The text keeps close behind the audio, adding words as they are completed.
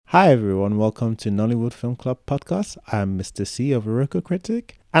Hi everyone, welcome to Nollywood Film Club podcast. I'm Mr. C of Iroko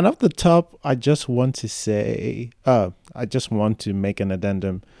Critic. And off the top, I just want to say, I just want to make an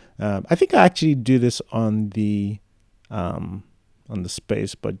addendum. I think I actually do this um, on the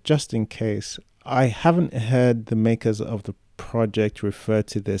space, but just in case, I haven't heard the makers of the project refer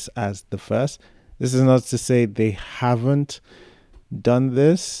to this as the first. This is not to say they haven't done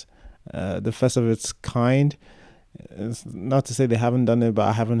this, the first of its kind. It's not to say they haven't done it, but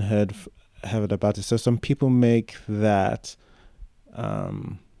I haven't heard about it. So some people make that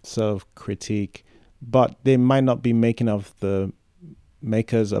sort of critique, but they might not be making of the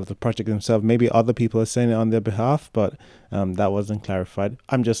makers of the project themselves. Maybe other people are saying it on their behalf, but that wasn't clarified.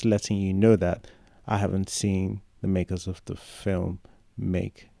 I'm just letting you know that I haven't seen the makers of the film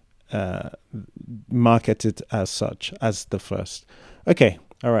make uh, market it as such as the first. Okay,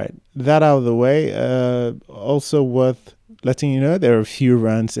 all right. That out of the way. Also worth letting you know there are a few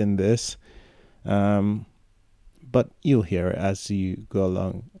rants in this, um, but you'll hear it as you go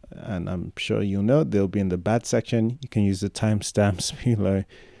along, and I'm sure you'll know they'll be in the bad section. You can use the timestamps below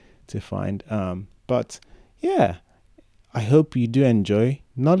to find. But yeah, I hope you do enjoy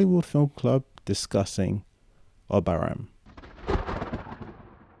Nollywood Film Club discussing Obara'm.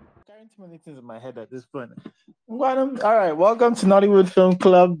 Carrying too many things in my head at this point. All right, welcome to Nollywood Film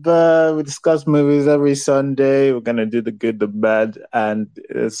Club. We discuss movies every Sunday. We're gonna do the good, the bad, and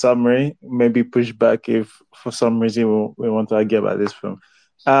summary. Maybe push back if for some reason we want to argue about this film.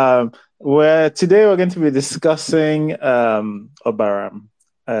 Where today we're going to be discussing Obara'm,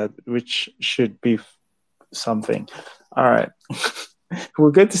 which should be something. All right,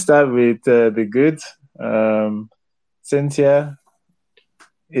 we're going to start with the good. Cynthia,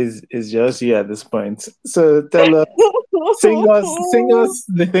 is just you at this point. So tell us, sing us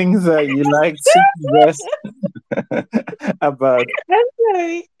the things that you like to best about. I'm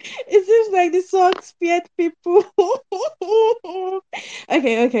sorry. It seems like the song scared people.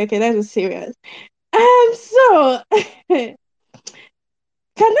 Okay, that was serious. So can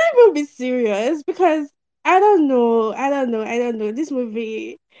I even be serious? Because I don't know. This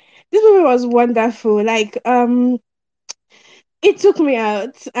movie was wonderful. It took me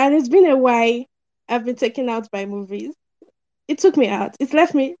out, and it's been a while. I've been taken out by movies. It took me out. It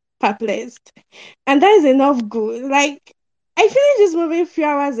left me perplexed, and that is enough good. Like I finished this movie a few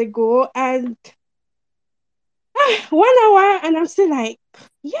hours ago, and 1 hour, and I'm still like,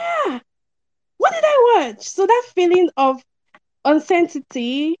 yeah, what did I watch? So that feeling of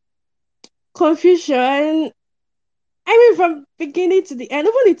uncertainty, confusion. I mean, from beginning to the end,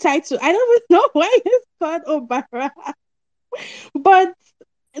 even the title, I don't even know why it's called Obara, but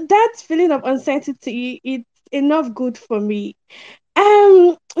that feeling of uncertainty, it's enough good for me.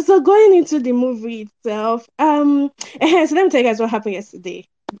 So going into the movie itself, so let me tell you guys what happened yesterday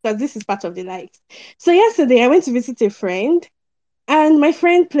because this is part of the likes. So yesterday I went to visit a friend, and my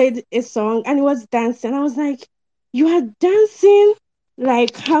friend played a song and it was dancing. I was like, "You are dancing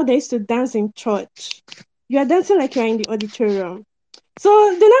like how they used to dance in church. You are dancing like you're in the auditorium." So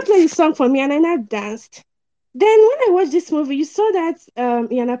then I played the song for me and I now danced. Then when I watched this movie, you saw that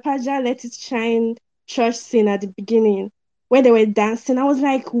Yana Paja let it shine church scene at the beginning when they were dancing. I was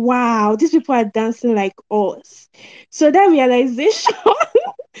like, wow, these people are dancing like us. So that realization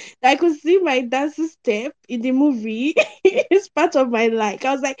that I could see my dancing step in the movie is part of my life.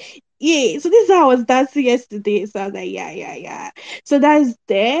 I was like, yeah, so this is how I was dancing yesterday. So I was like, yeah. So that is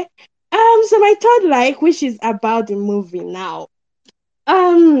there. So my third like, which is about the movie now.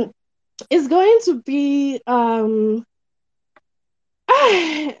 Um, it's going to be I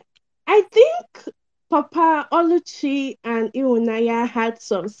think Papa Oluchi and Iwunaya had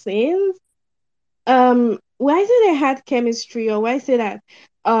some scenes. Why say they had chemistry, or why say that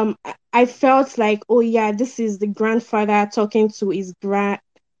I felt like, oh yeah, this is the grandfather talking to his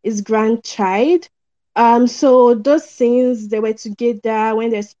grandchild. So those scenes they were together when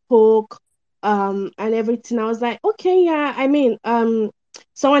they spoke, and everything. I was like, okay, yeah. I mean,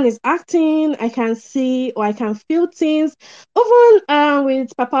 someone is acting, I can see or I can feel things. Even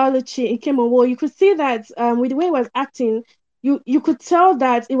with Papa Oluchi, it came over. You could see that with the way he was acting, you could tell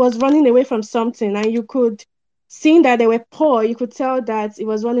that it was running away from something, and you could seeing that they were poor, you could tell that it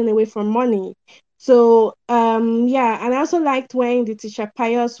was running away from money. So yeah, and I also liked when the teacher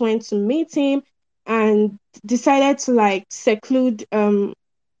Pius went to meet him and decided to like seclude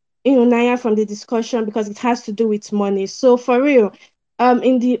Naya from the discussion because it has to do with money. So for real,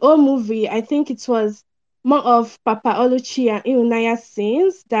 in the old movie, I think it was more of Papa Oluchi and Naya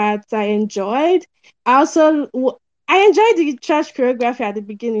scenes that I enjoyed. I also, I enjoyed the church choreography at the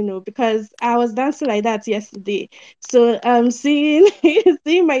beginning, though, because I was dancing like that yesterday. So seeing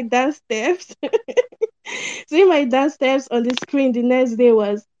seeing my dance steps, seeing my dance steps on the screen the next day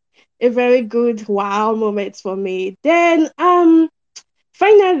was a very good wow moment for me. Then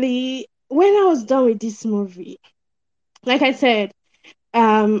finally, when I was done with this movie, like I said,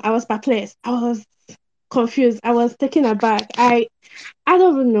 I was perplexed. I was confused. I was taken aback. I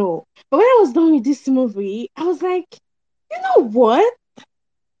don't even know. But when I was done with this movie, I was like, you know what?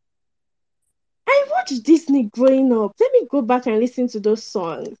 I watched Disney growing up. Let me go back and listen to those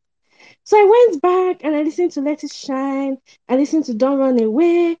songs. So I went back and I listened to Let It Shine. I listened to Don't Run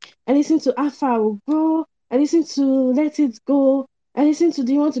Away. I listened to How Far I Will Go. I listened to Let It Go. I listened to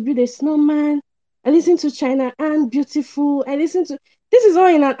Do You Want to Build a Snowman? I listened to China and Beautiful. I listened to this is all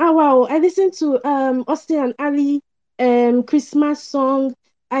in an hour. Oh. I listened to Austin and Ali Christmas song.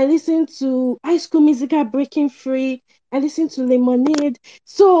 I listened to High School Musical Breaking Free. I listened to Lemonade.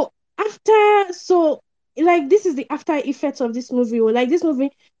 So after so like this is the after effect of this movie. Or like this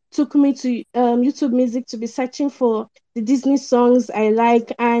movie took me to YouTube Music to be searching for the Disney songs I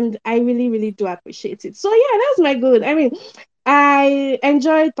like, and I really, really do appreciate it. So yeah, that's my good. I mean, I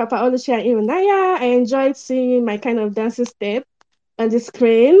enjoyed Papa Oluchi and Irunaya. I enjoyed seeing my kind of dancing step on the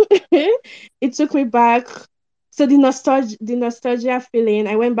screen. It took me back. So the nostalgia feeling.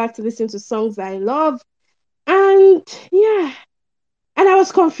 I went back to listen to songs I love, and yeah, and I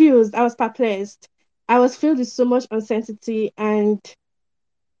was confused. I was perplexed. I was filled with so much uncertainty, and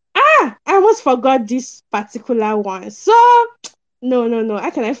I almost forgot this particular one. So no, no, no. How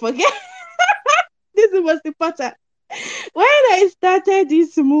can I forget? This is the most important. When I started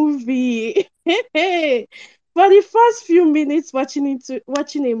this movie, for the first few minutes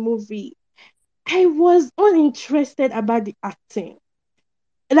watching a movie, I was uninterested about the acting.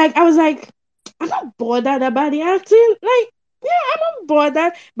 Like I was like, I'm not bothered about the acting. Like, yeah, I'm not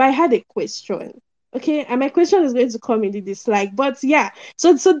bothered, but I had a question. Okay, and my question is going to come in the dislike. But yeah,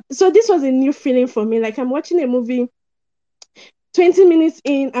 so this was a new feeling for me. Like I'm watching a movie, 20 minutes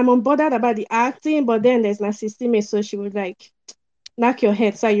in, I'm unbothered about the acting, but then there's my sister, so she would like knock your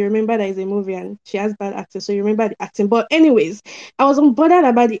head so you remember that it's a movie and she has bad acting, so you remember the acting. But anyways, I was unbothered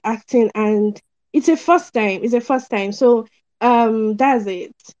about the acting, and it's a first time. It's a first time. So that's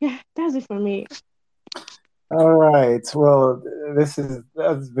it. Yeah, that's it for me. All right. Well, this is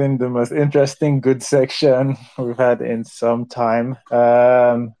that's been the most interesting good section we've had in some time.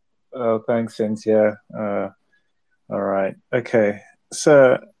 Oh, thanks, Cynthia. All right. Okay.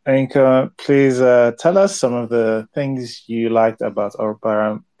 So, Anka, please tell us some of the things you liked about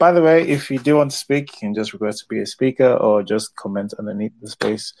Obara'm. By the way, if you do want to speak, you can just request to be a speaker or just comment underneath the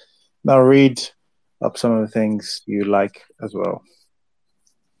space. Now read up some of the things you like as well.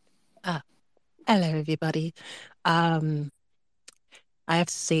 Ah, hello, everybody. Um, I have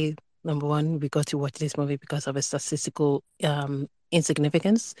to say, number one, we got to watch this movie because of its statistical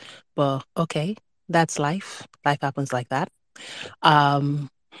insignificance. But okay, that's life. Life happens like that. Um,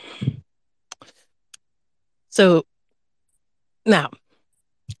 so now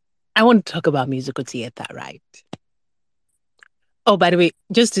I want to talk about musical theater, right? Oh, by the way,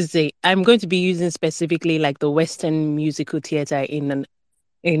 just to say, I'm going to be using specifically like the Western musical theater in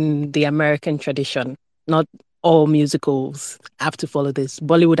the American tradition. Not all musicals have to follow this.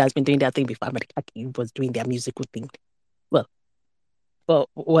 Bollywood has been doing their thing before America was doing their musical thing. Well, well,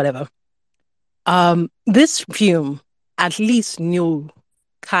 whatever. This film at least knew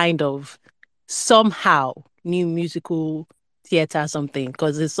kind of somehow new musical theater something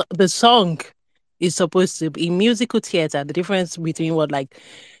because the song is supposed to be in musical theater. The difference between what like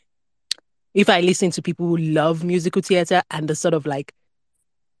if I listen to people who love musical theater and the sort of like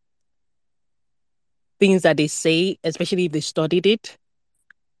things that they say, especially if they studied it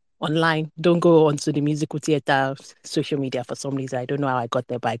online, don't go onto the musical theater social media for some reason. I don't know how I got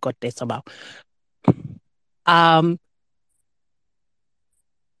there, but I got there somehow. Um,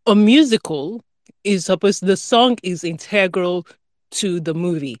 a musical is supposed the song is integral to the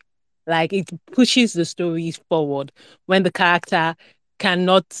movie. Like it pushes the story forward when the character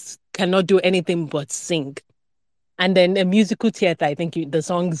cannot cannot do anything but sing. And then a musical theater, I think the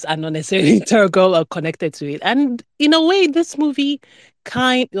songs are not necessarily integral or connected to it. And in a way, this movie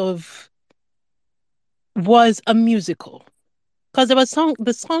kind of was a musical because there was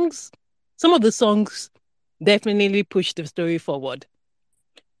the songs, some of the songs definitely pushed the story forward.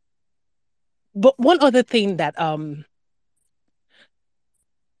 But one other thing that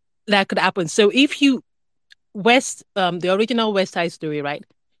could happen. So if you the original West Side Story, right?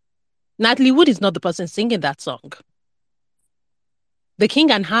 Natalie Wood is not the person singing that song. The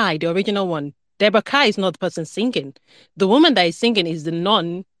King and I, the original one, Deborah Carr is not the person singing. The woman that is singing is the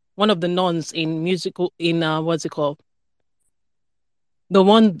nun, one of the nuns in musical in what's it called? The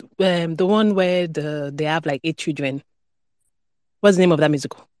one where they have like 8 children. What's the name of that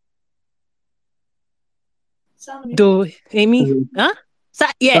musical? Do Amy? Huh?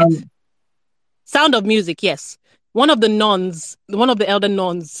 Yes. Some, Sound of Music, yes. One of the nuns, one of the elder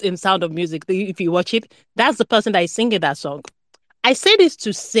nuns in Sound of Music, if you watch it, that's the person that is singing that song. I say this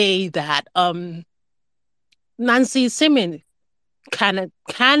to say that Nancy Simon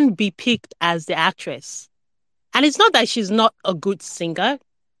can be picked as the actress. And it's not that she's not a good singer.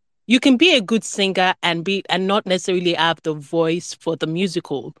 You can be a good singer and not necessarily have the voice for the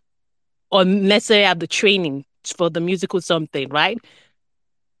musical or necessarily have the training for the musical something, right?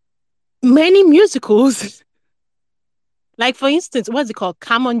 Many musicals, like for instance, what's it called?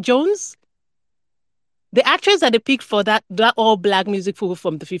 Cameron Jones? The actress that they picked for that all black musical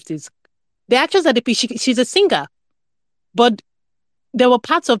from the 50s, the actress that they picked, she's a singer. But there were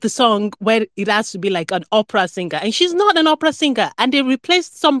parts of the song where it has to be like an opera singer, and she's not an opera singer. And they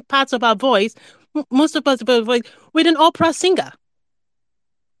replaced some parts of her voice, most of her voice, with an opera singer.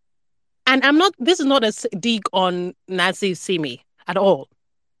 And this is not a dig on Nancy Simi at all.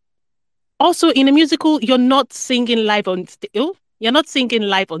 Also, in a musical, you're not singing live on you're not singing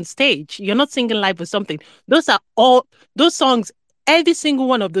live on stage. You're not singing live with something. Those songs, every single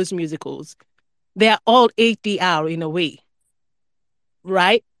one of those musicals, they are all ADR in a way,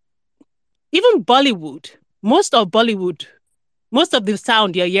 right? Even Bollywood, most of the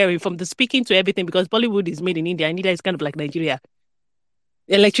sound you're hearing from the speaking to everything, because Bollywood is made in India, and India is kind of like Nigeria.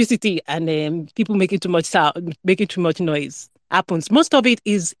 Electricity and people making too much sound, making too much noise happens. Most of it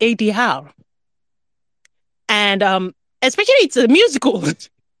is ADR. And especially it's a musical.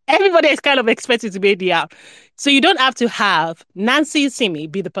 Everybody is kind of expected to be ADR. So you don't have to have Nancy Simi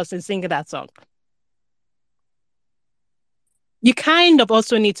be the person singing that song. You kind of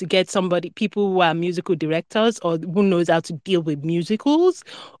also need to get people who are musical directors or who knows how to deal with musicals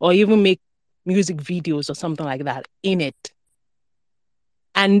or even make music videos or something like that in it.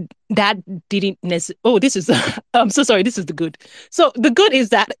 And that didn't necessarily. Oh, this is. I'm so sorry. This is the good. So the good is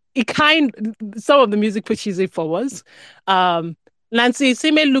that some of the music pushes it forwards. Nancy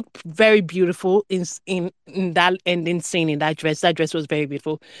Sime looked very beautiful in that ending scene in that dress. That dress was very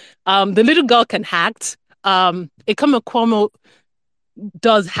beautiful. The little girl can act. Ikoma Cuomo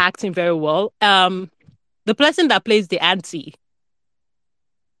does acting very well. The person that plays the auntie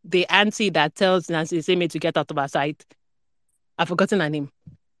that tells Nancy Sime to get out of her sight, I've forgotten her name.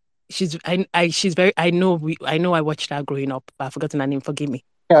 She's very. I know I watched her growing up, but I've forgotten her name. Forgive me.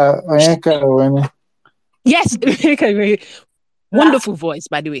 Yes, wonderful voice,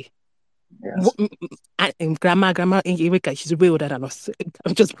 by the way. yes. Grandma, she's way older than us.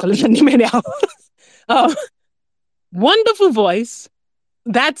 I'm just calling her name anyhow. Wonderful voice.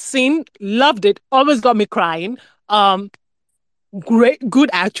 That scene, loved it. Almost got me crying. Good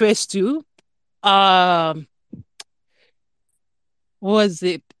actress too. Was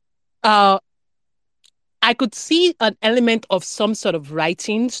it? I could see an element of some sort of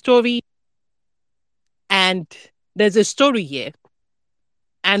writing story, and there's a story here.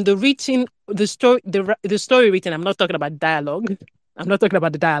 And the story written, I'm not talking about dialogue. I'm not talking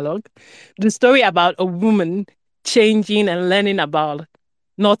about the dialogue. The story about a woman changing and learning about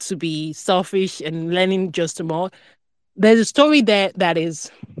not to be selfish and learning just more. There's a story there that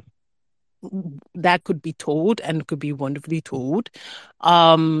could be told and could be wonderfully told.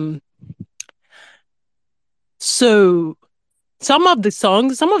 So some of the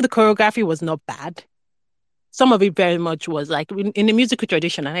choreography was not bad. Some of it very much was like in the musical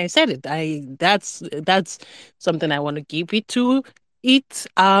tradition, and I said it. That's something I want to give it to it.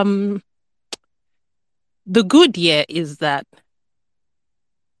 The good year is that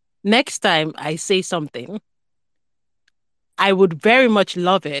next time I say something, I would very much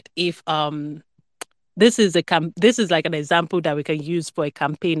love it if this is like an example that we can use for a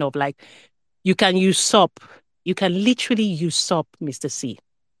campaign of like you can literally usurp Mr. C.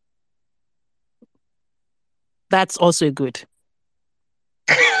 That's also good.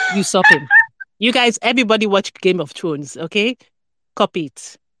 Usurp him. You guys, everybody watch Game of Thrones, okay? Copy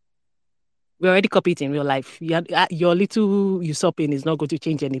it. We already copied it in real life. Your little usurping is not going to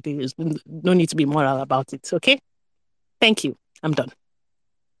change anything. There's no need to be moral about it, okay? Thank you. I'm done.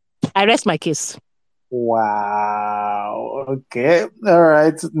 I rest my case. Wow. Okay. All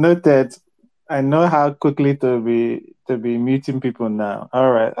right. Noted. I know how quickly to be muting people now.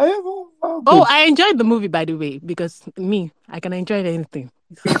 All right. Oh, I enjoyed the movie, by the way, because I can enjoy anything.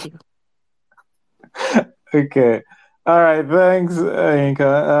 Thank you. Okay. All right, thanks,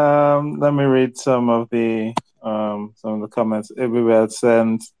 Inka. Let me read some of the comments. Everywhere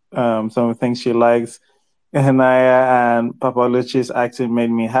sent some of the things she likes. Hanaya and Papa Lucci's acting made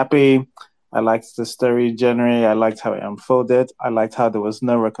me happy. I liked the story generally. I liked how it unfolded. I liked how there was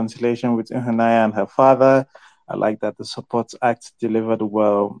no reconciliation with Hanaya and her father. I liked that the support act delivered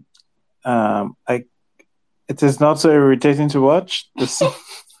well. I It is not so irritating to watch.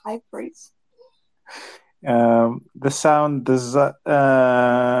 High praise. The the sound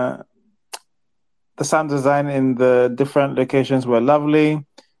design in the different locations were lovely,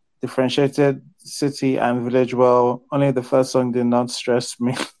 differentiated city and village well. Only the first song did not stress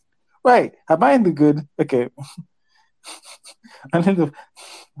me. Wait, am I in the good? Okay, only the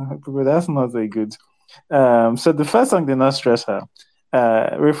that's not a good. So the first song did not stress her.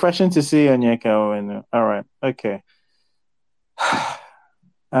 Refreshing to see Onyeka Owenu. All right, okay.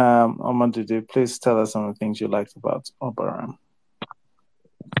 Omodudu, please tell us some of the things you liked about Obara'm.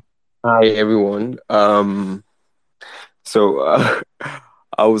 Hi everyone. So I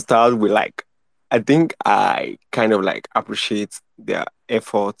will start with like I think I kind of like appreciate their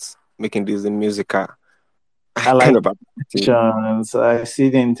efforts making this a musical. I I like kind of appreciate intentions. I see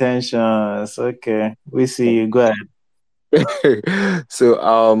the intentions. Okay, we see you. Go ahead. it. So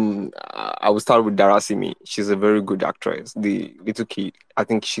I will start with Darasimi. She's a very good actress. The little kid, I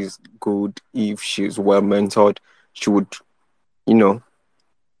think she's good if she's well mentored. She would, you know,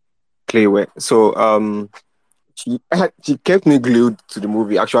 play well. So she she kept me glued to the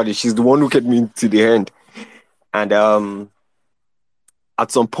movie. Actually, she's the one who kept me to the end. And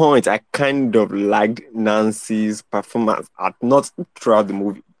at some point, I kind of liked Nancy's performance. Not throughout the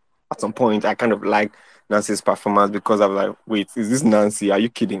movie. At some point, I kind of liked Nancy's performance because I was like, "Wait, is this Nancy? Are you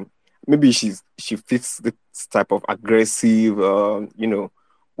kidding?" Maybe she fits this type of aggressive,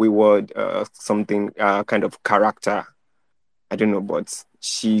 wayward, something kind of character. I don't know, but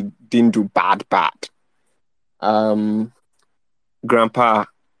she didn't do bad. Um, Grandpa,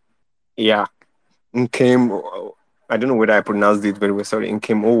 yeah, came. I don't know whether I pronounced it very well. Sorry,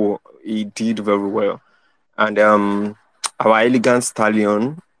 Nkem Owo, he did very well. And our elegant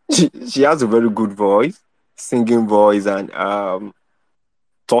stallion, she has a very good voice, singing voice and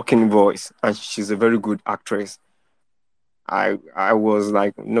talking voice, and she's a very good actress. I was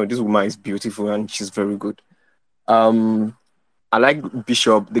like, no, this woman is beautiful and she's very good. Um, I like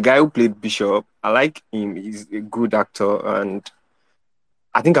Bishop, the guy who played Bishop. I like him. He's a good actor, and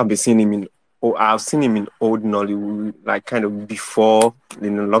I think I've been seeing him in. Oh, I've seen him in old Nollywood, like kind of before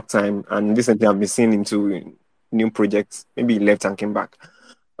in a long time, and recently I've been seeing him too in new projects. Maybe he left and came back.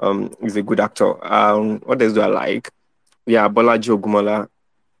 He's a good actor. What else do I like? Yeah, Bolaji Ogumala.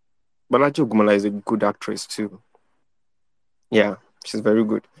 Bolaji Ogumala is a good actress too. Yeah, she's very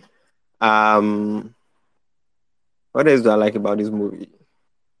good. Um, what else do I like about this movie?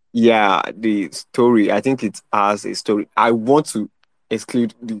 Yeah, the story. I think it has a story. I want to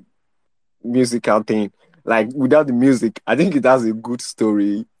exclude the musical thing. Like without the music, I think it has a good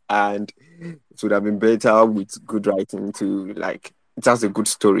story and it would have been better with good writing to like it has a good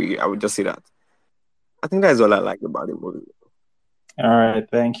story. I would just say that. I think that's all I like about the movie. All right,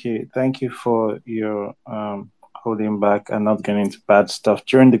 thank you. Thank you for your holding back and not getting into bad stuff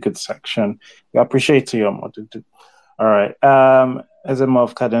during the good section. We appreciate you, Omodudu. All right.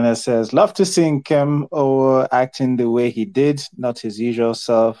 Ezemov Kadena says, love to see Nkem Owo acting the way he did, not his usual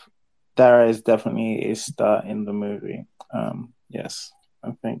self. Dara is definitely a star in the movie. Yes,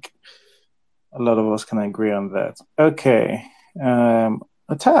 I think a lot of us can agree on that. Okay.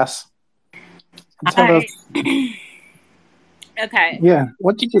 Atas, All tell us, right. Okay. yeah,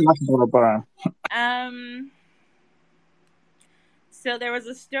 what did you like about Obaram? Um. So there was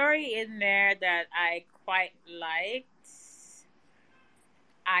a story in there that I quite liked.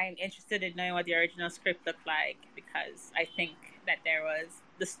 I'm interested in knowing what the original script looked like because I think that there was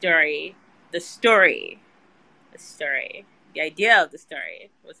the story, the story, the idea of the story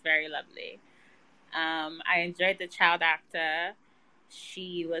was very lovely. I enjoyed the child actor.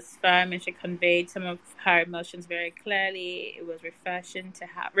 She was firm and she conveyed some of her emotions very clearly. It was refreshing to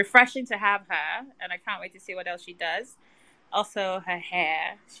have her, and I can't wait to see what else she does. Also, her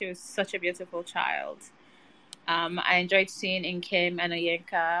hair. She was such a beautiful child. I enjoyed seeing Kim and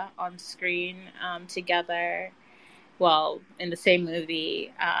Oyenka on screen together. Well, in the same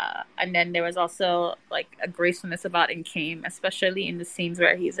movie, and then there was also like a gracefulness about Kim, especially in the scenes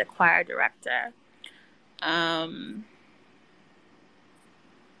where he's a choir director. Um,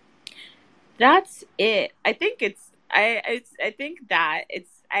 that's it. I think I think that it's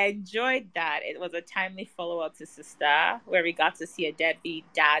I enjoyed that. It was a timely follow up to Sister, where we got to see a deadbeat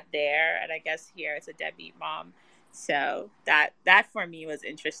dad there, and I guess here it's a deadbeat mom. So that for me was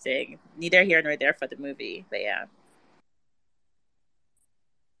interesting. Neither here nor there for the movie, but yeah.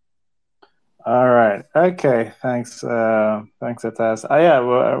 All right. Okay. Thanks. Thanks, Atas. Yeah.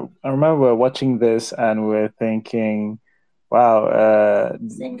 Well, I remember watching this and we're thinking, wow,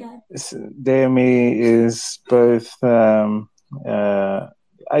 Demi is both.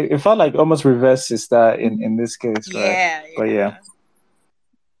 It felt like almost reverse sister in this case, right? Yeah, But yeah.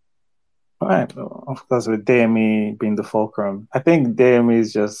 All right. Of course, with Demi being the fulcrum, I think Demi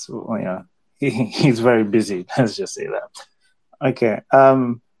is just, he's very busy. Let's just say that. Okay.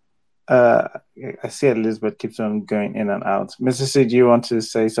 Uh, I see Elizabeth keeps on going in and out. Mrs. C, do you want to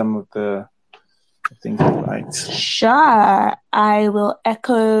say some of the things you liked? Sure. I will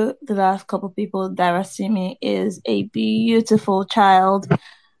echo the last couple of people. Darasimi is a beautiful child.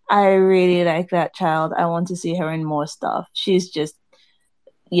 I really like that child. I want to see her in more stuff. She's just,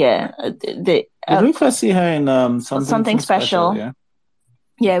 yeah. Did we first see her in something special? Yeah.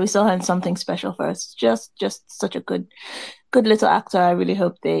 Yeah, we saw her in Something Special first. Just such a good little actor. I really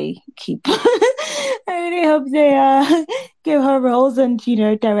hope they keep. I really hope they give her roles and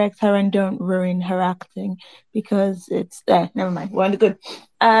direct her and don't ruin her acting because it's never mind. We're on the good.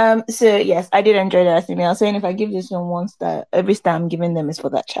 So yes, I did enjoy that. I was saying if I give this one 1 star, every star I'm giving them is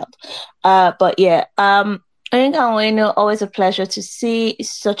for that child. But yeah. I think always a pleasure to see.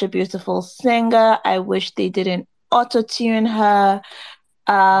 Such a beautiful singer. I wish they didn't auto-tune her.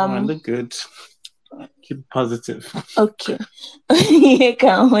 I look good. Keep positive. Okay. Yeah,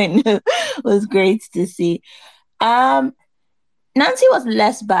 can't win. It was great to see. Nancy was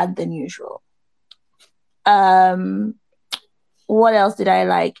less bad than usual. What else did I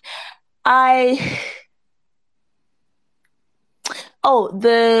like?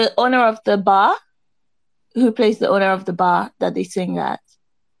 The owner of the bar, who plays the owner of the bar that they sing at.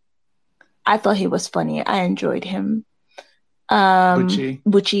 I thought he was funny. I enjoyed him.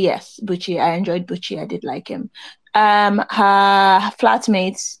 Bucci, yes. Bucci. I enjoyed Bucci. I did like him. Her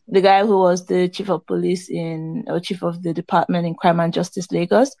flatmates, the guy who was the chief of police chief of the department in Crime and Justice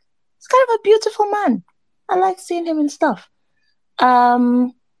Lagos, he's kind of a beautiful man. I like seeing him and stuff.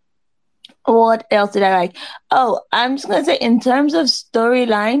 What else did I like? Oh, I'm just gonna say in terms of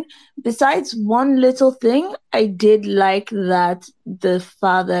storyline, besides one little thing, I did like that the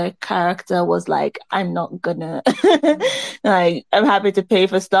father character was like, I'm not gonna like, I'm happy to pay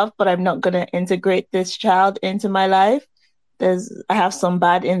for stuff, but I'm not gonna integrate this child into my life. I have some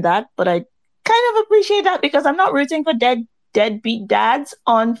bad in that, but I kind of appreciate that because I'm not rooting for deadbeat dads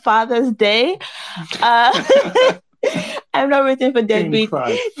on Father's Day. I'm not rooting for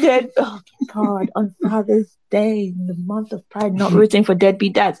oh God, on Father's Day, in the month of Pride, not rooting for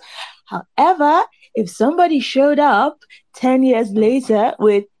deadbeat dads. However, if somebody showed up 10 years later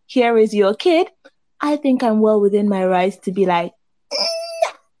with, here is your kid, I think I'm well within my rights to be like,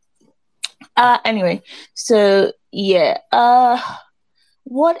 anyway, so yeah.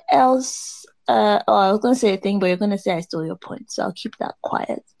 What else? I was going to say a thing, but you're going to say I stole your point, so I'll keep that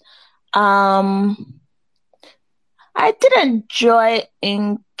quiet. I did enjoy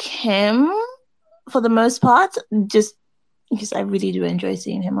in Kim for the most part, just because I really do enjoy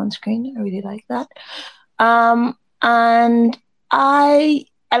seeing him on screen. I really like that. And I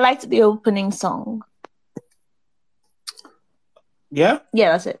liked the opening song. Yeah?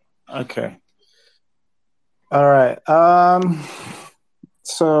 Yeah, that's it. Okay. All right.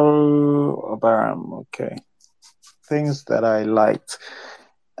 So Obara'm, okay. Things that I liked.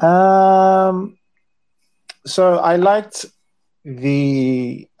 So I liked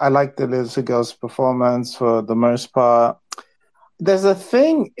the little girl's performance for the most part. There's a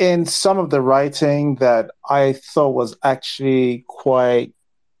thing in some of the writing that I thought was actually I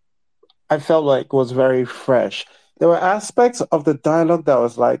felt like was very fresh. There were aspects of the dialogue that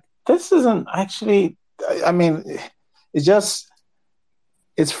was like, this isn't actually, I mean, it's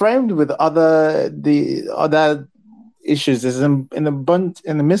framed with other issues. It's in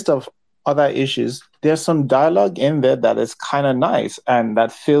the midst of other issues. There's some dialogue in there that is kind of nice and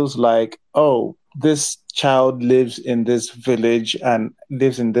that feels like, oh, this child lives in this village and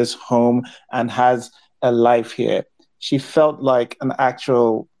lives in this home and has a life here. She felt like an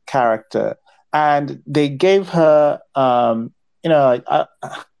actual character, and they gave her,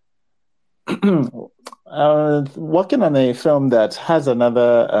 working on a film that has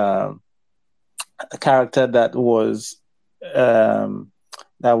another character that was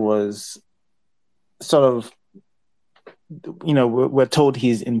sort of, we're told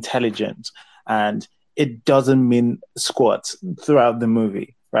he's intelligent, and it doesn't mean squat throughout the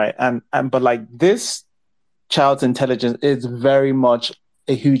movie, right? But like, this child's intelligence is very much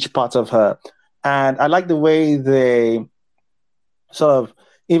a huge part of her And I like the way they sort of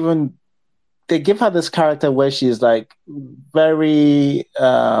even they give her this character where she's like very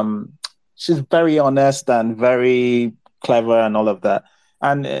she's very honest and very clever and all of that.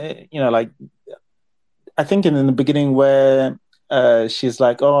 And like I think in the beginning where she's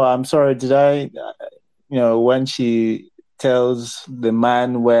like, "Oh, I'm sorry, did I?" When she tells the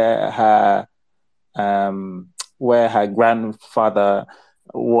man um, where her grandfather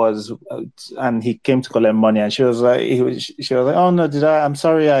was, and he came to collect money, and she was like, "Oh no, did I? I'm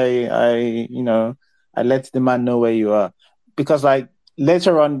sorry, I let the man know where you are," because like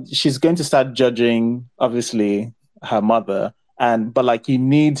later on, she's going to start judging, obviously, her mother, but like you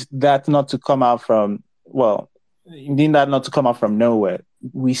need that not to come out from you need that not to come out from nowhere.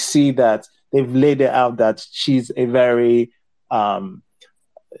 We see that they've laid it out that she's a very up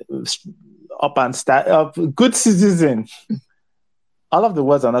good citizen. All of the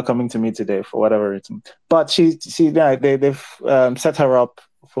words are not coming to me today for whatever reason, but they've set her up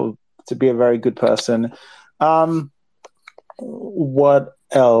to be a very good person. What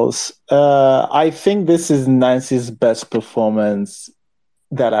else? I think this is Nancy's best performance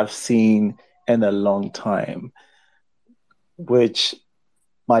that I've seen in a long time, which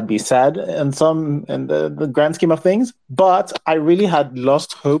might be sad in the grand scheme of things, but I really had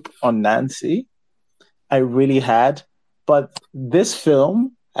lost hope on Nancy. I really had. But this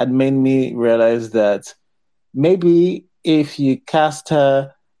film had made me realize that maybe if you cast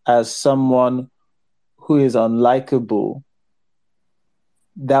her as someone who is unlikable,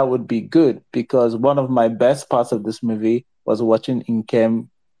 that would be good, because one of my best parts of this movie was watching Nkem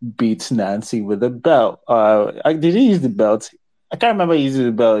beat Nancy with a belt. Did he use the belt? I can't remember using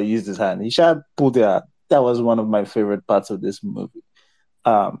the belt. He used his hand. He should pulled it out. That was one of my favorite parts of this movie.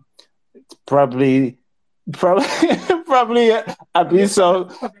 Probably probably abuse so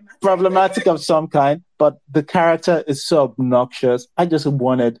problematic of some kind, but the character is so obnoxious. I just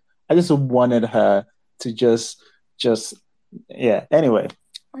wanted her to just yeah. Anyway,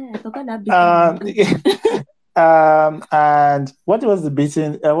 Oh, yeah, I forgot that bit. and what was the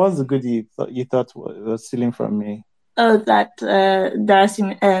beating? What was the good you thought was stealing from me? Oh, that Darcy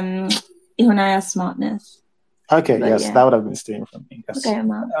Ihunaya's smartness. Okay, But yes, yeah. that would have been stealing from me. Yes. Okay,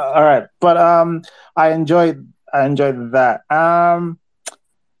 Mom. All right, but I enjoyed that. I'm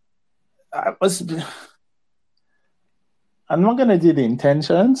not gonna do the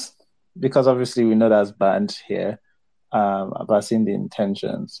intentions because obviously we know that's banned here. About seeing the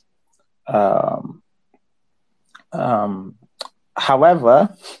intentions. Um,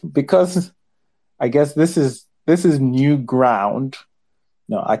 however, because I guess this is new ground.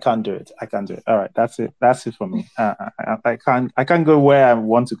 No, I can't do it. I can't do it. All right, that's it. That's it for me. I can't. I can't go where I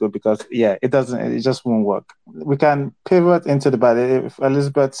want to go because it doesn't. It just won't work. We can pivot into the body. If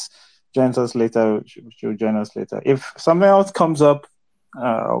Elizabeth joins us later, she'll join us later. If something else comes up,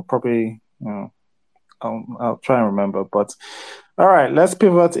 I'll probably I'll try and remember. But all right, let's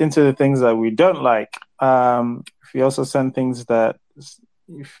pivot into the things that we don't like. If you also send things that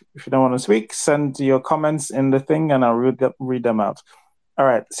if you don't want to speak, send your comments in the thing, and I'll read them out. All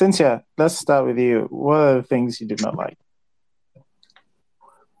right, Cynthia, let's start with you. What are the things you did not like?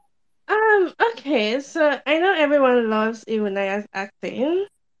 Okay, so I know everyone loves Iwunaya's acting.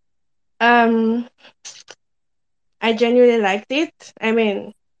 I genuinely liked it. I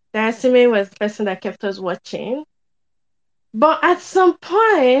mean, Darasime was the person that kept us watching. But at some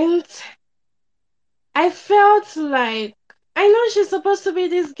point, I felt like I know she's supposed to be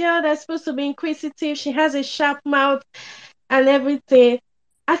this girl that's supposed to be inquisitive. She has a sharp mouth and everything.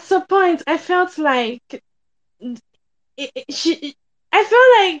 At some point, I felt like she. I felt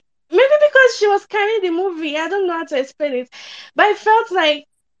like maybe because she was carrying the movie. I don't know how to explain it, but I felt like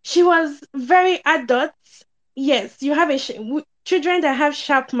she was very adult. Yes, you have children that have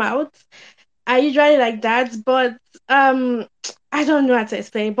sharp mouths are usually like that, but I don't know how to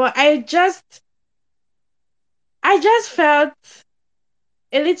explain. But I just felt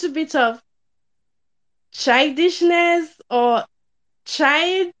a little bit of childishness or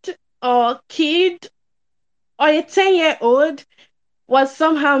child or kid or a 10-year-old was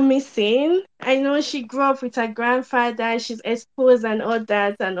somehow missing. I know she grew up with her grandfather, she's exposed and all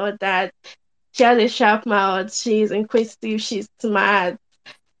that and all that. She has a sharp mouth, she's inquisitive, she's smart.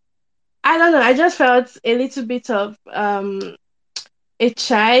 I don't know, I just felt a little bit of a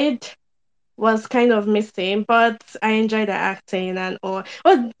child was kind of missing, but I enjoyed the acting and all.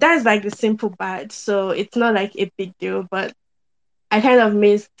 Well, that's like the simple bad, so it's not like a big deal, but I kind of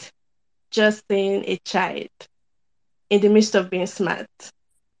missed just seeing a child in the midst of being smart.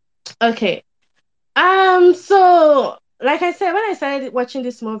 Okay. So like I said, when I started watching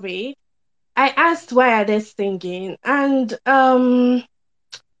this movie, I asked why are they singing, and this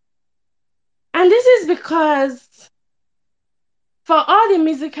is because for all the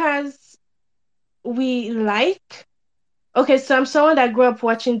musicals we like. Okay, so I'm someone that grew up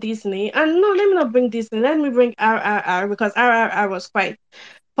watching Disney, and no, let me not bring Disney. Let me bring RRR because RRR was quite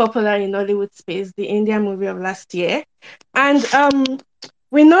popular in Hollywood space, the Indian movie of last year, and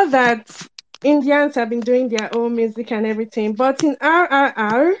we know that Indians have been doing their own music and everything, but in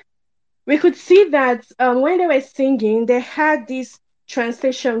RRR we could see that when they were singing, they had this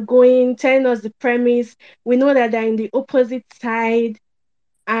translation going, telling us the premise. We know that they're in the opposite side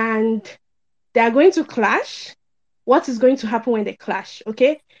and they are going to clash. What is going to happen when they clash?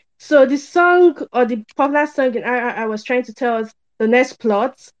 Okay. So the song or the popular song in RRR was trying to tell us the next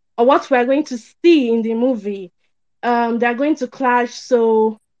plot or what we are going to see in the movie. They're going to clash,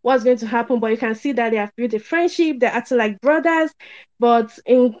 so what's going to happen? But you can see that they have built a friendship, they're acting like brothers, but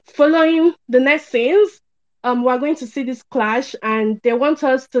in following the next scenes, we're going to see this clash and they want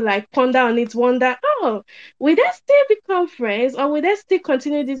us to like ponder on it, wonder, oh, will they still become friends or will they still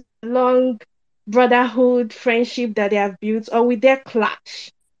continue this long brotherhood friendship that they have built, or will they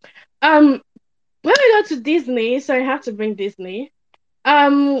clash? When we go to Disney, so I have to bring Disney.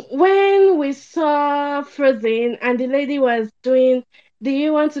 When we saw Frozen and the lady was doing, do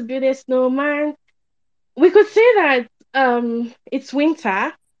you want to build a snowman? We could see that it's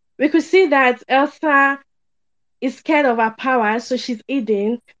winter. We could see that Elsa is scared of her power, so she's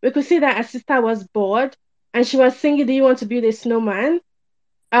eating. We could see that her sister was bored and she was singing, do you want to build a snowman?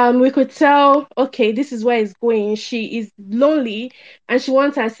 We could tell, okay, this is where it's going. She is lonely and she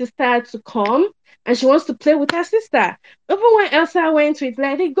wants her sister to come and she wants to play with her sister. Even when Elsa went with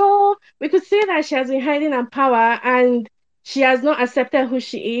Let It Go, we could see that she has been hiding her power and she has not accepted who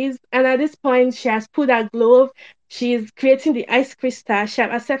she is. And at this point, she has put her glove. She is creating the ice crystal. She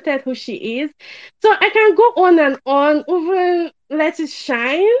has accepted who she is. So I can go on, even Let It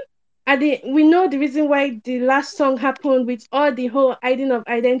Shine. We know the reason why the last song happened with all the whole hiding of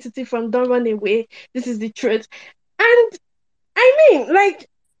identity from Don't Run Away. This is the truth. And I mean, like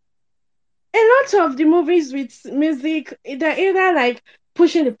a lot of the movies with music, they're either like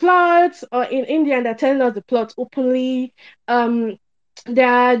pushing the plot, or in India, they're telling us the plot openly. Um,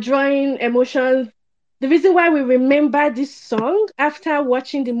 they're drawing emotions. The reason why we remember this song after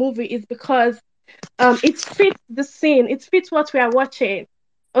watching the movie is because it fits the scene, it fits what we are watching.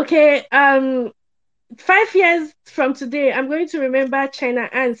 Okay, 5 years from today, I'm going to remember China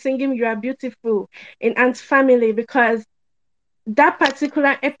Anne singing You Are Beautiful in Aunt's Family because that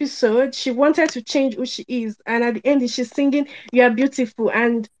particular episode, she wanted to change who she is. And at the end, she's singing You Are Beautiful.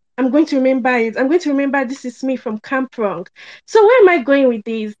 And I'm going to remember it. I'm going to remember this is me from Camp Rock. So where am I going with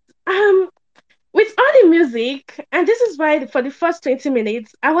this? With all the music, and this is why for the first 20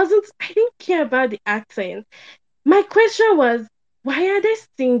 minutes, I didn't care about the acting. My question was, why are they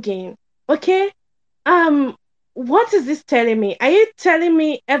singing? Okay, um, what is this telling me? Are you telling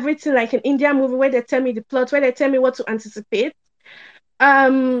me everything like an Indian movie where they tell me the plot, where they tell me what to anticipate?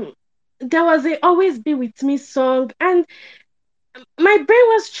 Um, there was a Always Be With Me song, and my brain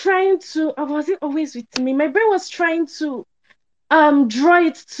was trying to, or was it Always With Me? My brain was trying to draw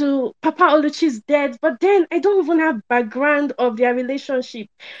it to Papa Oluchi's death, but then I don't even have background of their relationship.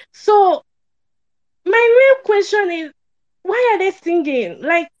 So my real question is, why are they singing?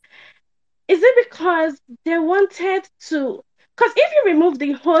 Like, is it because they wanted to? Because if you remove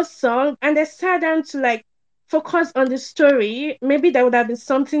the whole song and they sat down to like focus on the story, maybe there would have been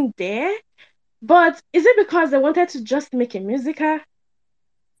something there. But is it because they wanted to just make a musical?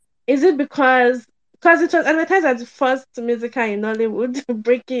 Is it because it was advertised as the first musical in Hollywood,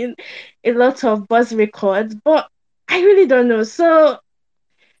 breaking a lot of buzz records? But I really don't know. So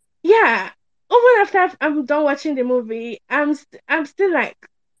yeah, even after I'm done watching the movie, I'm still like,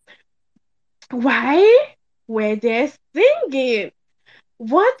 why were they singing?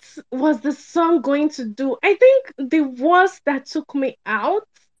 What was the song going to do? I think the worst that took me out,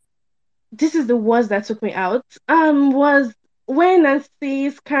 this is the worst that took me out, was when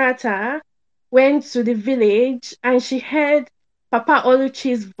Nancy's character went to the village and she heard Papa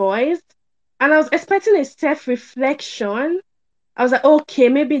Oluchi's voice. And I was expecting a self-reflection. I was like, okay,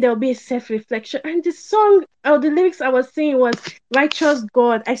 maybe there'll be a self-reflection. And the song or the lyrics I was singing was Righteous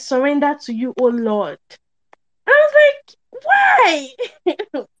God, I surrender to you, oh Lord. And I was like, why?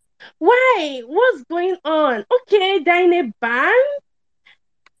 Why? What's going on? Okay, they're in a band.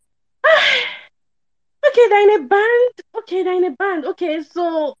 Okay, they're in a band. Okay, they're in a band. Okay,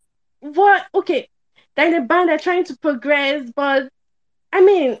 so what? Okay, they're in a band. They're trying to progress, but I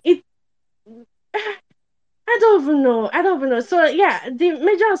mean, it. I don't even know. I don't even know. So yeah, the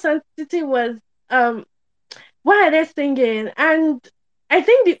major uncertainty was um why are they singing? And I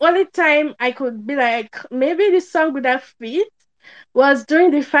think the only time I could be like, maybe this song would have fit was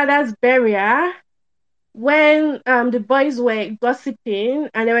during the father's burial when the boys were gossiping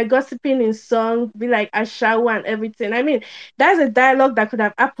and they were gossiping in song, be like a shower and everything. I mean, that's a dialogue that could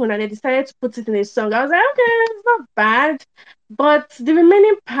have happened and they decided to put it in a song. I was like, okay, it's not bad. But the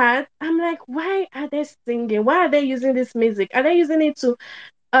remaining part, I'm like, why are they singing? Why are they using this music? Are they using it to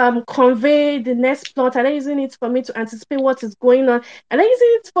convey the next plot? Are they using it for me to anticipate what is going on? Are they using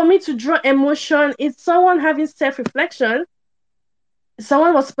it for me to draw emotion? It's someone having self-reflection.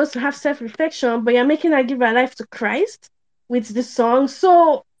 Someone was supposed to have self-reflection, but you're making her give her life to Christ with the song.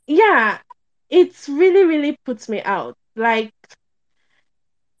 So yeah, it's really, really puts me out. Like,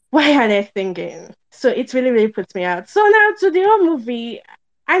 why are they singing? So it really, really puts me out. So now to the whole movie.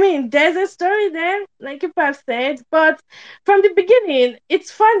 I mean, there's a story there, like you have said, but from the beginning,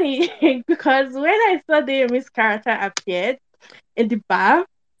 it's funny because when I saw the Miss character appeared in the bar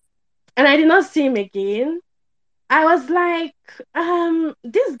and I did not see him again, I was like,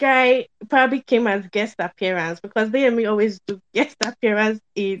 this guy probably came as guest appearance because they and me always do guest appearance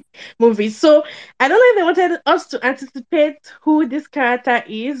in movies. So I don't know if they wanted us to anticipate who this character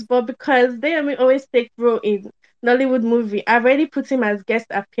is, but because they and me always take role in Nollywood movie, I've already put him as guest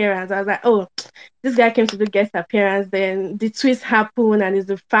appearance. I was like, oh, this guy came to do guest appearance. Then the twist happened, and he's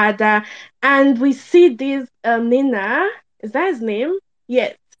the father, and we see this Nina. Is that his name?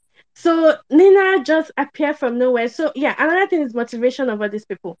 Yes. So Nina just appeared from nowhere. So yeah, another thing is motivation of all these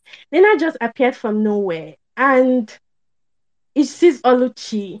people. Nina just appeared from nowhere and he sees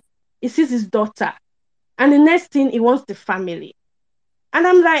Oluchi, he sees his daughter, and the next thing he wants the family. And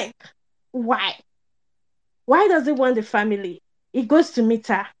I'm like, why? Why does he want the family? He goes to meet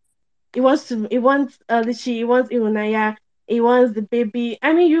her. He wants Oluchi, he wants Irunaya, he wants the baby.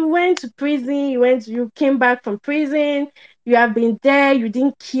 I mean, you went to prison, you came back from prison, you have been there, you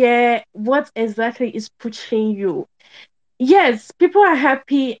didn't care. What exactly is pushing you? Yes, people are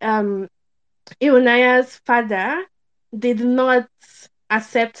happy. Iunaya's father did not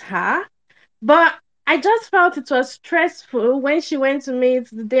accept her, but I just felt it was stressful when she went to meet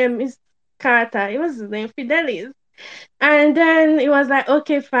the damn his character. It was his name, Fidelis. And then it was like,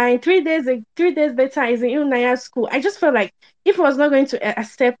 okay, fine. 3 days later, is in Iunaya school. I just felt like if I was not going to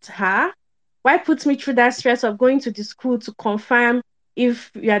accept her, why put me through that stress of going to the school to confirm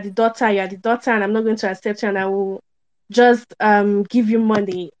if you are the daughter, and I'm not going to accept you, and I will just give you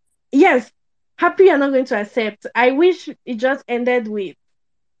money. Yes, happy you're not going to accept. I wish it just ended with,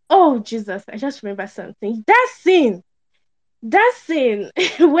 oh Jesus, I just remember something. That scene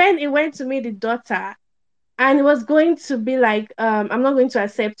when it went to meet the daughter and it was going to be like, I'm not going to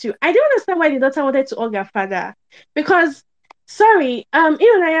accept you. I don't understand why the daughter wanted to hug her father. Because, sorry,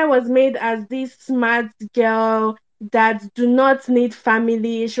 Ironaya was made as this smart girl that do not need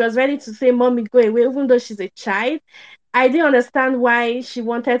family. She was ready to say, Mommy, go away, even though she's a child. I didn't understand why she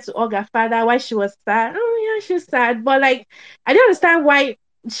wanted to hug her father, why she was sad. Oh, yeah, she's sad. But, like, I didn't understand why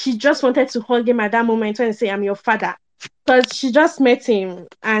she just wanted to hug him at that moment when say, I'm your father. Because she just met him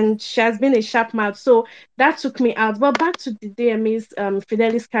and she has been a sharp mouth. So that took me out. But back to the DMA's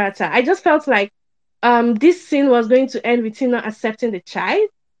Fidelis character, I just felt like this scene was going to end with him not accepting the child.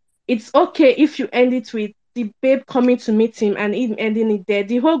 It's okay if you end it with the babe coming to meet him and him ending it there.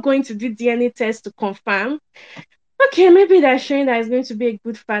 The whole going to do DNA test to confirm. Okay, maybe they're showing that he's going to be a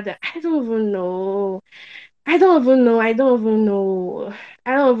good father. I don't even know. I don't even know. I don't even know.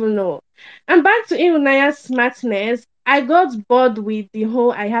 I don't even know. And back to Irunaya's smartness, I got bored with the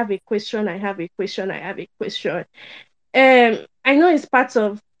whole I have a question, I have a question, I have a question. I know it's part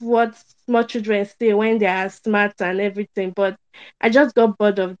of what small children say when they are smart and everything, but I just got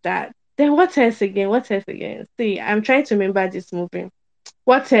bored of that. Then what else again? What else again? See, I'm trying to remember this movie.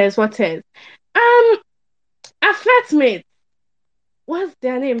 What else? What else? Um, our flatmates. What's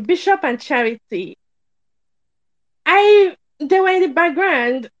their name? Bishop and Charity. I They were in the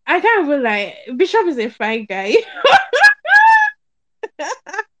background. I can't even lie. Bishop is a fine guy.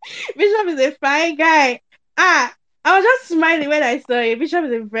 Bishop is a fine guy. Ah, I was just smiling when I saw it. Bishop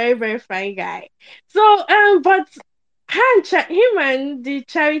is a very, very fine guy. So, but him and the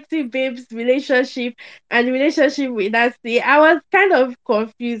charity babes relationship and the relationship with Nancy, I was kind of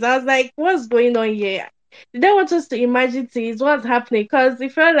confused. I was like, what's going on here? Did they want us to imagine things? What's happening? Because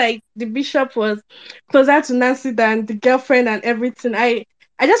it felt like the bishop was closer to Nancy than the girlfriend and everything. I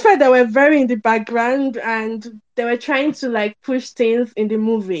just felt they were very in the background and they were trying to like push things in the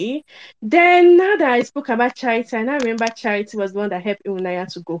movie. Then now that I spoke about Charity, I now remember Charity was the one that helped Unaya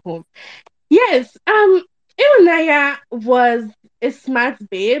to go home. Yes, Irunaya was a smart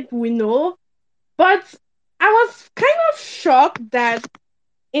babe, we know, but I was kind of shocked that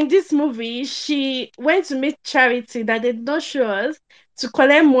in this movie she went to meet Charity that they did not show us to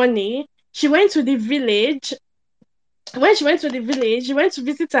collect money. She went to the village. When she went to the village, she went to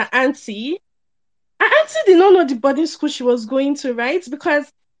visit her auntie. Auntie did not know the boarding school she was going to, right? Because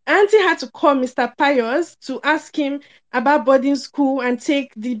Auntie had to call Mr. Pius to ask him about boarding school and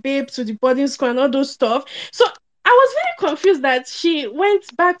take the babe to the boarding school and all those stuff. So I was very confused that she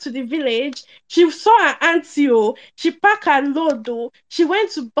went back to the village. She saw her auntie, oh, she packed her load, oh, she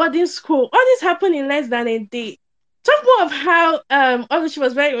went to boarding school. All this happened in less than a day. Talk more of how although she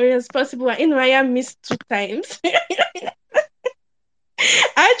was very irresponsible and Inraya missed 2 times. I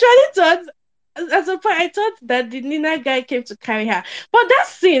actually thought, at some point, I thought that the Nina guy came to carry her. But that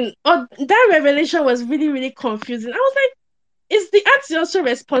scene or that revelation was really, really confusing. I was like, is the auntie also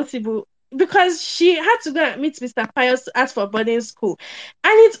responsible? Because she had to go and meet Mr. Pius to ask for boarding school.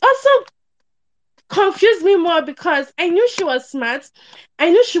 And it also confused me more because I knew she was smart. I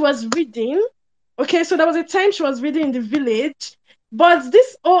knew she was reading. Okay, so there was a time she was reading in the village, but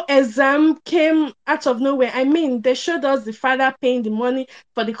this whole exam came out of nowhere. I mean, they showed us the father paying the money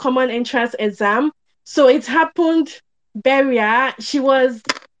for the common entrance exam. So it happened, Beria. She was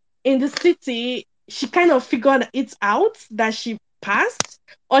in the city. She kind of figured it out that she passed,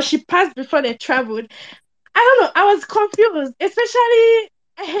 or she passed before they traveled. I don't know. I was confused, especially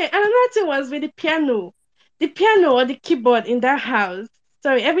another thing was with the piano or the keyboard in that house.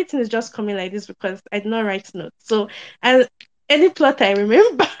 Sorry, everything is just coming like this because I did not write notes. So, and any plot I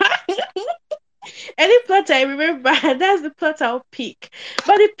remember, any plot I remember, that's the plot I'll pick.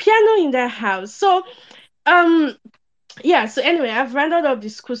 But the piano in that house. So, um, yeah, so anyway, I've rounded up the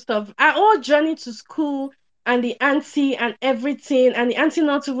school stuff. Our whole journey to school and the auntie and everything, and the auntie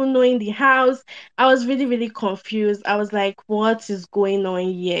not even knowing the house. I was really, really confused. I was like, what is going on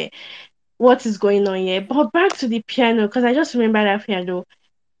here? What is going on here? But back to the piano, because I just remember that piano.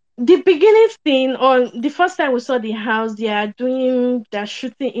 The beginning thing, or the first time we saw the house, they're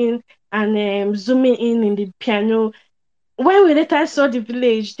shooting in and zooming in the piano. When we later saw the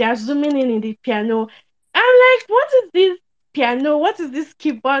village, they are zooming in the piano. I'm like, what is this piano? What is this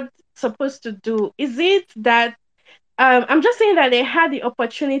keyboard supposed to do? Is it that I'm just saying that they had the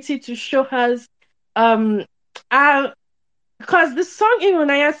opportunity to show us um uh because the song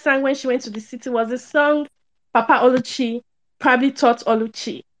Irunaya sang when she went to the city was a song Papa Oluchi probably taught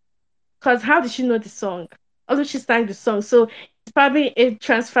Oluchi. Because how did she know the song? Oluchi sang the song. So it's probably a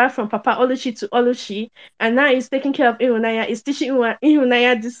transfer from Papa Oluchi to Oluchi. And now he's taking care of Irunaya. He's teaching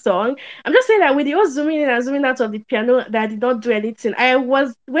Irunaya this song. I'm just saying that with the whole zooming in and zooming out of the piano, that I did not do anything. I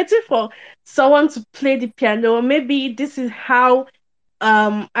was waiting for someone to play the piano. Maybe this is how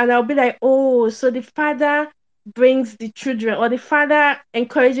and I'll be like, oh, so the father brings the children, or the father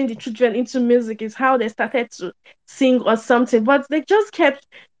encouraging the children into music is how they started to sing or something. But they just kept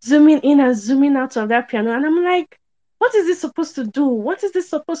zooming in and zooming out of that piano, and I'm like, what is this supposed to do? What is this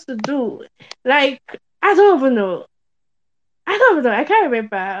supposed to do? Like, I don't even know. I don't even know. I can't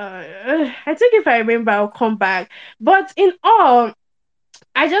remember. I think if I remember, I'll come back. But in all,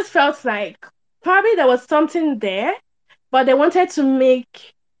 I just felt like probably there was something there, but they wanted to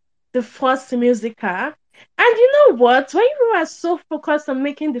make the first musical. And you know what? When you are so focused on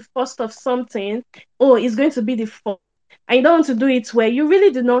making the first of something, oh, it's going to be the first. And you don't want to do it where you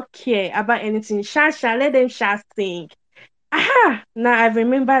really do not care about anything. Sha, let them sing. Aha! Now I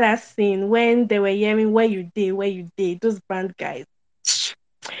remember that scene when they were hearing where you did, those band guys.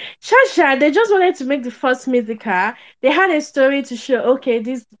 Shasha, they just wanted to make the first musical. They had a story to show, okay,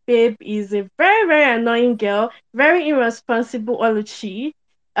 this babe is a very, very annoying girl, very irresponsible Oluchi.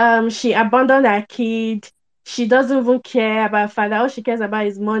 She abandoned her kid. She doesn't even care about her father. All she cares about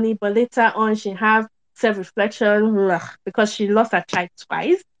is money. But later on, she have self-reflection because she lost her child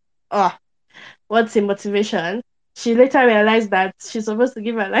twice. Oh, what's a motivation? She later realized that she's supposed to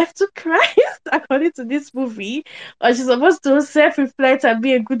give her life to Christ, according to this movie, or she's supposed to self reflect and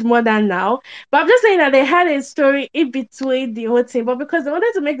be a good mother now. But I'm just saying that they had a story in between the whole thing, but because they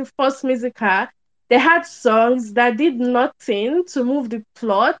wanted to make the first musical, they had songs that did nothing to move the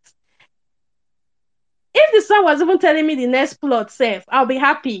plot. If the song was even telling me the next plot safe, I'll be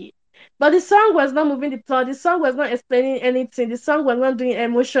happy. But the song was not moving the plot, the song was not explaining anything, the song was not doing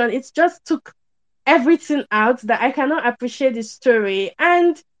emotion. It just took everything out that I cannot appreciate the story.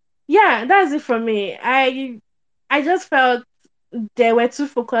 And yeah, that's it for me. I just felt they were too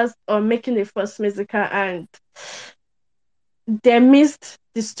focused on making the first musical and they missed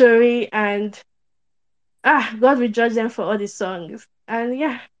the story and God will judge them for all the songs. And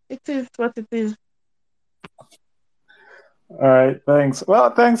yeah, it is what it is. All right, thanks.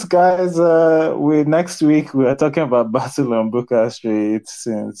 Well, thanks, guys. We next week we are talking about Battle on Booker Street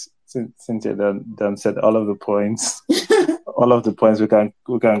since Cynthia done said all of the points. All of the points we can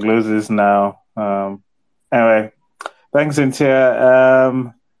close this now. Anyway, thanks, Cynthia.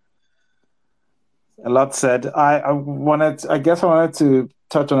 A lot said. I guess I wanted to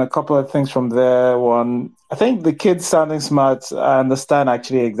touch on a couple of things from there. One, I think the kids sounding smart. I understand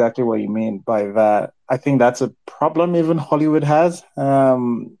actually exactly what you mean by that. I think that's a problem even Hollywood has.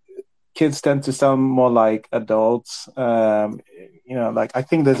 Kids tend to sound more like adults. Like I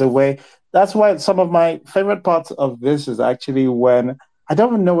think there's a way. That's why some of my favorite parts of this is actually when I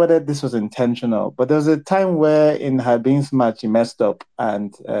don't even know whether this was intentional, but there was a time where in her being smart, she messed up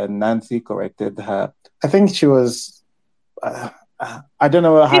and Nancy corrected her. I think she was. I don't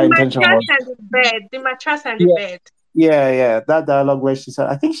know what The her intention mattress was. and the bed. The mattress and the Yeah, bed. yeah. That dialogue where she said,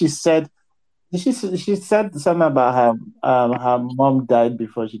 I think she said she said something about her mom died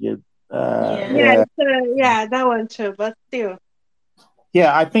before she gave. Yeah, Yeah. Yeah. yeah, that one too. But still,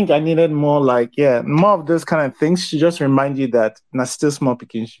 Yeah, I think I needed more like, yeah, more of those kind of things to just remind you that na still small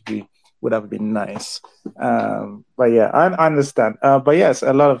picking should be would have been nice. But yeah, I understand. But yes,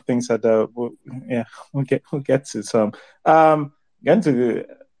 a lot of things that yeah, we'll get to some. Going to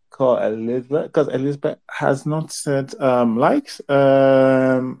call Elizabeth because Elizabeth has not said likes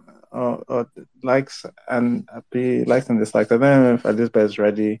or likes and be likes and dislikes. I don't know if Elizabeth is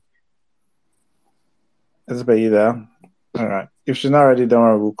ready. Elizabeth, you there? All right. If she's not ready, don't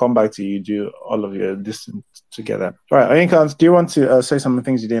worry. We'll come back to you. Do all of your this together. All right. Ayinka, do you want to say some of the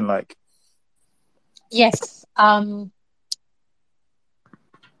things you didn't like? Yes.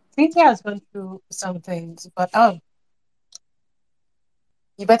 Cynthia has gone through some things, but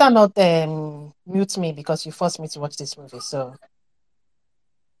you better not mute me because you forced me to watch this movie. So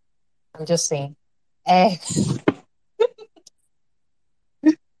I'm just saying. Eh,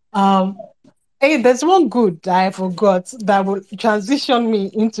 um, hey, there's one good that I forgot that will transition me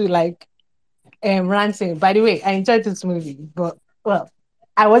into like ranting. By the way, I enjoyed this movie, but well,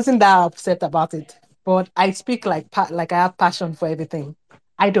 I wasn't that upset about it. But I speak like I have passion for everything.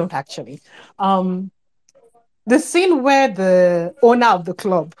 I don't actually. Um, the scene where the owner of the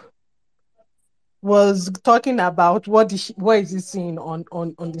club was talking about what is he seeing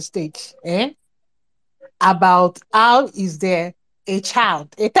on the stage, about how is there a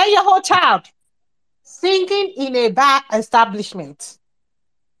child, a 10-year-old child, singing in a bar establishment.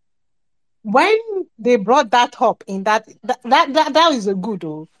 When they brought that up in that is a good.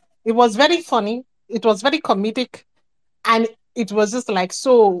 Oh, it was very funny. It was very comedic, and it was just like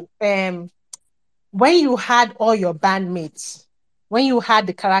so. When you had all your bandmates, when you had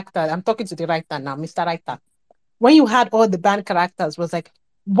the character, I'm talking to the writer now, Mr. Writer. When you had all the band characters, was like,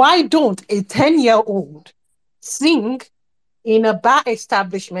 why don't a 10-year-old sing in a bar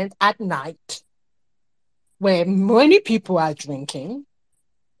establishment at night where many people are drinking,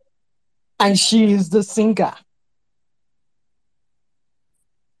 and she is the singer?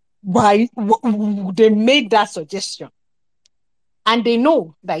 Why they made that suggestion, and they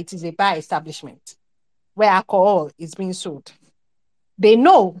know that it is a bar establishment where alcohol is being sold. They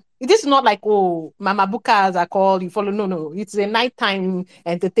know it is not like, oh, Mama Buka has alcohol, you follow. No, no, it's a nighttime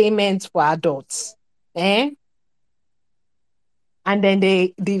entertainment for adults. And then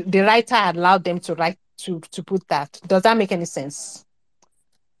the writer allowed them to write to put that. Does that make any sense?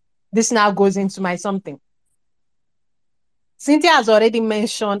 This now goes into my something. Cynthia has already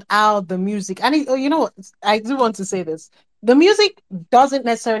mentioned how the music, and you know what, I do want to say this. The music doesn't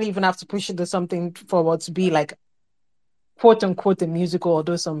necessarily even have to push the something forward to be like quote unquote a musical,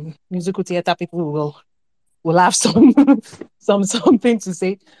 although some musical theater people will have some something to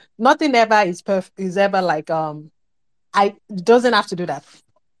say. Nothing ever is perfect, is ever like I it doesn't have to do that.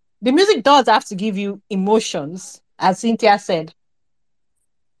 The music does have to give you emotions, as Cynthia said.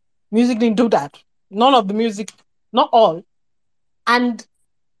 Music didn't do that. None of the music, not all. And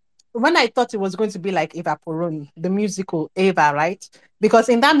when I thought it was going to be like Eva Peron, the musical Eva, right? Because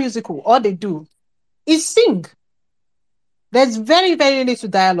in that musical, all they do is sing. There's very, very little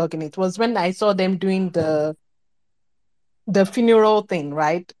dialogue in it. It was when I saw them doing the funeral thing,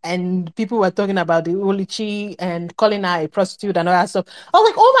 right? And people were talking about the Ulichi and calling her a prostitute and all that stuff. I was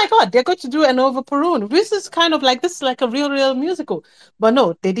like, oh my God, they're going to do an Over Peru. This is kind of like, this is like a real musical. But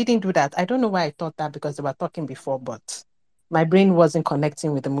no, they didn't do that. I don't know why I thought that because they were talking before, but my brain wasn't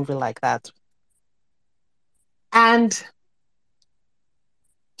connecting with a movie like that. And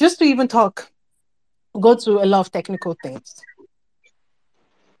just to even go to a lot of technical things.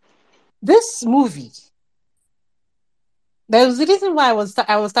 This movie, there was the reason why I was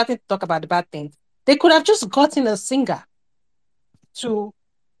starting to talk about the bad things. They could have just gotten a singer to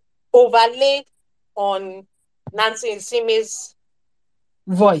overlay on Nancy Isime's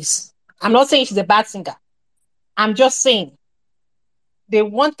voice. I'm not saying she's a bad singer. I'm just saying they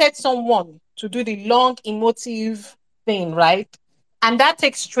wanted someone to do the long emotive thing, right? And that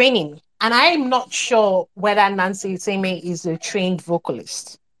takes training. And I'm not sure whether Nancy Isime is a trained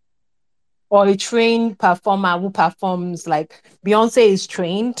vocalist or a trained performer who performs like Beyonce is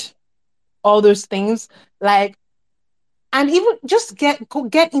trained, all those things. Like, and even just get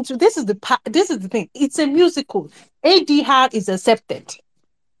into this is the thing. It's a musical. ADR is accepted.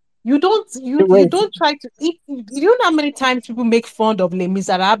 You Wait, don't try to you know how many times people make fun of Les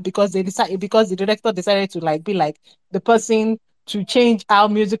Miserables because the director decided to like be like the person to change how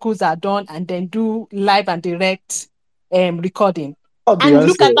musicals are done and then do live and direct recording. oh, And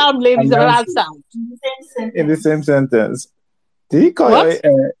look at Beyonce how Les and Miserables Nancy sound. in the same sentence. What?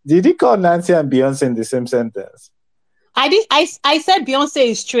 Did he call Nancy and Beyonce in the same sentence? I said Beyonce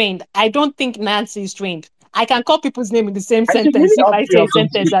is trained. I don't think Nancy is trained. I can call people's name in the same I should sentence really if up I say your a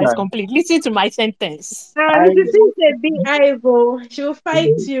sentence that is confusion. complete. Listen to my sentence. I Mrs. C said be Ivo. She will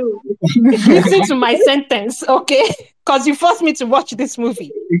fight you. Listen to my sentence, okay? Because you forced me to watch this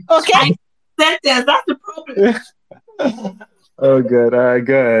movie. Okay? Sentence, that's the problem. Oh, good.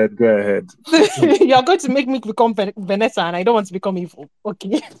 Go ahead. Go ahead. You're going to make me become Vanessa, and I don't want to become evil.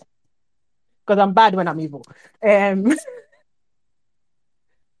 Okay? Because I'm bad when I'm evil. Um,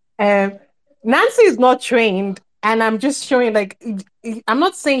 Um, Nancy is not trained, and I'm just showing like I'm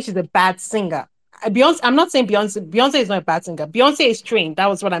not saying she's a bad singer. Beyonce, I'm not saying Beyonce. Beyonce is not a bad singer. Beyonce is trained. That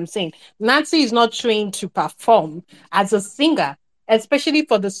was what I'm saying. Nancy is not trained to perform as a singer, especially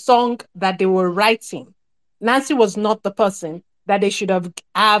for the song that they were writing. Nancy was not the person that they should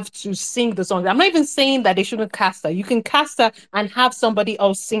have to sing the song. I'm not even saying that they shouldn't cast her. You can cast her and have somebody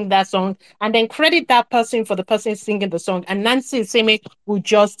else sing that song, and then credit that person for the person singing the song. And Nancy Seme will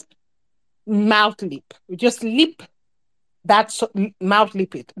just mouth lip. You just lip that mouth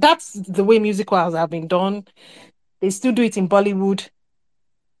lip it. That's the way musicals have been done. They still do it in Bollywood.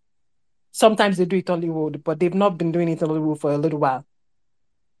 Sometimes they do it in Hollywood, but they've not been doing it in Hollywood for a little while.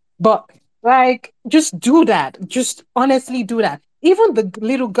 But like, just do that. Just honestly do that. Even the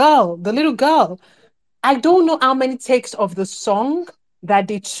little girl, I don't know how many takes of the song that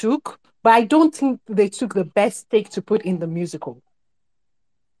they took, but I don't think they took the best take to put in the musical.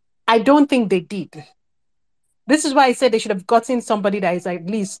 I don't think they did. This is why I said they should have gotten somebody that is at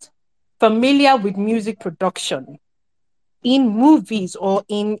least familiar with music production in movies or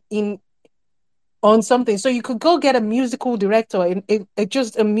in on something. So you could go get a musical director and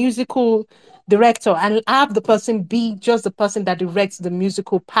just a musical director and have the person be just the person that directs the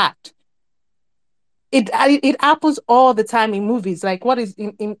musical part. It happens all the time in movies, like what is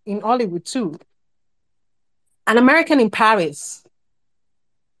in Hollywood too. An American in Paris,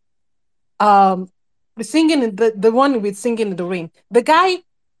 um, the one with Singing in the Rain. The guy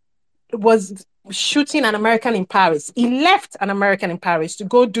was shooting An American in Paris. He left An American in Paris to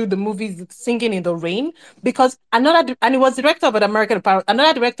go do the movies Singing in the Rain because and he was director of An American in Paris.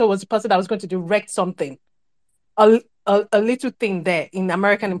 Another director was the person that was going to direct something, a little thing there in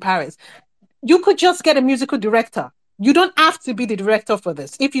American in Paris. You could just get a musical director. You don't have to be the director for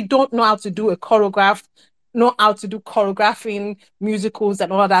this. If you don't know how to do a choreograph, know how to do choreographing, musicals,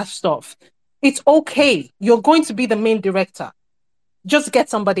 and all that stuff, it's okay. You're going to be the main director. Just get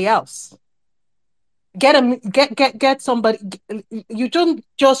somebody else. Get somebody. You don't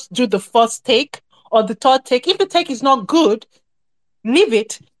just do the first take or the third take. If the take is not good, leave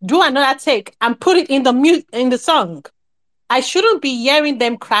it. Do another take and put it in the song. I shouldn't be hearing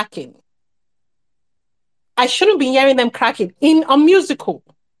them cracking. I shouldn't be hearing them cracking in a musical.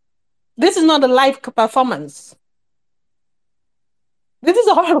 This is not a live performance. This is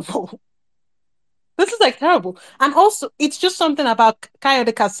horrible. This is like terrible. And also, it's just something about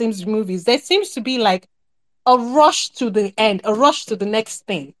Kayode Kasim's movies. There seems to be like a rush to the end, a rush to the next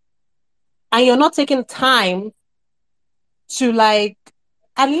thing. And you're not taking time to like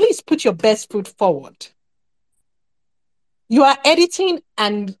at least put your best foot forward. You are editing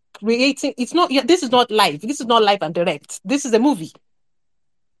and creating. It's not, this is not live. This is not live and direct. This is a movie.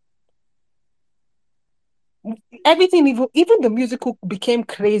 Everything, even the musical became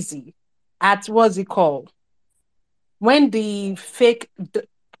crazy at what's it called? When the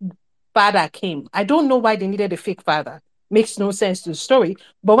father came. I don't know why they needed a fake father. Makes no sense to the story.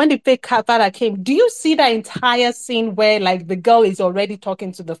 But when the fake father came, do you see that entire scene where like the girl is already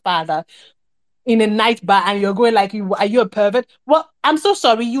talking to the father in a night bar and you're going like, are you a pervert? Well, I'm so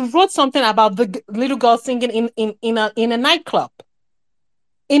sorry. You wrote something about the little girl singing in a nightclub.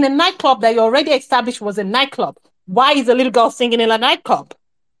 in a nightclub that you already established was a nightclub. Why is a little girl singing in a nightclub?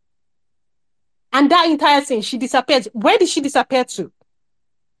 And that entire scene, she disappears. Where did she disappear to?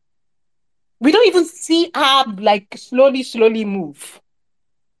 We don't even see her like slowly move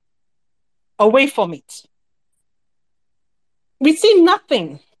away from it. We see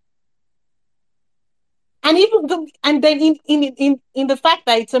nothing. And then in the fact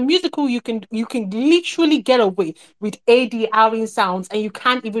that it's a musical, you can literally get away with ADRing sounds, and you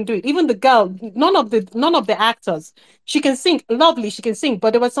can't even do it. Even the girl, none of the actors, she can sing, lovely, she can sing,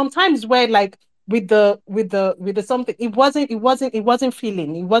 but there were some times where like with the something, it wasn't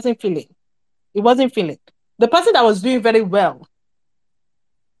feeling. The person that was doing very well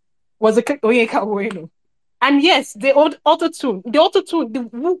was a Onyeka Ueno. And yes, the old auto tune, who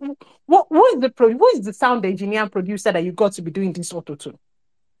is the sound engineer and producer that you got to be doing this auto tune?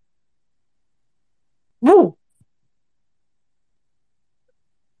 Who?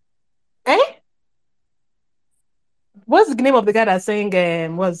 Eh? What's the name of the guy that's saying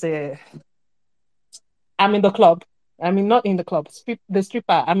I'm in the club? I mean, not in the club. The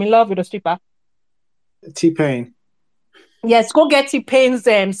stripper. I'm in love with the stripper. T-Pain. Yes, go get T-Pain's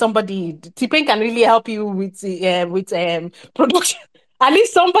somebody. T-Pain can really help you with production. At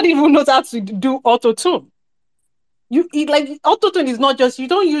least somebody who knows how to do auto tune. Like auto tune is not just you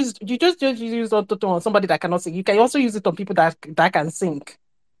just use auto tune on somebody that cannot sing. You can also use it on people that can sing,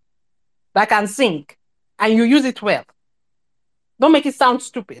 and you use it well. Don't make it sound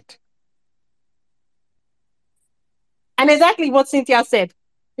stupid. And exactly what Cynthia said.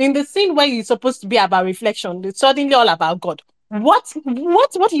 In the scene where you're supposed to be about reflection, it's suddenly all about God. What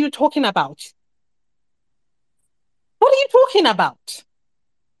are you talking about? What are you talking about?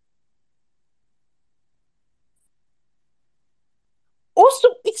 Also,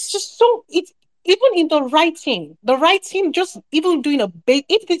 it's just so it's even in the writing just even doing a big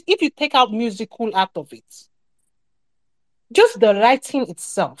if you take out musical out of it, just the writing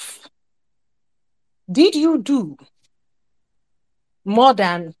itself. Did you do more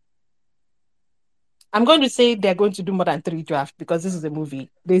than I'm going to say they're going to do more than 3 drafts because this is a movie.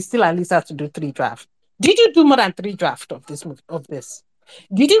 They still at least have to do 3 drafts. Did you do more than 3 drafts of this movie of this?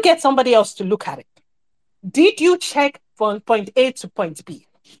 Did you get somebody else to look at it? Did you check from point A to point B?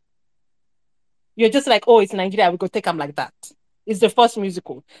 You're just like, oh, it's Nigeria, we go take them like that. It's the first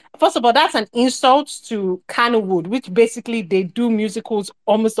musical. First of all, that's an insult to Kannywood, which basically they do musicals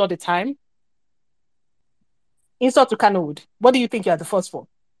almost all the time. Insult to Kannywood. What do you think you're the first for?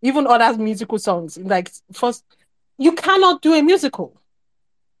 Even other musical songs, like first, you cannot do a musical.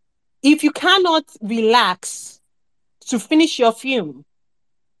 If you cannot relax to finish your film,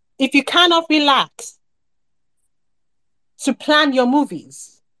 if you cannot relax to plan your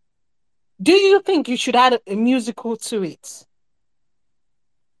movies, do you think you should add a musical to it?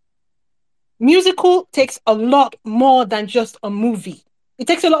 Musical takes a lot more than just a movie. It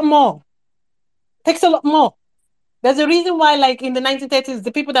takes a lot more. There's a reason why, like in the 1930s,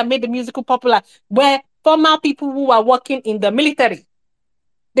 the people that made the musical popular were former people who were working in the military.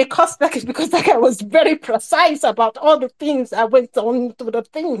 They cost that because that guy was very precise about all the things that went on to the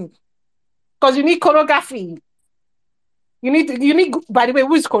thing. Because you need choreography. You need. By the way,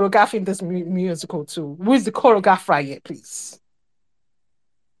 who is choreographing this musical too? Who is the choreographer here, please?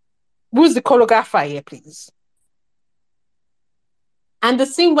 Who's the choreographer here, please? And the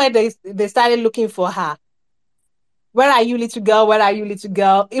scene where they started looking for her. Where are you, little girl? Where are you, little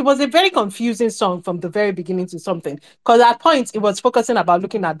girl? It was a very confusing song from the very beginning to something. Because at points, it was focusing about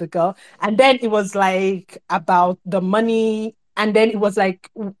looking at the girl. And then it was like about the money. And then it was like,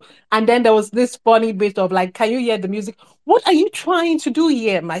 and then there was this funny bit of like, can you hear the music? What are you trying to do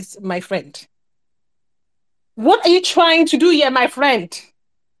here, my friend? What are you trying to do here, my friend?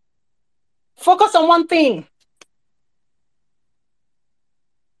 Focus on one thing.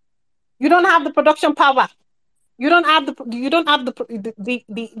 You don't have the production power. You don't have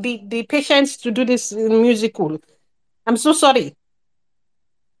the patience to do this musical. I'm so sorry.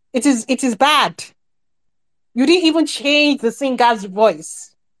 It is bad. You didn't even change the singer's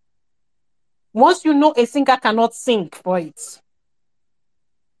voice. Once you know a singer cannot sing for it.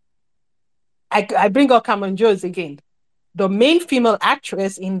 I bring up Cameron Jones again. The main female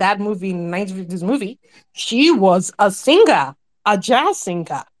actress in that movie, in the 1950s movie, she was a singer, a jazz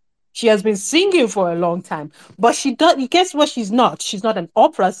singer. She has been singing for a long time, but guess what? She's not. She's not an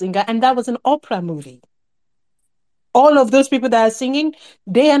opera singer, and that was an opera movie. All of those people that are singing,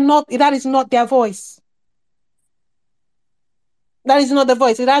 they are not. That is not their voice. That is not the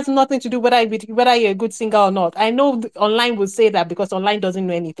voice. It has nothing to do whether you're a good singer or not. I know online will say that because online doesn't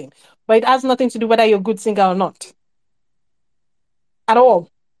know anything, but it has nothing to do whether you're a good singer or not. At all.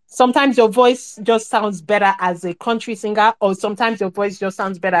 Sometimes your voice just sounds better as a country singer, or sometimes your voice just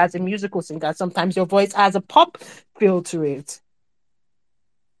sounds better as a musical singer. Sometimes your voice has a pop feel to it.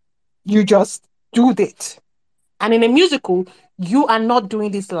 You just do it. And in a musical, you are not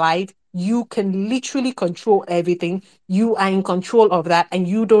doing this live. You can literally control everything. You are in control of that, and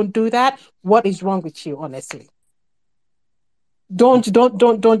you don't do that. What is wrong with you, honestly? Don't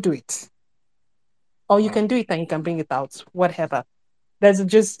do it. Or you Wow. can do it and you can bring it out. Whatever. There's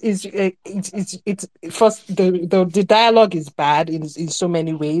just it's first the dialogue is bad in so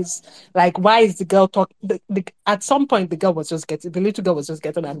many ways. Like, why is the girl talk? At some point, the little girl was just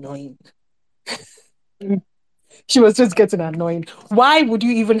getting annoying. She was just getting annoying. Why would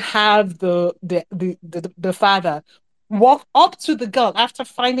you even have the father walk up to the girl after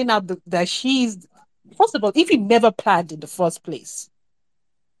finding out that she's, first of all, if he never planned in the first place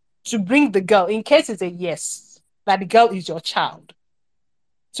to bring the girl, in case it's a yes, that the girl is your child,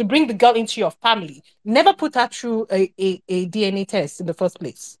 to bring the girl into your family, never put her through a DNA test in the first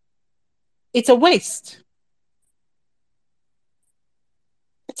place. It's a waste.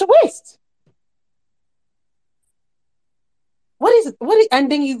 It's a waste.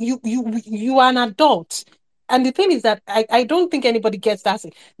 And then you are an adult. And the thing is that I don't think anybody gets that.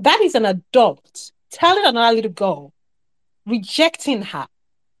 That is an adult telling another little girl, rejecting her.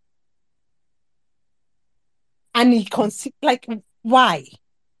 And like, why?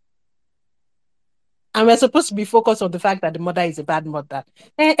 And we're supposed to be focused on the fact that the mother is a bad mother.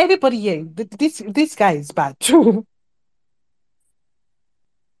 Everybody here, this guy is bad too.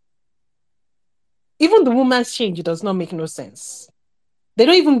 Even the woman's change, it does not make no sense. They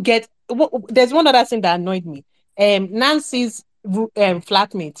don't even get. There's one other thing that annoyed me. Nancy's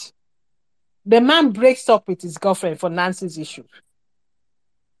flatmate. The man breaks up with his girlfriend for Nancy's issue.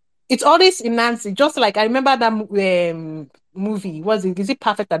 It's always in Nancy. Just like I remember that movie. Was it? Is it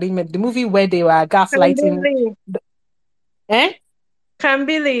Perfect Arrangement? The movie where they were gaslighting. Kambili. Eh?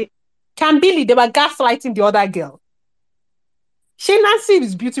 Kambili. Cambili, they were gaslighting the other girl. She Nancy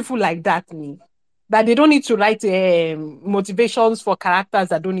is beautiful like that, me. That they don't need to write motivations for characters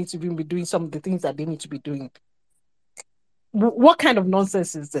that don't need to be doing some of the things that they need to be doing. What kind of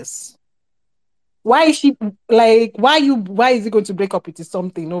nonsense is this? Why is she like? Why is he going to break up with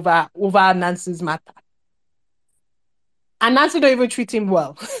something over Nancy's matter? And Nancy don't even treat him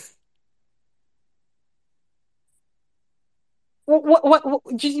well.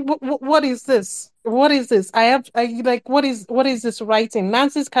 What is this? What is this? I like what is this writing?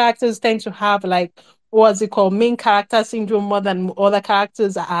 Nancy's characters tend to have like, what's it called, main character syndrome more than other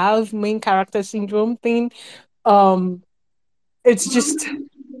characters have main character syndrome thing. Um, it's just,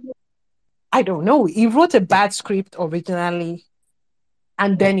 I don't know. He wrote a bad script originally,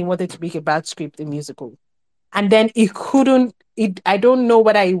 and then he wanted to make a bad script a musical, and then he couldn't. I don't know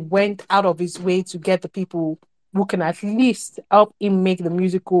whether he went out of his way to get the people who can at least help him make the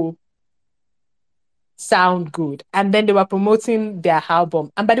musical sound good. And then they were promoting their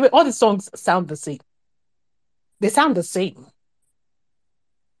album. And by the way, all the songs sound the same. They sound the same.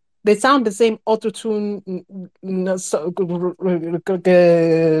 They sound the same auto-tune. It's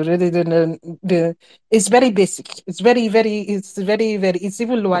very basic. It's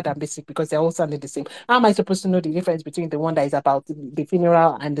even lower than basic because they're all sounding the same. How am I supposed to know the difference between the one that is about the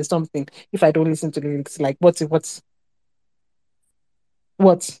funeral and the something if I don't listen to the lyrics? Like, what?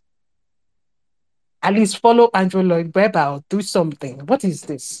 At least follow Andrew Lloyd Webber or do something. What is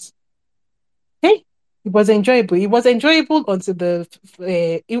this? Hey, it was enjoyable. It was enjoyable until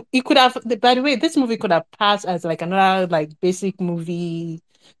it could have. By the way, this movie could have passed as like another like basic movie,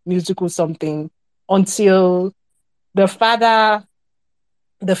 musical something until the father,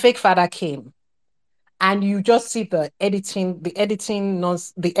 the fake father came, and you just see the editing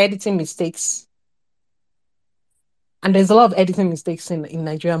mistakes. And there's a lot of editing mistakes in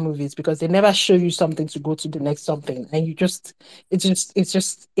Nigerian movies because they never show you something to go to the next something, and it's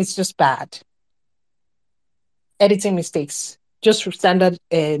just bad. Editing mistakes, just for standard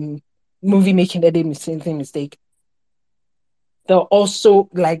movie making editing mistake. They're also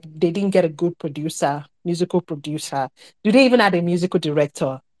like they didn't get a good producer, musical producer. Do they even have a musical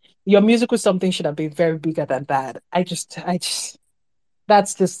director? Your musical something should have been very bigger than that. That's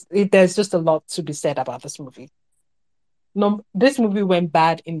just it, there's just a lot to be said about this movie. No, this movie went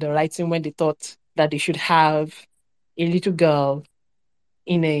bad in the writing when they thought that they should have a little girl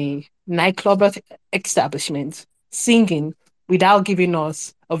in a nightclub establishment singing without giving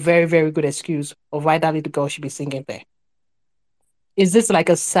us a very, very good excuse of why that little girl should be singing there. Is this like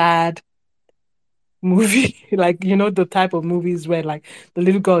a sad movie. Like, the type of movies where like the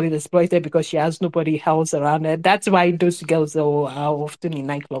little girl is exploited because she has nobody else around her. That's why those girls are often in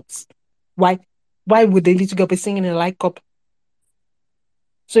nightclubs. Why? Why would the little girl be singing in a nightclub?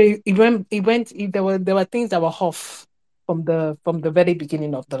 So there were things that were off from the very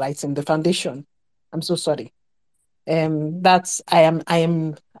beginning of the writing, the foundation. I'm so sorry. That's I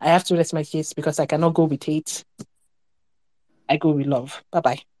have to rest my case because I cannot go with hate. I go with love. Bye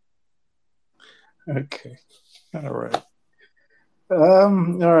bye. Okay. All right.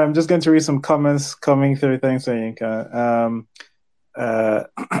 All right. I'm just going to read some comments coming through. Thanks, Yinka. Uh,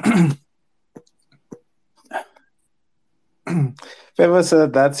 Favor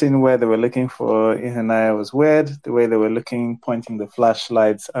said that scene where they were looking for Ihanaya was weird. The way they were looking, pointing the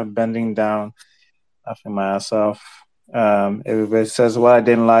flashlights and bending down, laughing my ass off. Everybody says, well, I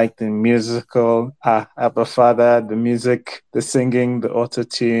didn't like the musical, Abba Father, the music, the singing, the auto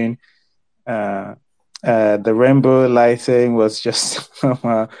tune. The rainbow lighting was just,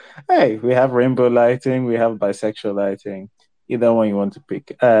 hey, we have rainbow lighting, we have bisexual lighting. Either one you want to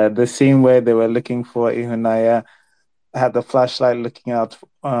pick. The scene where they were looking for Ihunaya had the flashlight looking out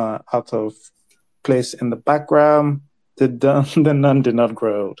of place in the background. The nun did not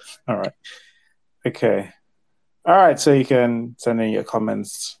grow old. All right. Okay. All right. So you can send in your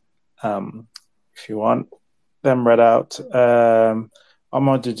comments if you want them read out.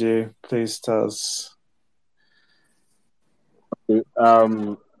 Omar, did you please tell us?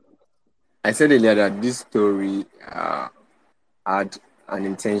 Um, I said earlier that this story had had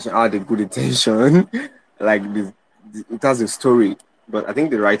a good intention. Like it has a story, but I think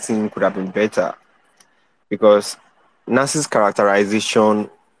the writing could have been better because Nancy's characterization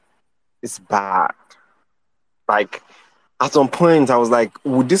is bad. Like at some point, I was like,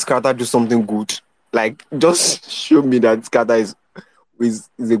 would this character do something good? Like just show me that this character is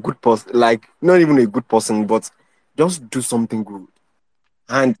a good person. Like not even a good person, but just do something good.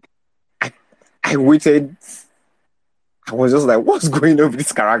 And I I waited. I was just like, what's going on with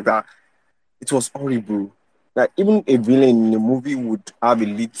this character? It was horrible. Like even a villain in a movie would have a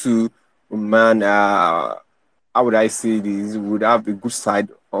little man. How would I say this? Would have a good side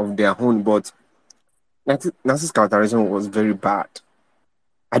of their own, but Nancy's characterization was very bad.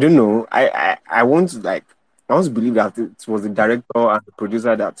 I don't know. I want to like. I want to believe that it was the director and the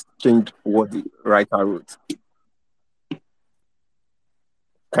producer that changed what the writer wrote.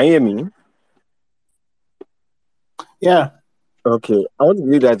 Can you hear me? Yeah. Okay. I want to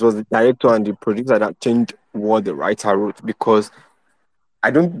believe that it was the director and the producer that changed what the writer wrote because I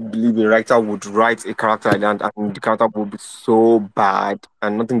don't believe a writer would write a character like that and the character would be so bad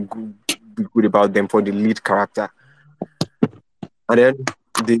and nothing good be good about them for the lead character. And then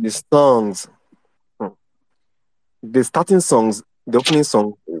the songs, hmm, the starting songs, the opening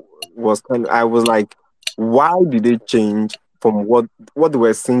song was kind of, I was like, why did they change from what they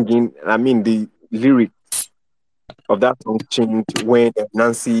were singing? I mean, the lyric of that song changed when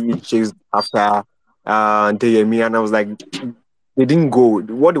Nancy chased after Deyemi, and I was like, they didn't go.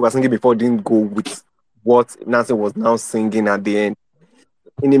 What they were singing before didn't go with what Nancy was now singing at the end.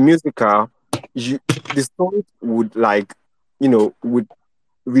 In a musical, you, the songs would like, would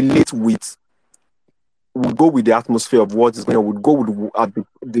relate with, would go with the atmosphere of what is going on, would go with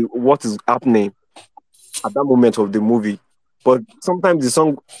the what is happening at that moment of the movie. But sometimes the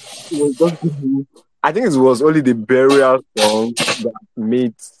song was just giving, I think it was only the burial song that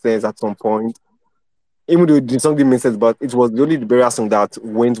made sense at some point. Even though the song didn't make sense, but it was only the burial song that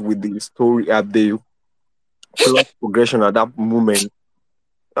went with the story at the plot progression at that moment.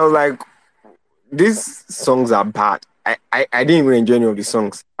 I was like, these songs are bad. I didn't even enjoy any of the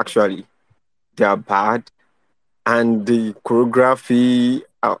songs, actually. They are bad. And the choreography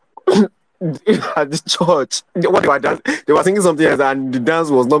at the church, what they were singing something else and the dance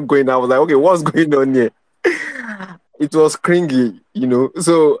was not going. I was like, okay, what's going on here? It was cringy.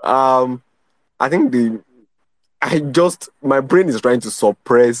 So I think my brain is trying to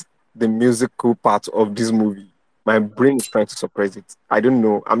suppress the musical part of this movie. My brain is trying to suppress it. I don't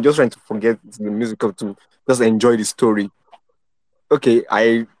know. I'm just trying to forget the musical to just enjoy the story. Okay,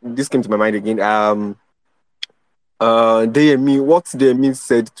 I this came to my mind again. Deyemi, what Deyemi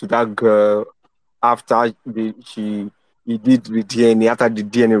said to that girl after he did the DNA, after the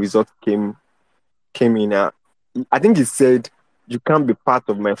DNA result came in. I think he said, "You can't be part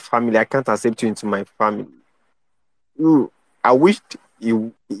of my family. I can't accept you into my family." Ooh, I wished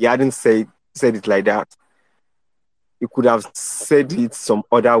he hadn't said it like that. He could have said it some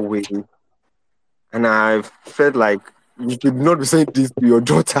other way, and I felt like you should not be saying this to your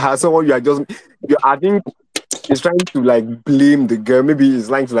daughter. Someone you are just, I think he's trying to like blame the girl. Maybe he's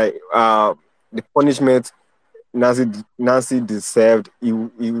trying to like the punishment Nancy deserved. He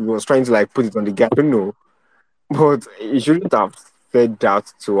was trying to like put it on the guy. I don't know, but he shouldn't have said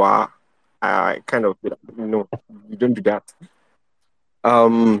that to her. I kind of no, you don't do that.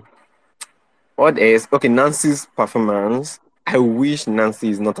 Um, what else? Okay, Nancy's performance. I wish Nancy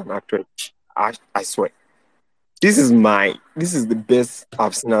is not an actress. I swear. This is the best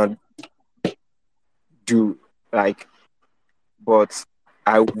I've seen her do. Like, but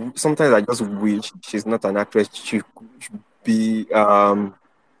sometimes I just wish she's not an actress. She should be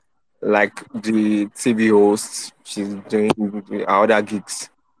like the TV host. She's doing the other gigs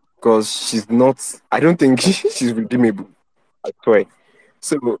because she's not. I don't think she's redeemable. I swear.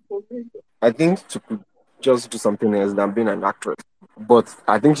 So I think she could just do something else than being an actress. But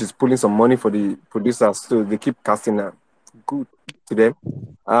I think she's pulling some money for the producers, so they keep casting her. Good to them.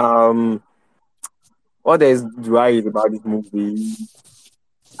 Um, what else do I hate about this movie?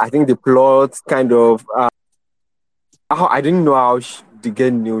 I think the plot kind of. I didn't know how the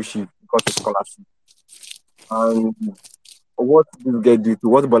girl knew she got a scholarship, and what this girl did to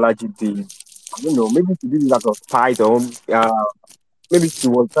what Bolaji did. I don't know. Maybe she did it out of spite, or maybe she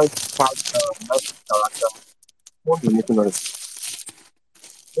was trying to fight Nancy's character. What was making noise?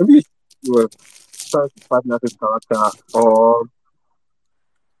 Maybe she was trying to fight Nancy's character, or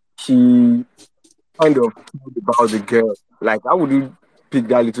she kind of cared about the girl. Like, how would you pick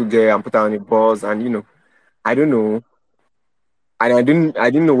that little girl and put her on a bus? And I don't know. And I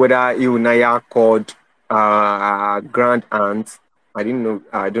didn't know whether Iunaya called grand aunt. I don't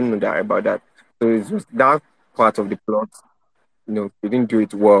know that about that. So it's just that part of the plot. They didn't do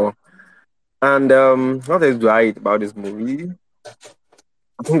it well. And what else do I hate about this movie?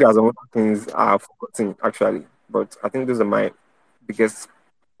 I think there's a lot of things I've forgotten actually, but I think those are my biggest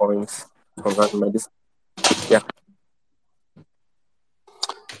points concerning my this. Yeah.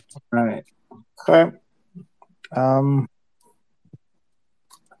 Right. Okay. Um,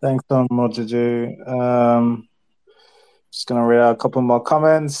 thanks so much, Juju. Just gonna read out a couple more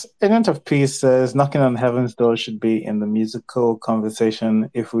comments. Agent of Peace says, "Knocking on Heaven's Door should be in the musical conversation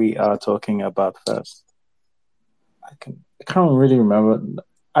if we are talking about first." I can't really remember.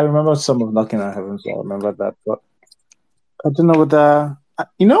 I remember some of Knocking on Heaven's Door. I remember that, but I don't know whether.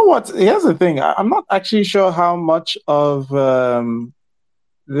 You know what? Here's the thing. I'm not actually sure how much of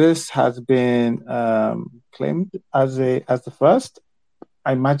this has been claimed as the first.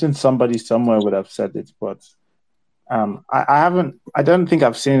 I imagine somebody somewhere would have said it, but I haven't. I don't think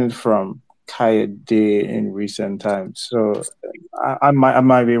I've seen it from Kayode in recent times. So I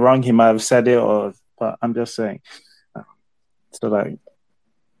might be wrong. He might have said it, but I'm just saying. So like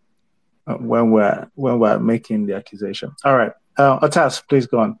when we're making the accusation. All right, Otas, please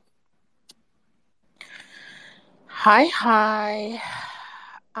go on. Hi.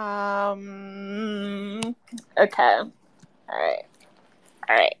 Okay. All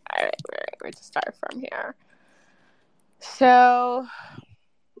right. Where to start from here? So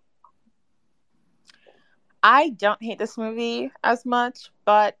I don't hate this movie as much,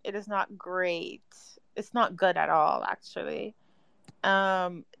 but it is not great. It's not good at all, actually.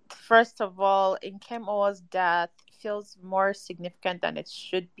 First of all, in Kim Owa's death feels more significant than it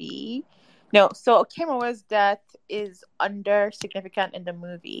should be. No, so Kim Owa's death is under significant in the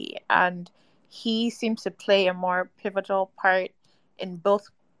movie, and he seems to play a more pivotal part in both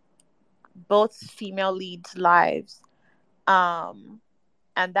female leads' lives. Um,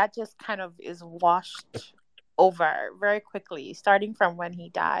 and that just kind of is washed over very quickly, starting from when he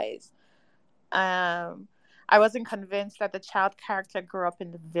dies. Um, I wasn't convinced that the child character grew up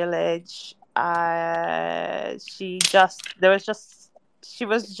in the village. She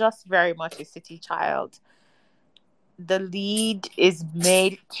was just very much a city child. The lead is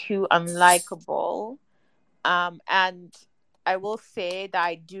made too unlikable. And I will say that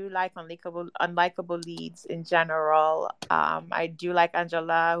I do like unlikable leads in general. I do like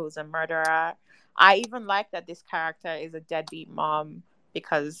Angela, who's a murderer. I even like that this character is a deadbeat mom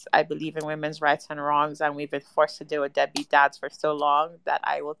because I believe in women's rights and wrongs, and we've been forced to deal with deadbeat dads for so long that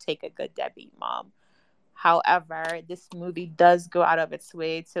I will take a good deadbeat mom. However, this movie does go out of its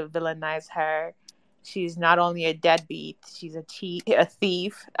way to villainize her. She's not only a deadbeat, she's a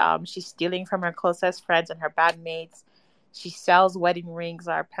thief. She's stealing from her closest friends and her bandmates. She sells wedding rings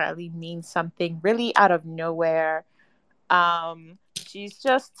that apparently mean something really out of nowhere. She's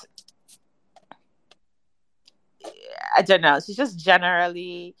just, I don't know. She's just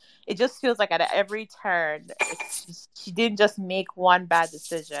generally, it just feels like at every turn, she didn't just make one bad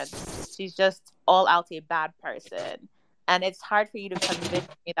decision. She's just all out a bad person. And it's hard for you to convince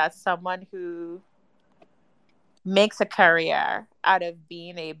me that someone who makes a career out of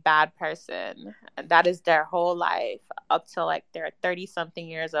being a bad person. And that is their whole life up till like they're 30 something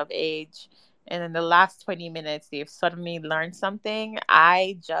years of age. And in the last 20 minutes, they've suddenly learned something.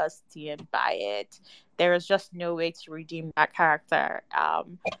 I just didn't buy it. There is just no way to redeem that character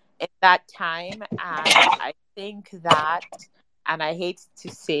in that time. And I think that, and I hate to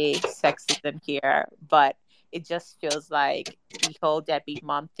say sexism here, but it just feels like the whole deadbeat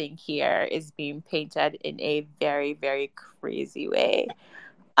mom thing here is being painted in a very, very crazy way.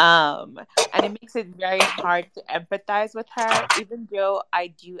 Um, and it makes it very hard to empathize with her, even though I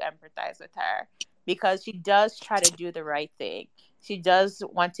do empathize with her because she does try to do the right thing. She does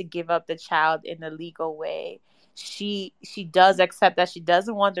want to give up the child in a legal way. She does accept that she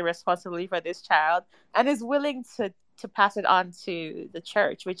doesn't want the responsibility for this child and is willing to pass it on to the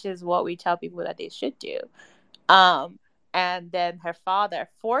church, which is what we tell people that they should do. Um, and then her father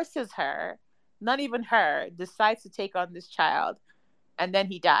forces her, not even her, decides to take on this child, and then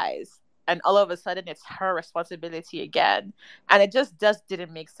he dies. And all of a sudden, it's her responsibility again. And it just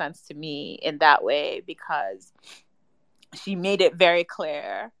didn't make sense to me in that way because she made it very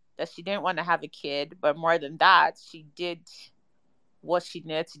clear that she didn't want to have a kid. But more than that, she did what she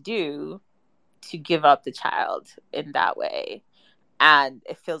needed to do to give up the child in that way. And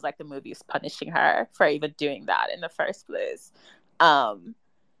it feels like the movie is punishing her for even doing that in the first place. Um,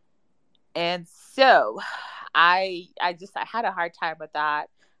 and so I had a hard time with that.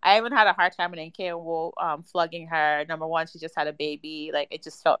 I even had a hard time with NK flogging her. Number one, she just had a baby. Like it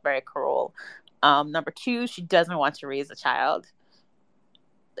just felt very cruel. Number two, she doesn't want to raise a child.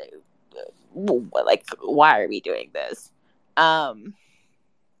 Like, why are we doing this? And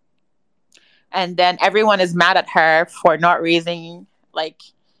then everyone is mad at her for not raising, like,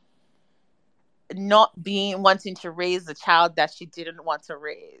 not being wanting to raise the child that she didn't want to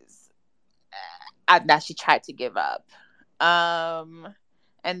raise and that she tried to give up.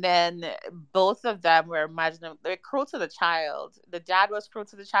 And then both of them were imagining they're cruel to the child. The dad was cruel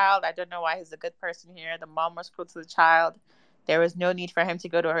to the child. I don't know why he's a good person here. The mom was cruel to the child. There was no need for him to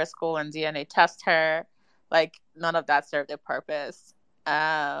go to her school and DNA test her. Like none of that served a purpose.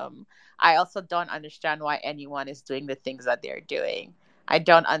 I also don't understand why anyone is doing the things that they're doing. I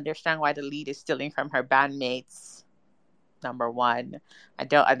don't understand why the lead is stealing from her bandmates. Number one, I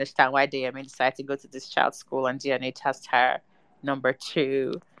don't understand why DMA decided to go to this child's school and DNA test her. Number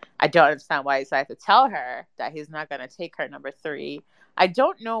two, I don't understand why he decided to tell her that he's not going to take her. Number three, I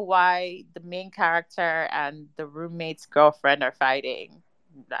don't know why the main character and the roommate's girlfriend are fighting.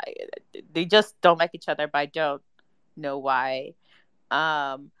 They just don't like each other, but I don't know why.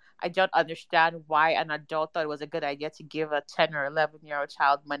 I don't understand why an adult thought it was a good idea to give a 10 or 11-year-old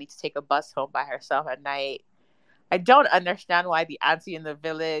child money to take a bus home by herself at night. I don't understand why the auntie in the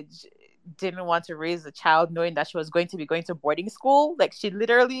village didn't want to raise the child knowing that she was going to be going to boarding school. Like she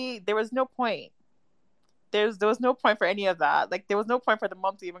literally, there was no point. There was no point for any of that. Like there was no point for the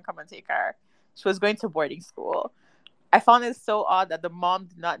mom to even come and take her. She was going to boarding school. I found it so odd that the mom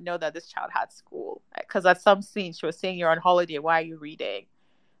did not know that this child had school. Because at some scene she was saying, "You're on holiday. Why are you reading?"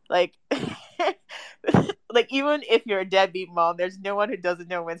 Like, like even if you're a deadbeat mom, there's no one who doesn't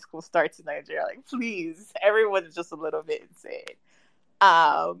know when school starts in Nigeria. Like, please, everyone is just a little bit insane.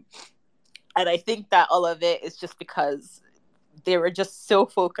 And I think that all of it is just because they were just so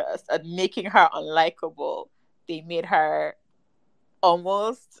focused on making her unlikable. They made her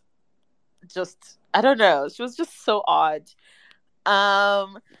almost just, I don't know. She was just so odd.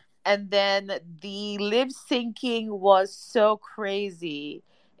 Um, and then the lip syncing was so crazy.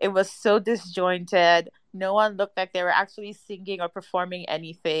 It was so disjointed. No one looked like they were actually singing or performing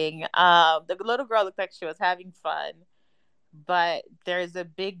anything. The little girl looked like she was having fun, but there's a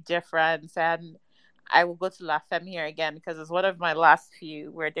big difference. And I will go to La Femme here again because it's one of my last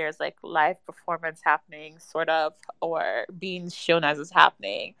few where there's like live performance happening, sort of, or being shown as it's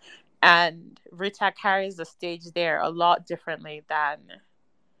happening. And Rita carries the stage there a lot differently than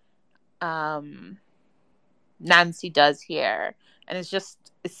Nancy does here. And it's just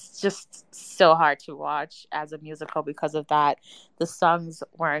so hard to watch as a musical because of that. The songs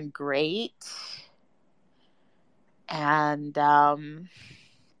weren't great. And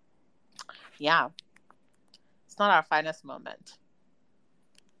yeah, it's not our finest moment.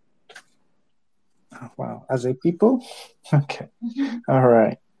 Wow, as a people? Okay. All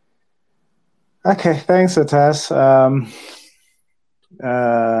right. Okay, thanks, Atas. A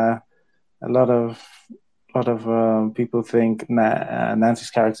lot of people think Nancy's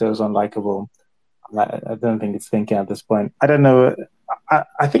character is unlikable. I don't think it's thinking at this point. I don't know.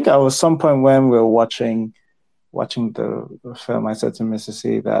 I think I was some point when we were watching the film, I said to Mrs.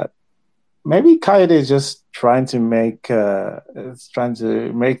 C that maybe Kaede is just trying to make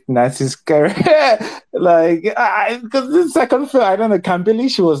Nancy's career like because the second film, I don't know, Kambili,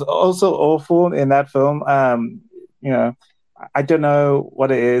 she was also awful in that film. You know, I don't know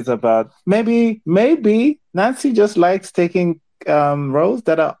what it is about. Maybe Nancy just likes taking roles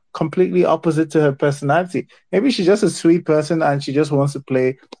that are completely opposite to her personality. Maybe she's just a sweet person and she just wants to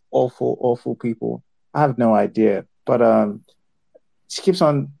play awful people. I have no idea, but she keeps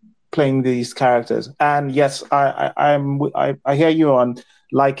on playing these characters. And yes, I hear you on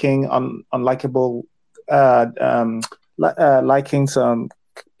liking on unlikable, liking some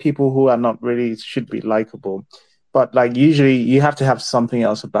people who are not really should be likable, but like usually you have to have something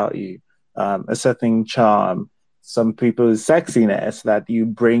else about you, a certain charm, some people's sexiness that you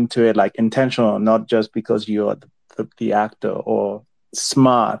bring to it, like intentional, not just because you're the actor or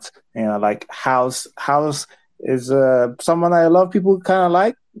smart. You know, like House is someone I love people kind of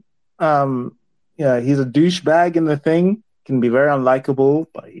like. Um, yeah, he's a douchebag in the thing, can be very unlikable,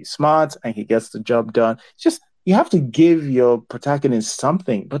 but he's smart and he gets the job done. It's just you have to give your protagonist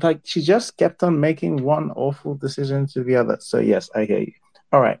something, but like she just kept on making one awful decision to the other. So yes, I hear you.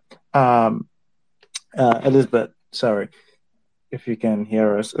 All right, Elizabeth, sorry if you can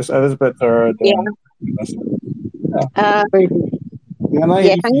hear us. Is Elizabeth or Yeah. then? Yeah. Uh, You're not yeah.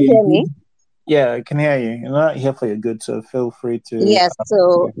 here Can for you your hear me? good. Yeah, I can hear you. You're not here for your good, so feel free to. Yes.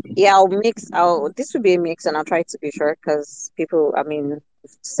 So yeah, I'll mix. I'll This will be a mix, and I'll try to be short because people, I mean,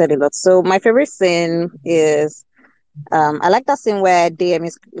 said a lot. So my favorite scene is I like that scene where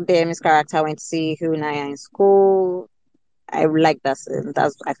DM's character went to see Hunaya in school. I like that scene.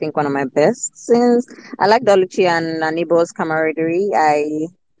 That's, I think, one of my best scenes. I like Dolucci and Anibo's camaraderie. I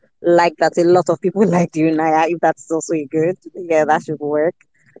like that a lot of people liked Hunaya. If that's also good, yeah, that should work.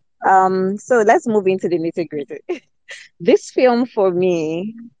 So let's move into the nitty gritty. This film for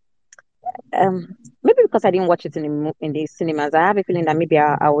me, maybe because I didn't watch it in the cinemas, I have a feeling that maybe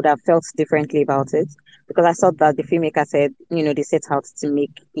I would have felt differently about it because I saw that the filmmaker said, they set out to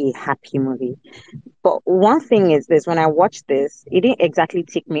make a happy movie. But one thing is this: when I watched this, it didn't exactly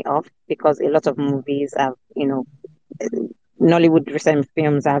tick me off because a lot of movies have, Nollywood recent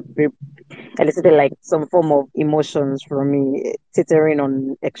films have elicited like some form of emotions from me, teetering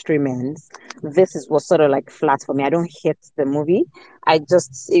on extreme ends. This was sort of like flat for me. I don't hate the movie.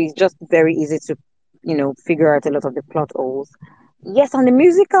 It's just very easy to, figure out a lot of the plot holes. Yes, on the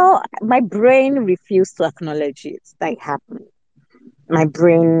musical, my brain refused to acknowledge it that it happened. My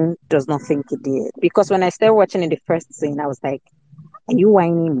brain does not think it did because when I started watching in the first scene, I was like, "Are you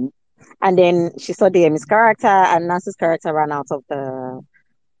whining me?" And then she saw the Emmy's character and Nancy's character ran out of the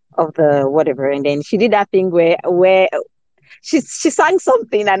whatever, and then she did that thing where she sang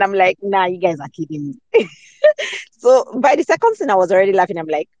something, and I'm like, nah, you guys are kidding me. So by the second scene, I was already laughing. I'm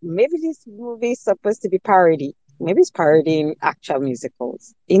like, maybe this movie is supposed to be parody. Maybe it's parodying actual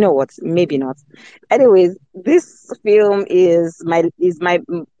musicals. You know what? Maybe not. Anyways, this film this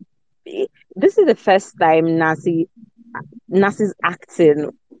is the first time Nancy's acting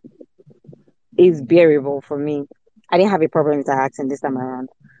is bearable for me. I didn't have a problem with her acting this time around.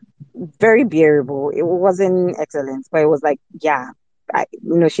 Very bearable. It wasn't excellent, but it was like, yeah,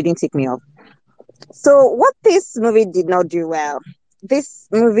 she didn't take me off. So, what this movie did not do well, this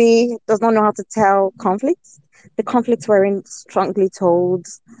movie does not know how to tell conflicts. The conflicts weren't strongly told.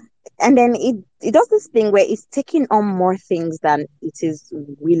 And then it does this thing where it's taking on more things than it is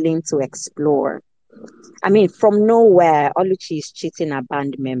willing to explore. I mean, from nowhere, Oluchi is cheating her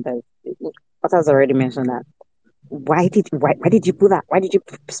band members. What has already mentioned that. Why did you put that? Why did you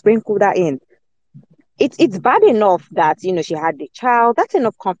sprinkle that in? It's bad enough that she had the child. That's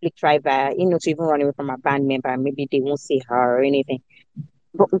enough conflict right there, to even run away from a band member. Maybe they won't see her or anything.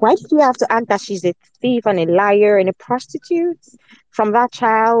 But why did you have to act that she's a thief and a liar and a prostitute from that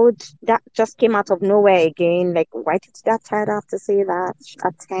child that just came out of nowhere again? Like, why did that child have to say that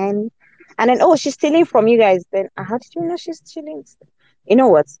at 10? And then, oh, she's stealing from you guys. Then how did you know she's stealing? You know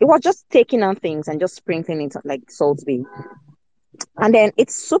what? It was just taking on things and just sprinkling it like Salisbury. And then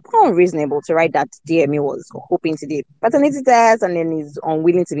it's super unreasonable to write that DME was hoping to do paternity test and then is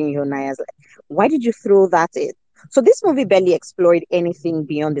unwilling to be in your Like, why did you throw that in? So this movie barely explored anything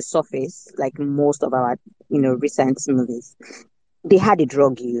beyond the surface, like most of our, recent movies. They had a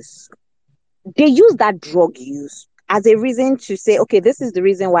drug use. They used that drug use as a reason to say, okay, this is the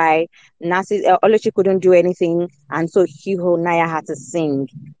reason why Oluchi couldn't do anything, and so Hugo Naya had to sing.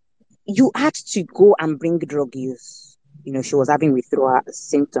 You had to go and bring drug use. She was having withdrawal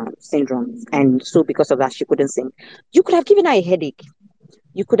syndromes, and so because of that, she couldn't sing. You could have given her a headache.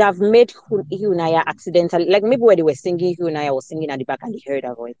 You could have made Hunaya accidentally, like maybe where they were singing, Hunaya was singing at the back and they heard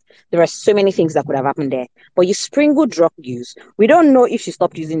her voice. There are so many things that could have happened there. But you sprinkle drug use. We don't know if she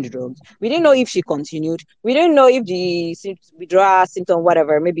stopped using the drugs. We didn't know if she continued. We don't know if the withdrawal symptom,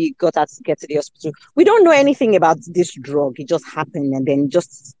 whatever, maybe got her to get to the hospital. We don't know anything about this drug. It just happened and then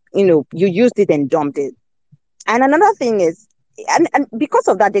just, you used it and dumped it. And another thing is, and because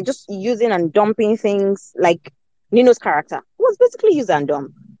of that, they're just using and dumping things like Nino's character was basically use and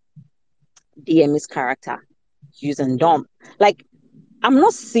dump. DM's character, use and dump. Like, I'm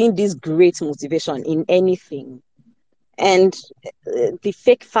not seeing this great motivation in anything. And the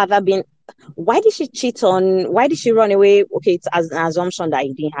fake father being, why did she run away? Okay, it's as an assumption that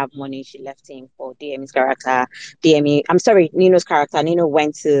he didn't have money. She left him for DM's character. I'm sorry, Nino's character. Nino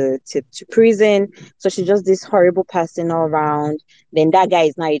went to prison. So she's just this horrible person all around. Then that guy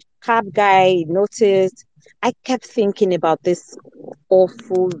is now a cab guy. He noticed. I kept thinking about this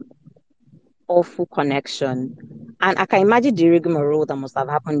awful, awful connection. And I can imagine the rigmarole that must have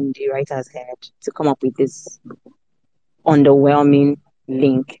happened in the writer's head to come up with this underwhelming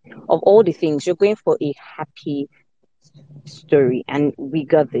link. Of all the things, you're going for a happy story, and we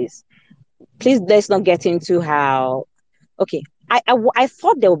got this. Please, let's not get into how. Okay, I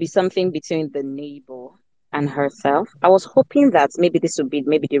thought there would be something between the neighbor and herself. I was hoping that maybe this would be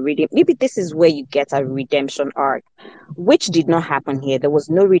maybe the reading. Maybe this is where you get a redemption arc, which did not happen here. There was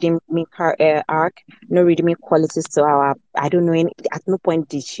no redeeming arc, no redeeming qualities to our. I don't know. At no point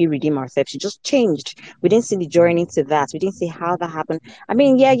did she redeem herself. She just changed. We didn't see the journey to that. We didn't see how that happened. I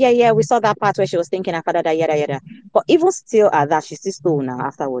mean, yeah. We saw that part where she was thinking her father that yada yada. But even still at that, she still stole now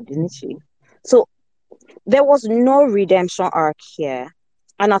afterward, didn't she? So there was no redemption arc here.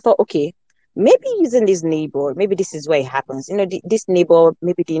 And I thought, okay, maybe using this neighbor, maybe this is where it happens. This neighbor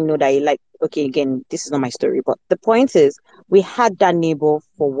maybe didn't know that he like, okay, again, this is not my story. But the point is, we had that neighbor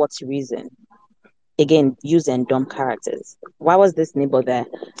for what reason? Again, use and dumb characters. Why was this neighbor there?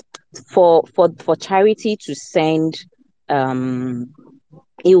 For Charity to send Iunaya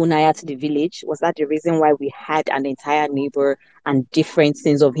to the village? Was that the reason why we had an entire neighbor and different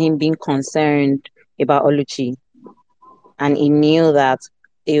things of him being concerned about Oluchi? And he knew that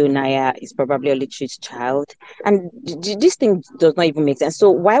Eunaya is probably Oluchi's child. And this thing does not even make sense. So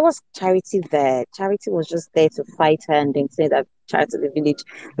why was Charity there? Charity was just there to fight her and then say that Charity to the village.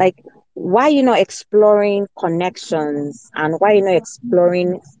 Like, why are you not exploring connections and why are you not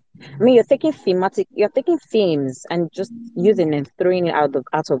exploring? I mean, you're taking themes and just using and throwing it out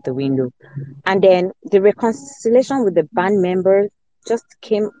of the window. And then the reconciliation with the band member just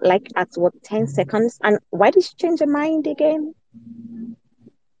came like at what 10 seconds. And why did she change her mind again?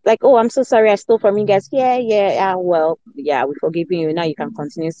 Like, oh, I'm so sorry, I stole from you guys. Yeah. Well, yeah, we forgive you. Now you can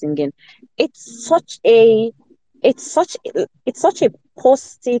continue singing. It's such a, it's such a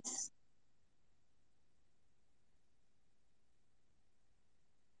post-it.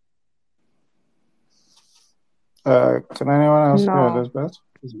 Can anyone else hear No. Elizabeth?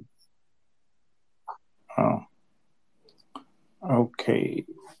 Oh, okay.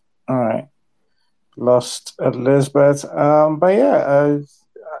 All right. Lost Elizabeth. But yeah,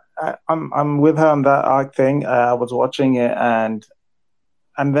 I'm with her on that arc thing. I was watching it and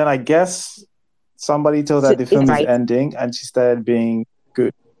then I guess somebody told her the film is Right. ending and she started being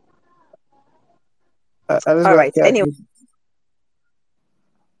good. All Elizabeth, right. Anyway,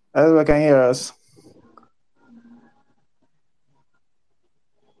 Elizabeth, can you hear us?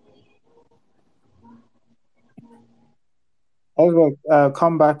 Elizabeth,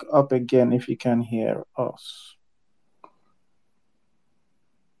 come back up again if you can hear us.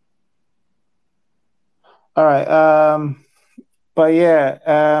 All right. But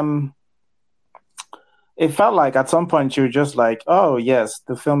yeah, it felt like at some point you were just like, oh yes,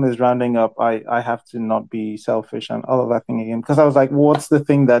 the film is rounding up. I have to not be selfish and all of that thing again. Because I was like, what's the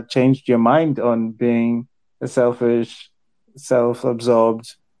thing that changed your mind on being a selfish,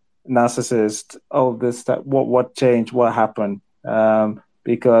 self-absorbed narcissist? All this stuff. What changed? What happened?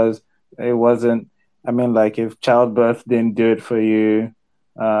 Because it wasn't. I mean, like if childbirth didn't do it for you,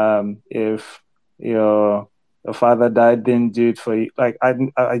 if your father died, didn't do it for you. Like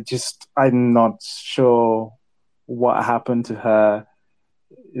I'm not sure what happened to her.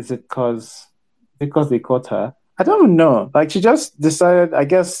 Is it because they caught her? I don't know. Like she just decided. I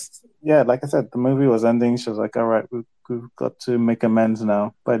guess yeah. Like I said, the movie was ending. She was like, "All right, we've got to make amends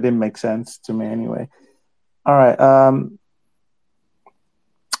now." But it didn't make sense to me anyway. All right.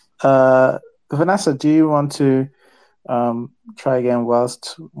 Vanessa, do you want to try again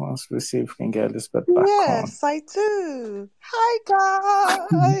whilst we see if we can get Elizabeth back on? Yes, I do. Hi,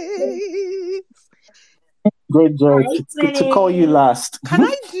 guys. Great joy to call you Exciting. last. Can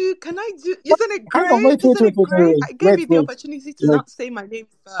I do? Isn't it Hang on, great? Isn't it great? I gave you the wait, opportunity to wait. not say my name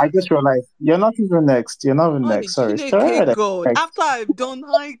I first. just realized you're not even next. You're not even Oh, next. Sorry. Chineke Sorry. God. After I've done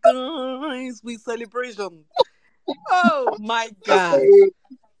hi guys with celebration. Oh my gosh.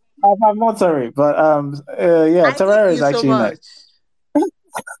 I'm not sorry, but yeah, I thank Tarara is you so actually nice. much.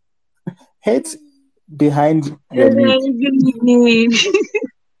 Hate behind your lead. Good evening.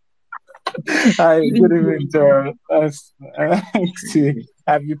 Hi, Good good evening, evening. Tara.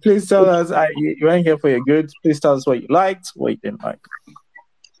 Have you please tell us? You weren't here for your good. Please tell us what you liked, what you didn't like.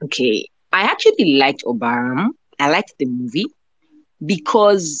 Okay, I actually liked Obara'm. I liked the movie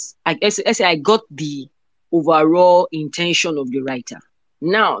because I say I got the overall intention of the writer.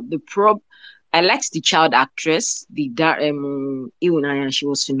 Now the I liked the child actress, Iwunaya. She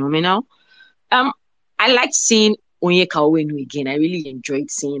was phenomenal. Um, I liked seeing Onyeka Owenu again. I really enjoyed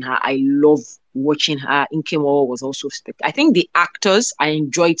seeing her. I love watching her. Nkemo was also I think the actors, I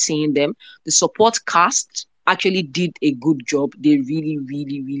enjoyed seeing them. The support cast actually did a good job. They really,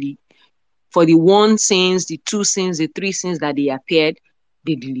 really, really, for the one scenes, the two scenes, the three scenes that they appeared,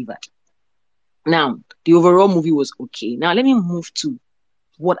 they delivered. Now, the overall movie was okay. Now, let me move to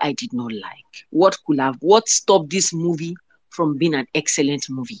what I did not like. What stopped this movie from being an excellent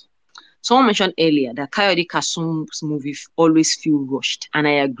movie? Someone mentioned earlier that Kayode Kasum's movies always feel rushed, and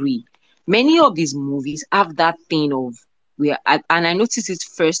I agree. Many of these movies have that thing of and I noticed it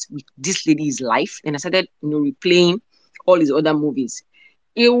first with this lady's life, and I started, replaying all his other movies.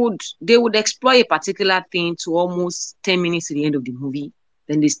 They would explore a particular thing to almost 10 minutes to the end of the movie,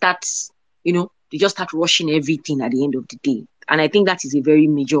 then they just start rushing everything at the end of the day, and I think that is a very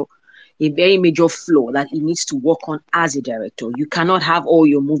major flaw that he needs to work on as a director. You cannot have all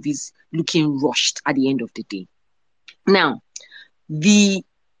your movies looking rushed at the end of the day. Now, the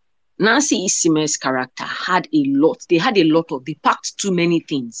Nancy Isime's character they packed too many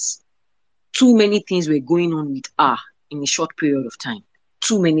things. Too many things were going on with her in a short period of time.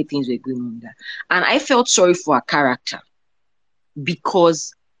 Too many things were going on there. And I felt sorry for her character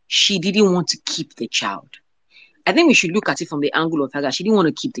because she didn't want to keep the child. I think we should look at it from the angle of her that she didn't want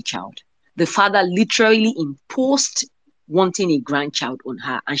to keep the child. The father literally imposed wanting a grandchild on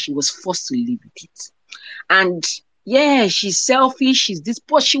her, and she was forced to live with it. And yeah, she's selfish, she's this,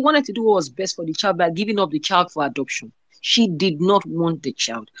 but she wanted to do what was best for the child by giving up the child for adoption. She did not want the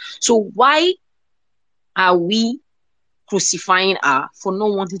child. So why are we crucifying her for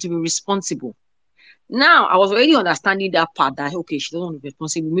not wanting to be responsible? Now, I was already understanding that part that okay, she doesn't want to be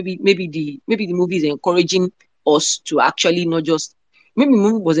responsible. Maybe the movie is encouraging us to actually not just maybe the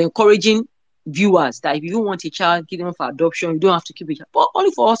movie was encouraging viewers that if you don't want a child, give them for adoption, you don't have to keep a child. But only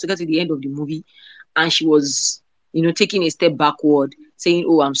for us to get to the end of the movie and she was, taking a step backward, saying,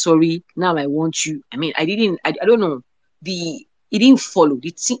 "Oh, I'm sorry. Now I want you." I mean, I don't know. It didn't follow. The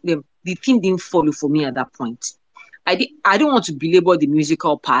thing didn't follow for me at that point. I don't want to belabor the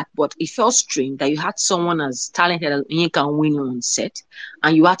musical part, but it felt strange that you had someone as talented as Onyeka Onwenu on set,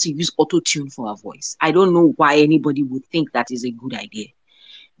 and you had to use auto tune for her voice. I don't know why anybody would think that is a good idea.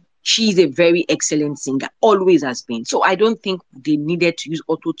 She's a very excellent singer, always has been. So I don't think they needed to use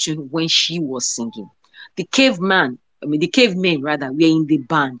auto tune when she was singing. The cavemen rather, were in the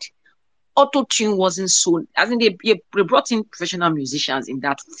band. Auto tune wasn't so. I think they brought in professional musicians in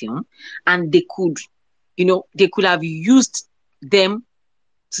that film, and they could have used them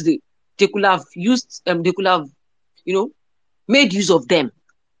to the they could have made use of them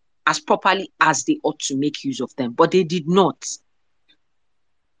as properly as they ought to make use of them, but they did not.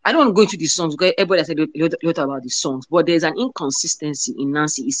 I don't want to go into the songs because everybody said a lot about the songs, but there's an inconsistency in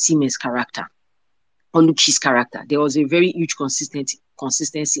Nancy Isime's character or Luci's character. There was a very huge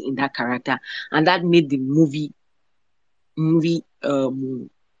consistency in that character, and that made the movie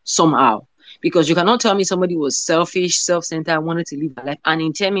somehow. Because you cannot tell me somebody was selfish, self-centered, wanted to live their life, and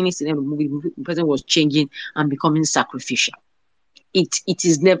in 10 minutes in the movie, the person was changing and becoming sacrificial. It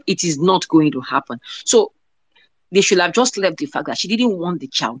is not going to happen. So they should have just left the fact that she didn't want the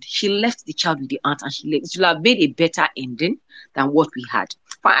child. She left the child with the aunt, and she should have made a better ending than what we had.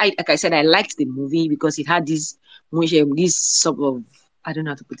 But like I said, I liked the movie because it had this sort of, I don't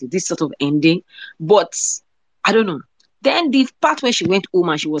know how to put it, this sort of ending. But I don't know. Then the part where she went home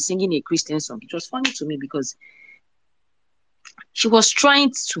and she was singing a Christian song, it was funny to me because she was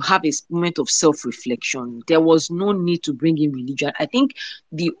trying to have a moment of self-reflection. There was no need to bring in religion. I think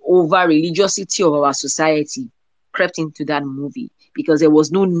the over-religiosity of our society crept into that movie because there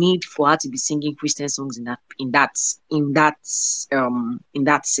was no need for her to be singing Christian songs in that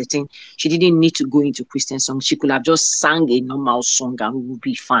setting. She didn't need to go into Christian songs. She could have just sang a normal song and we would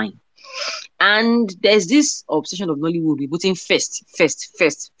be fine. And there's this obsession of Nollywood with putting first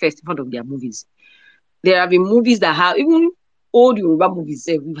in front of their movies. There have been movies that have, even old Yoruba movies,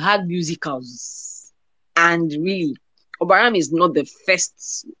 we've had musicals. And really, Obara'm is not the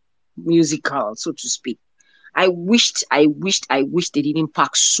first musical, so to speak. I wished they didn't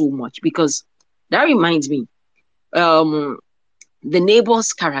pack so much, because that reminds me, um, the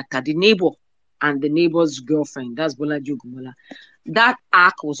neighbor's character, the neighbor and the neighbor's girlfriend, that's Bola Jogumola. That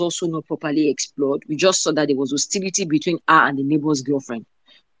arc was also not properly explored. We just saw that there was hostility between her and the neighbor's girlfriend.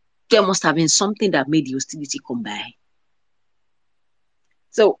 There must have been something that made the hostility come by.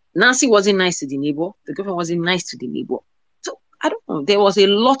 So Nancy wasn't nice to the neighbor. The girlfriend wasn't nice to the neighbor. So I don't know. There was a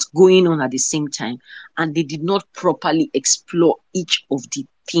lot going on at the same time, and they did not properly explore each of the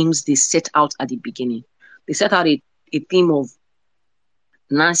themes they set out at the beginning. They set out a theme of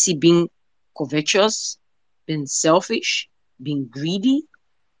Nancy being covetous, being selfish, being greedy,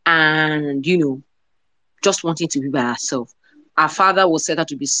 and just wanting to be by herself. Her father was set out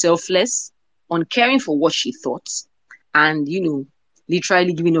to be selfless, uncaring for what she thought, and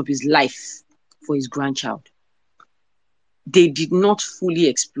literally giving up his life for his grandchild. They did not fully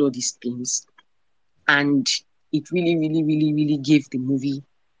explore these themes, and it really, really, really, really gave the movie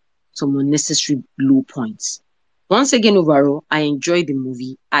some unnecessary low points. Once again, overall, I enjoyed the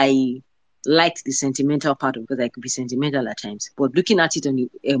movie. I liked the sentimental part of it, because I could be sentimental at times. But looking at it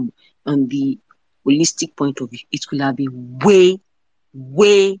on the holistic point of view, it could have been way,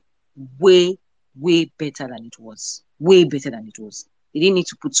 way, way, way better than it was. Way better than it was. They didn't need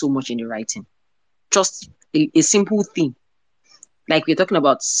to put so much in the writing. Just a simple thing. Like we were talking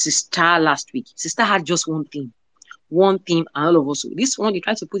about Sister last week. Sister had just one theme, and all of us. This one, they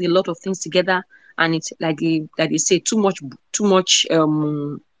try to put a lot of things together, and it's like they say, too much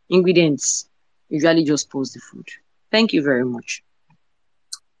ingredients usually just spoils the food. Thank you very much.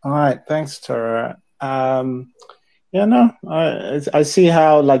 All right, thanks, Tara. Yeah, no, I see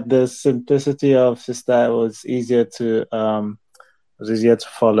how like the simplicity of Sister was easier to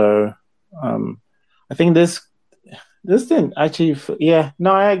follow. I think this thing actually, yeah,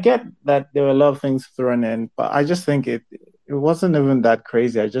 no, I get that there were a lot of things thrown in, but I just think it wasn't even that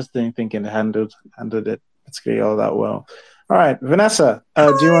crazy. I just didn't think it handled it particularly all that well. All right, Vanessa,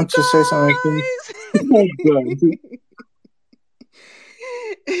 do you want to say something? Good.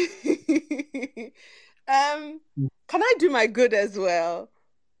 Can I do my good as well?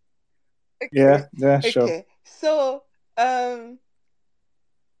 Yeah, sure. Okay. So, I'm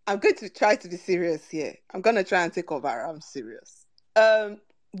going to try to be serious here. I'm going to try and take over. I'm serious.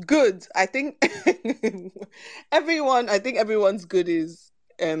 Good. I think everyone's good is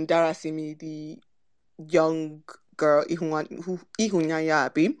Darasimi, the young girl, Ihunyanya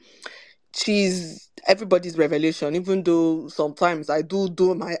Abi. She's everybody's revelation, even though sometimes I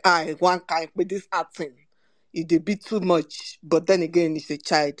do my eye one kind with this acting. It's a bit too much, but then again, it's a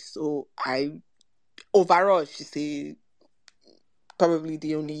child, so overall, she's probably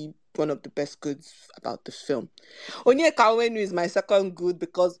the only one of the best goods about the film. Onye Kawenu is my second good,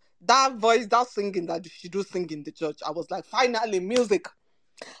 because that voice, that singing that she do sing in the church, I was like, finally, music.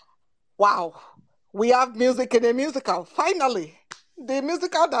 Wow, we have music in a musical. Finally, the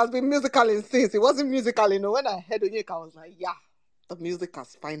musical that has been musical since it wasn't musical. When I heard Onyeka, I was like, yeah, the music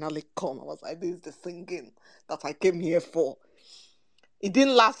has finally come. I was like, this is the singing that I came here for. It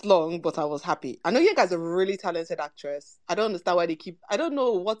didn't last long, but I was happy. I know Onyeka is a really talented actress. I don't understand why I don't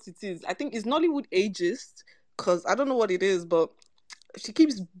know what it is. I think it's Nollywood ageist, because I don't know what it is, but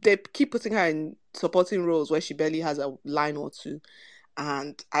they keep putting her in supporting roles where she barely has a line or two.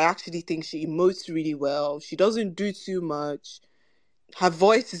 And I actually think she emotes really well. She doesn't do too much. Her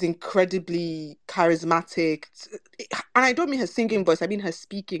voice is incredibly charismatic. And I don't mean her singing voice, I mean her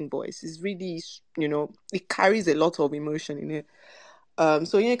speaking voice is really, it carries a lot of emotion in it.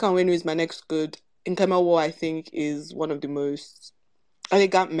 So Yinka Kanwenu is my next good. Nkemawo, I think, is one of the most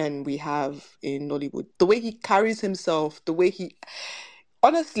elegant men we have in Nollywood. The way he carries himself,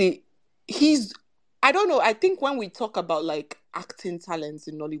 honestly, I don't know, I think when we talk about like acting talents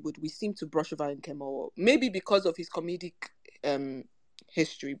in Nollywood, we seem to brush over Nkemawo. Maybe because of his comedic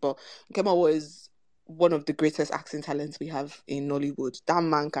history, but Nkemawo is one of the greatest acting talents we have in Nollywood. That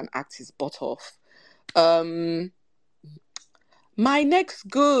man can act his butt off. My next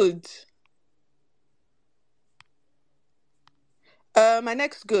good.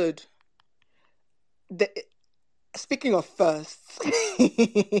 Speaking of firsts,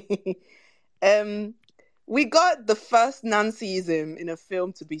 we got the first Nancyism in a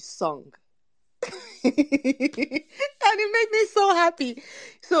film to be sung. And it made me so happy.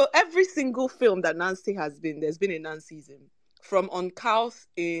 So every single film that Nancy has been, there's been a Nancyism. from Uncouth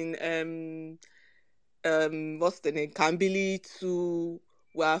in what's the name, Kambili, to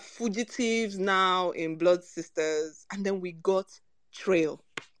we're Fugitives now in Blood Sisters, and then we got Trail.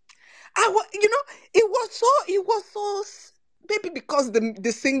 It was so maybe because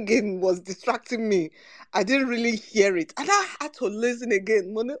the singing was distracting me, I didn't really hear it, and I had to listen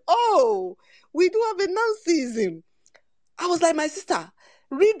again. Oh, we do have a Nazism. I was like, my sister,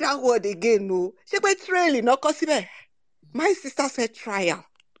 read that word again. No, she went trailing, no, my sister said trial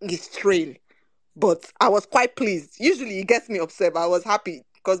is trail, but I was quite pleased. Usually it gets me upset, but I was happy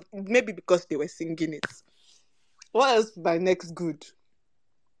because they were singing it. What else? My next good.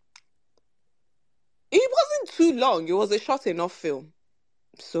 It wasn't too long. It was a short enough film.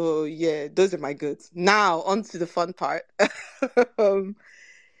 So yeah, those are my goods. Now on to the fun part.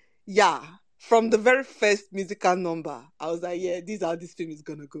 Yeah, from the very first musical number, I was like, yeah, this is how this film is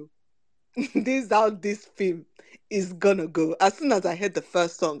gonna go. This is how this film is gonna go. As soon as I heard the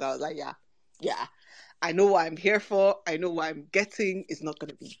first song, I was like, yeah, I know what I'm here for. I know what I'm getting. It's not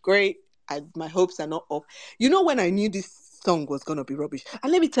gonna be great. My hopes are not up. You know when I knew this song was gonna be rubbish,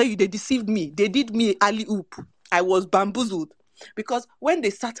 and let me tell you, they deceived me. They did me alley oop. I was bamboozled because when they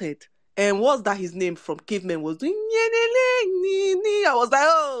started, and what's that his name from Cavemen was doing, I was like,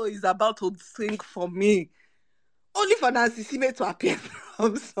 oh, he's about to sing for me. Only for Nancy Sime to appear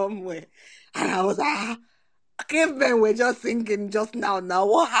from somewhere, and I was like, Cavemen were just singing just now. Now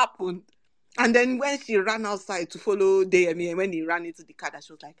what happened? And then when she ran outside to follow DME, and when he ran into the car, that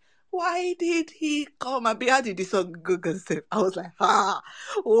she was like, why did he come? And how did this song go yourself? I was like,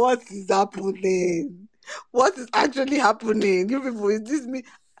 what is happening? What is actually happening? You people, is this me?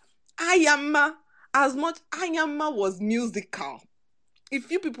 Ayama, as much Ayama was musical.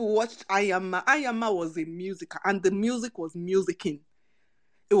 If you people watched Ayama was a musical, and the music was musicking.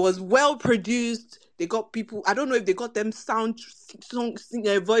 It was well produced. They got people. I don't know if they got them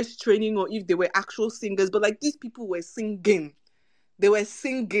voice training or if they were actual singers, but like these people were singing. They were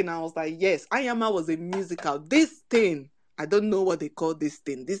singing. I was like, yes, Ayama was a musical. This thing, I don't know what they call this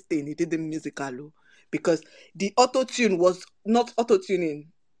thing. This thing, he did the musical, because the auto tune was not auto tuning.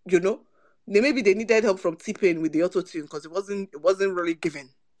 Maybe they needed help from T-Pain with the auto tune because it wasn't really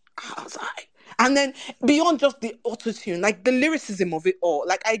given. I was like, and then beyond just the auto tune, like the lyricism of it all,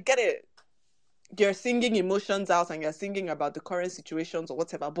 like I get it. You're singing emotions out and you're singing about the current situations or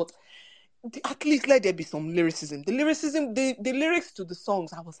whatever, but at least let there be some lyricism. The lyrics to the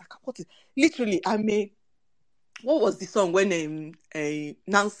songs, I was like, what is literally? What was the song when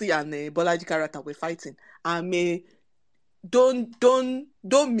Nancy and Bolaji Karata were fighting?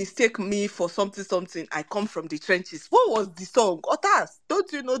 Don't mistake me for something. I come from the trenches. What was the song? Otas,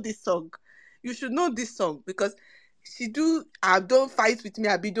 don't you know this song? You should know this song because don't fight with me,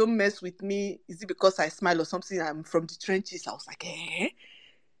 Abi, don't mess with me. Is it because I smile or something? I'm from the trenches. I was like,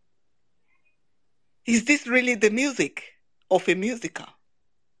 is this really the music of a musical?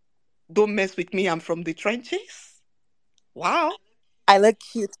 Don't mess with me, I'm from the trenches. Wow. I look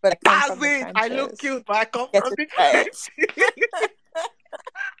cute, but I come That's from the it. I look trenches. cute, but I come Get from it the right. trenches.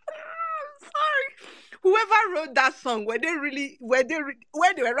 Sorry. Whoever wrote that song, when they were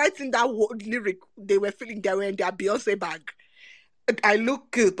writing that lyric, they were feeling they were in their Beyonce bag. I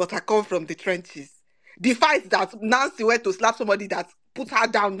look good, but I come from the trenches. The fight that Nancy went to slap somebody that put her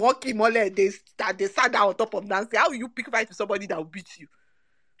down, walking mole, they sat down on top of Nancy. How will you pick a fight with somebody that will beat you?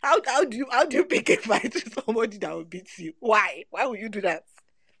 How do you pick a fight with somebody that will beat you? Why? Why would you do that?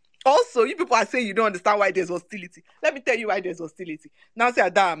 Also, you people are saying you don't understand why there's hostility. Let me tell you why there's hostility. Nancy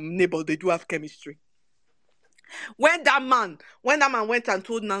and that neighbor, they do have chemistry. When that man went and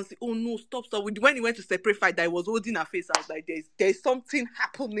told Nancy, oh no, stop. When he went to separate fight, that he was holding her face, I was like, there's something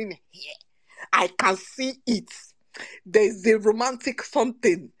happening here. I can see it. There's a romantic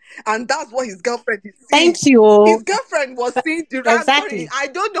something. And that's what his girlfriend is seeing. Thank you. His girlfriend was seeing I'm sorry, Exactly. I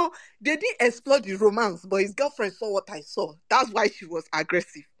don't know. They didn't explore the romance, but his girlfriend saw what I saw. That's why she was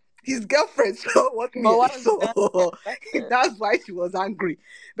aggressive. His girlfriend saw what me But I what was the saw. aggressive? That's why she was angry.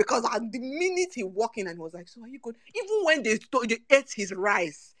 Because at the minute he walked in and was like, so are you good? Even when they ate his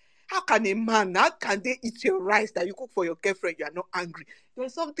rice, how can they eat your rice that you cook for your girlfriend? You are not angry.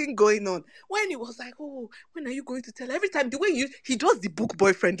 There's something going on. When he was like, oh, when are you going to tell her? Every time, the way he does the book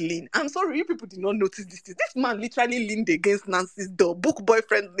boyfriend lean. I'm sorry, you people did not notice this. This man literally leaned against Nancy's door. Book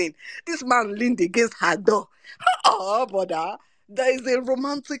boyfriend lean. This man leaned against her door. Oh, brother. There is a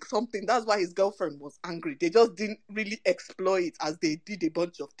romantic something. That's why his girlfriend was angry. They just didn't really explore it as they did a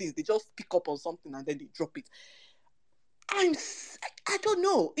bunch of things. They just pick up on something and then they drop it. I don't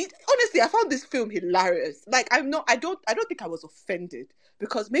know. Honestly, I found this film hilarious. Like, I don't think I was offended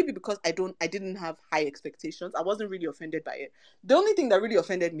because I didn't have high expectations. I wasn't really offended by it. The only thing that really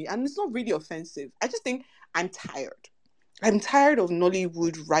offended me, and it's not really offensive, I just think I'm tired. I'm tired of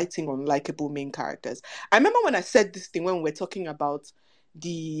Nollywood writing unlikable main characters. I remember when I said this thing when we were talking about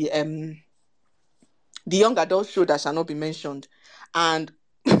the young adult show that shall not be mentioned, and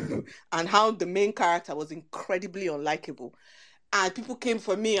and how the main character was incredibly unlikable. And people came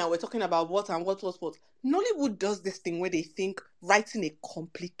for me and were talking about what and what was what. Nollywood does this thing where they think writing a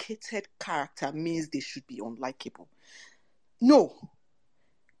complicated character means they should be unlikable. No.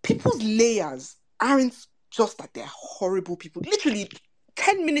 People's layers aren't just that they're horrible people. Literally,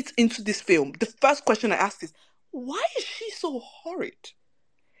 10 minutes into this film, the first question I asked is, why is she so horrid?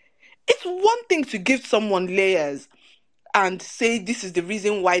 It's one thing to give someone layers and say this is the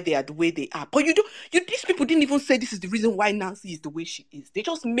reason why they are the way they are. But these people didn't even say this is the reason why Nancy is the way she is. They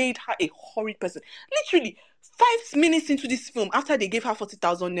just made her a horrid person. Literally, 5 minutes into this film, after they gave her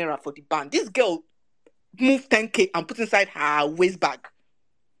 40,000 naira for the band, this girl moved 10K and put inside her waist bag.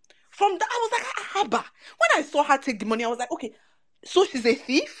 From that, I was like, Abba. When I saw her take the money, I was like, okay, so she's a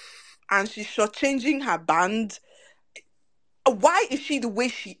thief and she's shortchanging her band. Why is she the way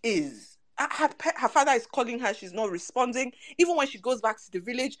she is? Her father is calling her, she's not responding. Even when she goes back to the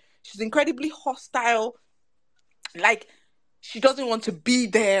village, she's incredibly hostile. Like, she doesn't want to be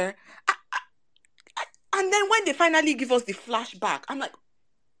there. And then when they finally give us the flashback, I'm like,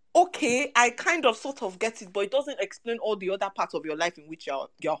 okay, I kind of sort of get it, but it doesn't explain all the other parts of your life in which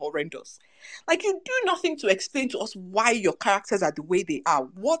you're horrendous. Like, you do nothing to explain to us why your characters are the way they are.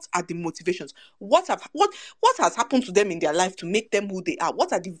 What are the motivations? What has happened to them in their life to make them who they are?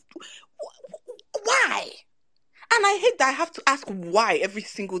 Why? And I hate that I have to ask why every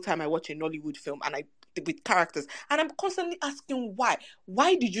single time I watch a Nollywood film and with characters, and I'm constantly asking why.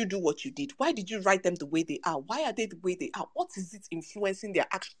 Why did you do what you did? Why did you write them the way they are? Why are they the way they are? What is it influencing their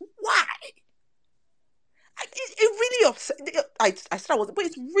action? Why? It really upset. I said I was, but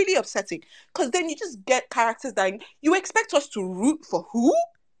it's really upsetting because then you just get characters that you expect us to root for who?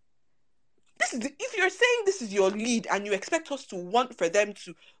 If you're saying this is your lead and you expect us to want for them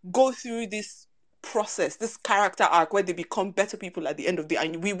to go through this process, this character arc where they become better people at the end of the day,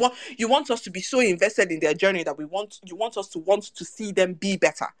 and you want us to be so invested in their journey that you want us to want to see them be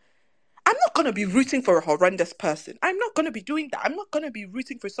better. I'm not going to be rooting for a horrendous person. I'm not going to be doing that. I'm not going to be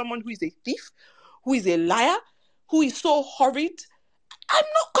rooting for someone who is a thief, who is a liar, who is so horrid. I'm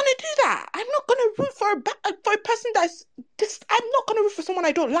not going to do that. I'm not going to root for a person that's just, I'm not going to root for someone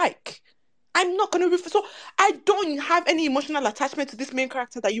I don't like. I'm not going to root for, so I don't have any emotional attachment to this main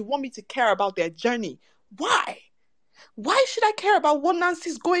character that you want me to care about their journey. Why? Why should I care about what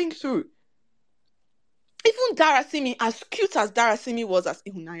Nancy's going through? Even Darasimi, as cute as Darasimi was as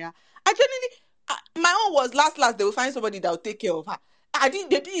Ihunaya, I genuinely, my own was last, they will find somebody that will take care of her. They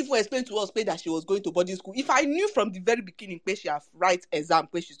didn't even explain to us that she was going to boarding school. If I knew from the very beginning where she have write exam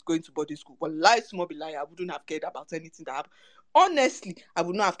where she's going to boarding school, well, lie, small be lie, I wouldn't have cared about anything that happened. Honestly, I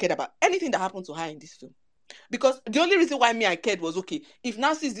would not have cared about anything that happened to her in this film. Because the only reason why I cared was, okay, if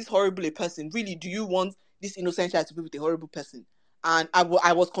Nancy is this horrible a person, really, do you want this innocent child to be with a horrible person? And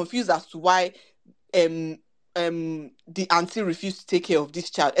I was confused as to why the auntie refused to take care of this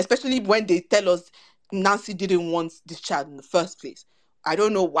child, especially when they tell us Nancy didn't want this child in the first place. I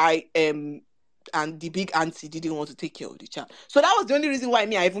don't know why and the big auntie didn't want to take care of the child. So that was the only reason why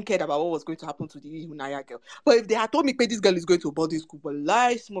I even cared about what was going to happen to the Hunaya girl. But if they had told me this girl is going to a boarding school, but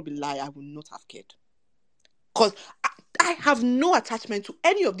lie, small be lie, I would not have cared. Because I have no attachment to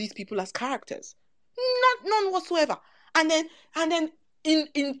any of these people as characters. None whatsoever. And then in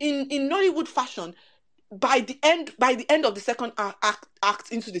Nollywood fashion, by the end of the second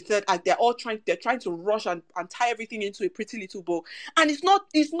act into the third act, they're trying to rush and tie everything into a pretty little bow. And it's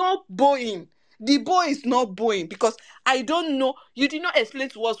not bowing. The bow is not bowing because I don't know. You did not explain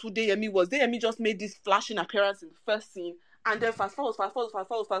to us who Deyemi was. Deyemi just made this flashing appearance in the first scene. And then fast forward.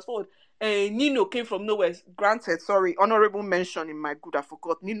 Nino came from nowhere. Granted, sorry, honorable mention in my good, I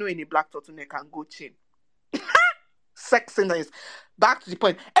forgot. Nino in a black turtleneck and gold chain. Sexiness. Back to the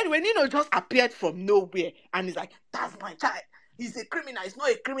point. Anyway, Nino just appeared from nowhere and he's like, that's my child. He's a criminal. He's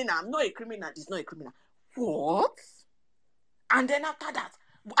not a criminal. I'm not a criminal. He's not a criminal. What? And then after that,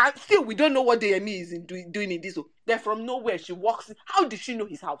 and still we don't know what Deyemi is doing in this. Then from nowhere she walks in. How did she know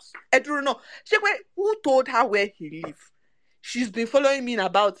his house? I don't know. Who told her where he lives? She's been following me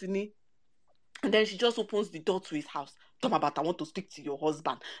about me. And then she just opens the door to his house. Come about, I want to speak to your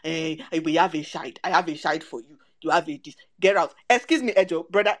husband. We have a child. I have a child for you. You have a this. Get out. Excuse me, Ejo,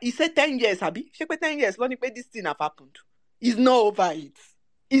 brother. He said 10 years, Abi. She 10 years. Long this thing have happened. He's not over it.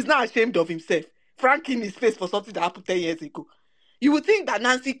 He's not ashamed of himself, franking his face for something that happened 10 years ago. You would think that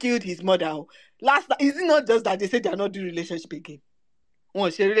Nancy killed his mother. Is it not just that they said they are not doing relationship again?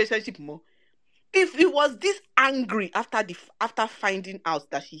 She relationship more. If he was this angry after finding out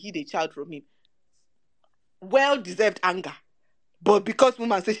that she hid a child from him, well-deserved anger. But because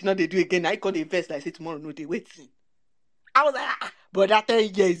woman says she not they do again, I call the verse that I say tomorrow, no, they waiting. I was like, but that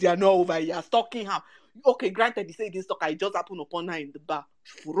 10 years, you're not over, you're stalking her. Okay, granted, he said he didn't stalk her, it just happened upon her in the bar.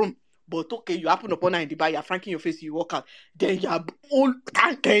 But okay, you happen upon her in the bar, you're franking your face, you walk out. Then you're all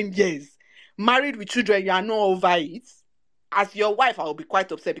 10 years. Married with children, you're not over it. As your wife, I will be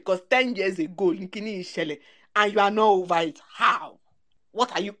quite upset because 10 years ago, Linkini is Shelley, and you are not over it. How?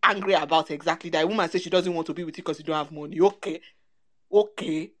 What are you angry about exactly? That woman says she doesn't want to be with you because you don't have money. Okay.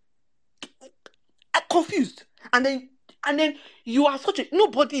 I'm confused. And then you are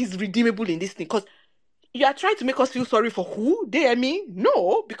nobody is redeemable in this thing because you are trying to make us feel sorry for who? They and me?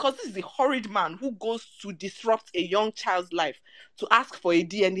 No, because this is a horrid man who goes to disrupt a young child's life to ask for a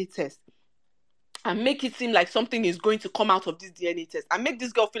DNA test and make it seem like something is going to come out of this DNA test and make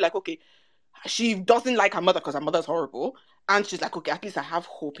this girl feel like, okay, she doesn't like her mother because her mother's horrible. And she's like, okay, at least I have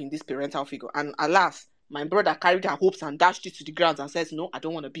hope in this parental figure. And alas, my brother carried her hopes and dashed it to the ground and says, no, I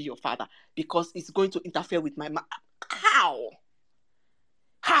don't want to be your father because it's going to interfere with my How?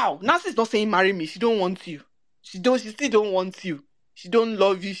 Nancy's not saying marry me. She don't want you. She still don't want you. She don't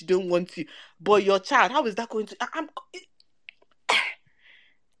love you. She don't want you. But your child, how is that going to...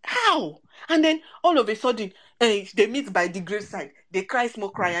 How? And then all of a sudden, they meet by the graveside. They cry,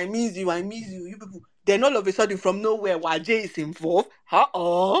 smoke, cry. I miss you, you people. Then all of a sudden, from nowhere, Wajay is involved.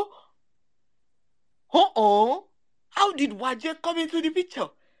 How did Wajay come into the picture?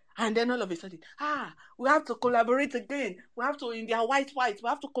 And then all of a sudden, we have to collaborate again. We have to, in their white, we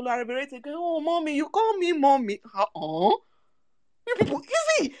have to collaborate again. Oh, mommy, you call me mommy. You people, you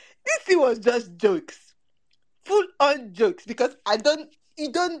see, this thing was just jokes. Full on jokes. Because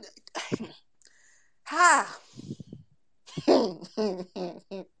you don't... You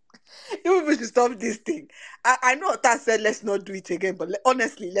people should stop this thing. I know Ota said let's not do it again, but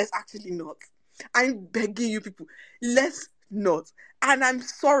honestly, let's actually not. I'm begging you people, let's not. And I'm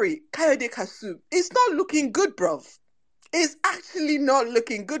sorry, Kayode Kasu, it's not looking good, bruv. It's actually not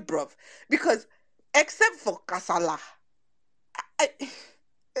looking good, bruv. Because except for Kasala,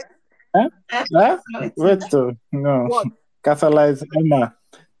 Wait, no. what? Kasala is Emma.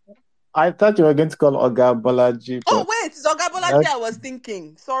 I thought you were going to call Oga Bolaji. Oh, wait, it's Oga Bolaji I was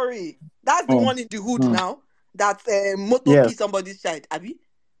thinking. Sorry. That's the one in the hood now. That's motor key somebody's child, Abi?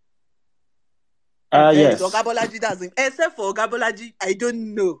 Yes. Oga Bolaji doesn't. Except for Oga Bolaji, I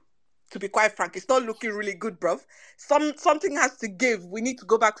don't know. To be quite frank, it's not looking really good, bruv. Something has to give. We need to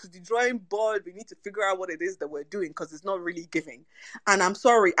go back to the drawing board. We need to figure out what it is that we're doing because it's not really giving. And I'm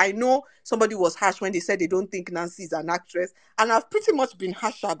sorry. I know somebody was harsh when they said they don't think Nancy is an actress. And I've pretty much been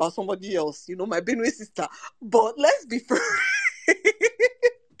harsher about somebody else, my Benue sister. But let's be fair.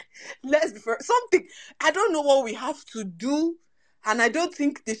 Let's be fair. Something. I don't know what we have to do. And I don't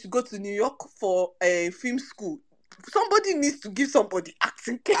think they should go to New York for a film school. Somebody needs to give somebody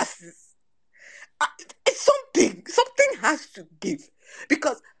acting classes. It's something. Something has to give.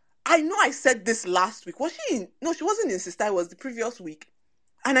 Because I know I said this last week. Was she in? No, she wasn't in Sister. It was the previous week.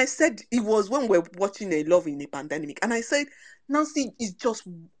 And I said it was when we were watching A Love in a Pandemic. And I said, Nancy is just,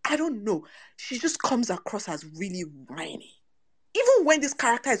 I don't know. She just comes across as really whiny. Even when this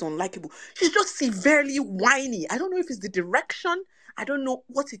character is unlikable, she's just severely whiny. I don't know if it's the direction. I don't know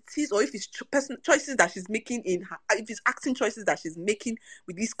what it is, or if it's choices that she's making if it's acting choices that she's making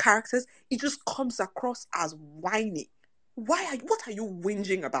with these characters. It just comes across as whiny. What are you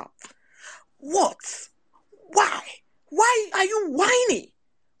whinging about? What? Why? Why are you whiny?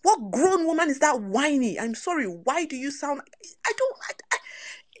 What grown woman is that whiny? I'm sorry. Why do you sound?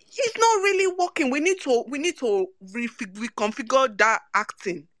 It's not really working. We need to reconfigure that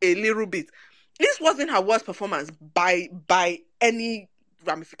acting a little bit. This wasn't her worst performance by any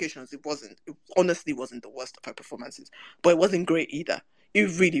ramifications. It wasn't. It honestly wasn't the worst of her performances, but it wasn't great either.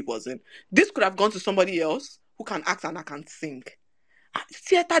 It really wasn't. This could have gone to somebody else who can act and I can sing.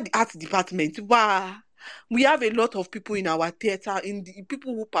 Theater arts department. Wow. We have a lot of people in our theater,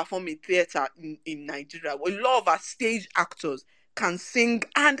 people who perform in theater in Nigeria. A lot of our stage actors can sing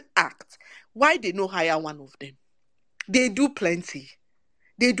and act. Why they no hire one of them? They do plenty.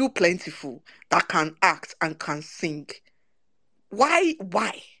 They do plentiful that can act and can sing. Why?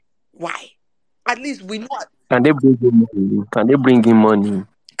 At least we know. Can they bring in money? Can they bring in money?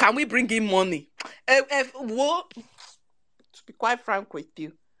 Can we bring in money? To be quite frank with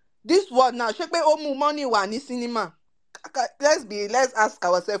you, this one now, check my own money one in cinema. let's ask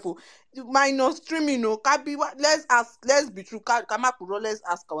ourselves. Minus streaming, let's be true. Let's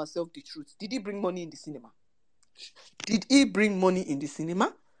ask ourselves the truth. Did he bring money in the cinema? Did he bring money in the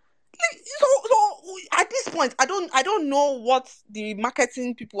cinema? So at this point, I don't know what the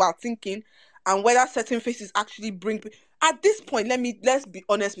marketing people are thinking and whether certain faces actually bring. At this point, let's be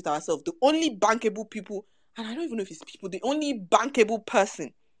honest with ourselves. The only bankable people, and I don't even know if it's people, the only bankable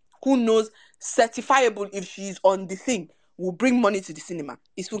person who knows certifiable if she's on the thing will bring money to the cinema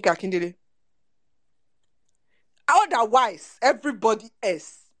is Funke Akindele. Otherwise, everybody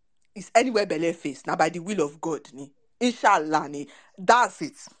else is anywhere belle face. Now by the will of God, ni. Inshallah, ni. That's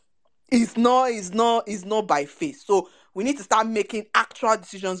it. It's not by faith. So we need to start making actual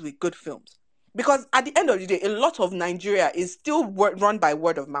decisions with good films. Because at the end of the day, a lot of Nigeria is still run by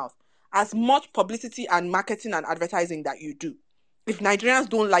word of mouth. As much publicity and marketing and advertising that you do, if Nigerians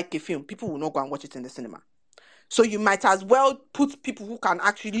don't like a film, people will not go and watch it in the cinema. So you might as well put people who can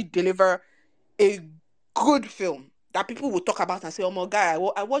actually deliver a good film that people will talk about and say, "Oh my guy,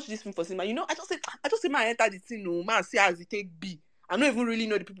 I watched this film for cinema." I just say, man, enter the scene, no man, see as it take B. I don't even really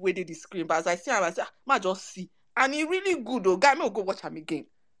know the people where did the screen, but as I see him, I say, man, just see, and he really good. Oh, guy, me will go watch him again.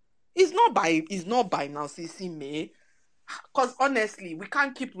 It's not by now, see me. Because honestly, we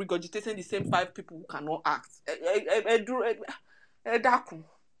can't keep regurgitating the same 5 people who cannot act.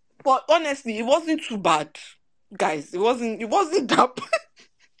 But honestly, it wasn't too bad, guys. It wasn't that bad.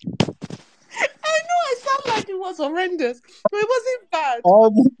 I know I sound like it was horrendous, but it wasn't bad. All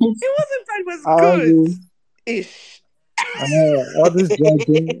this, It wasn't bad. It was all good. this, Ish. all this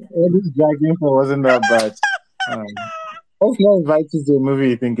dragging for wasn't that bad. Let's not invite you to a movie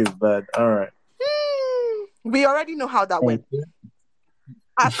you think is bad. All right. We already know how that went. Okay.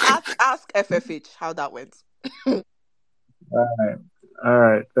 Ask FFH how that went. All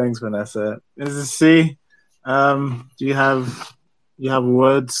right. Thanks, Vanessa. Mrs. C, do you have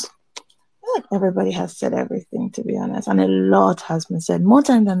words? I feel like everybody has said everything, to be honest, and a lot has been said more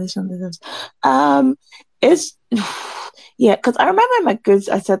time than this one deserves. It's yeah, because I remember in my goods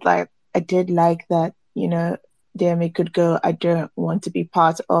I said like I did like that, DMA could go. I don't want to be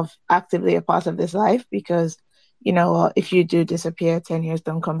actively a part of this life because, if you do disappear, 10 years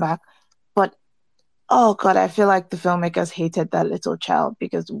don't come back. But oh God, I feel like the filmmakers hated that little child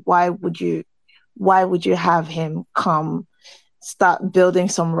because why would you have him come? Start building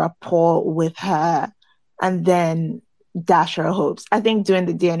some rapport with her and then dash her hopes. I think doing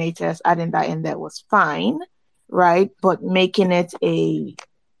the DNA test, adding that in there was fine, right? But making it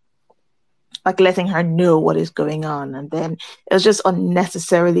like letting her know what is going on. And then it was just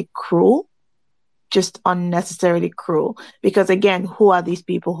unnecessarily cruel. Because again, who are these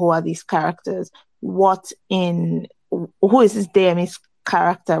people? Who are these characters? Who is this DM's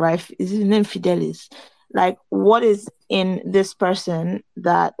character, right? Is his name Fidelis? Like, what is in this person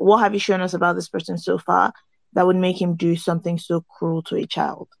what have you shown us about this person so far that would make him do something so cruel to a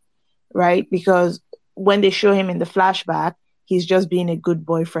child, right? Because when they show him in the flashback, he's just being a good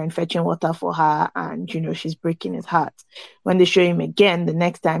boyfriend, fetching water for her, and, she's breaking his heart. When they show him again, the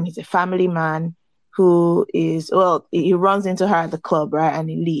next time, he's a family man who he runs into her at the club, right? And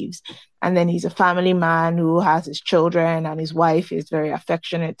he leaves. And then he's a family man who has his children and his wife is very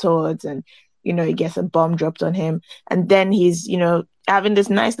affectionate towards, and he gets a bomb dropped on him. And then he's, having this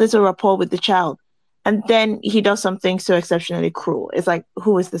nice little rapport with the child. And then he does something so exceptionally cruel. It's like,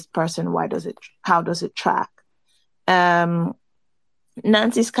 who is this person? How does it track?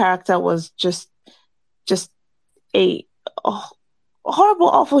 Nancy's character was just a horrible,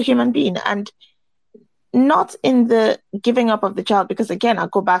 awful human being. And not in the giving up of the child, because again, I'll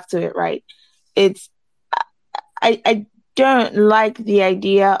go back to it, right? I don't like the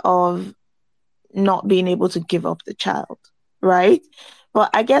idea of not being able to give up the child, right? But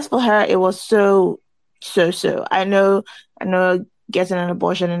I guess for her it was so. I know getting an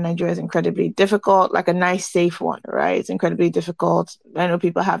abortion in Nigeria is incredibly difficult, like a nice safe one, right? It's incredibly difficult. I know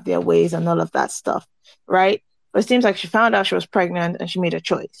people have their ways and all of that stuff, right? But it seems like she found out she was pregnant and she made a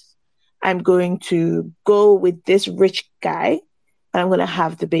choice. I'm going to go with this rich guy and I'm going to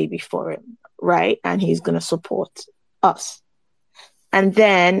have the baby for him, right? And he's going to support us. And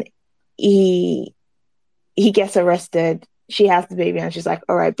then he gets arrested. She has the baby and she's like,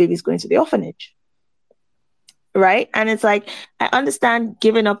 all right, baby's going to the orphanage. Right? And it's like, I understand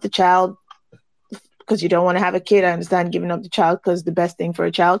giving up the child because you don't want to have a kid. I understand giving up the child because the best thing for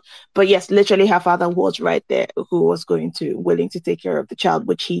a child. But yes, literally her father was right there who was willing to take care of the child,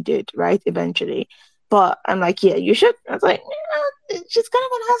 which he did, right? Eventually. But I'm like, yeah, you should. I was like, yeah, she's kind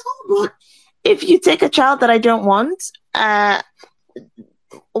of an asshole. But if you take a child that I don't want, why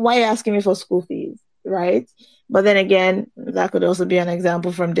are you asking me for school fees? right? But then again, that could also be an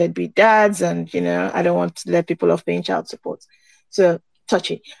example from deadbeat dads, and I don't want to let people off paying child support. So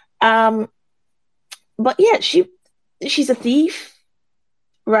touchy. But yeah, she's a thief,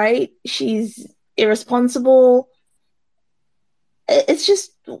 right? She's irresponsible. It's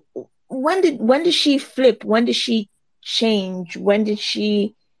just, when did she flip? When did she change? When did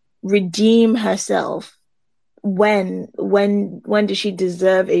she redeem herself? When did she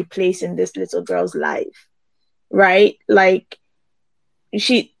deserve a place in this little girl's life? Right? Like,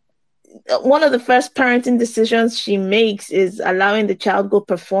 she one of the first parenting decisions she makes is allowing the child go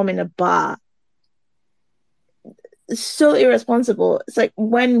perform in a bar. So irresponsible. It's like,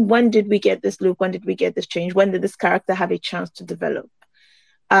 when did we get this loop? When did we get this change? When did this character have a chance to develop?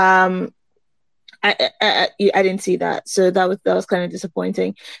 um I didn't see that, so that was kind of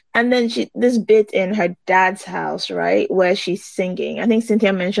disappointing. And then this bit in her dad's house, right, where she's singing. I think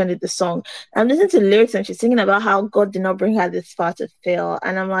Cynthia mentioned it. The song. I'm listening to the lyrics, and she's singing about how God did not bring her this far to fail,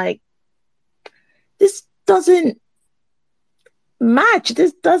 and I'm like, this doesn't match.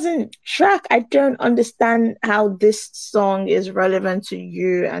 This doesn't track. I don't understand how this song is relevant to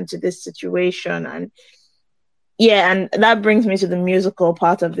you and to this situation. And yeah, and that brings me to the musical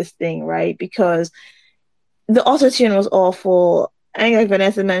part of this thing, right? Because the auto-tune was awful. I think, like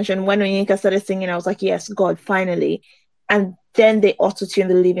Vanessa mentioned, when Onyeka started singing, I was like, yes, God, finally. And then they auto-tune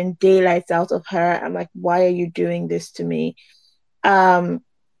the living daylights out of her. I'm like, why are you doing this to me? And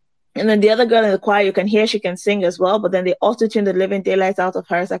then the other girl in the choir, you can hear she can sing as well, but then they auto-tune the living daylights out of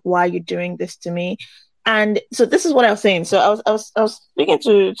her. It's like, why are you doing this to me? And so this is what I was saying. So I was speaking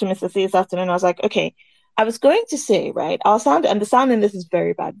to Mr. C this afternoon. I was like, okay, I was going to say, right, our sound, and the sound in this is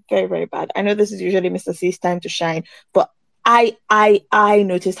very bad, very, very bad. I know this is usually Mr. C's time to shine, but I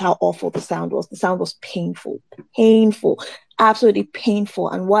noticed how awful the sound was. The sound was painful, absolutely painful.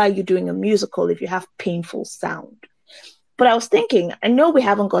 And why are you doing a musical if you have painful sound? But I was thinking, I know we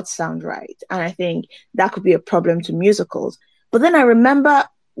haven't got sound right, and I think that could be a problem to musicals. But then I remember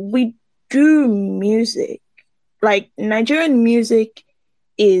we do music. Like, Nigerian music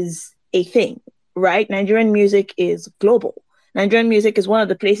is a thing, right? Nigerian music is global. Nigerian music is one of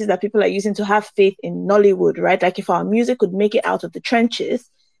the places that people are using to have faith in Nollywood, right? Like, if our music could make it out of the trenches,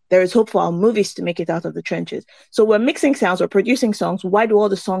 there is hope for our movies to make it out of the trenches. So we're mixing sounds, we're producing songs. Why do all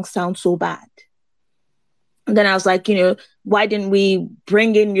the songs sound so bad? And then I was like, why didn't we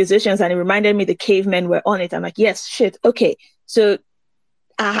bring in musicians? And it reminded me the cavemen were on it. I'm like, yes, shit, okay. So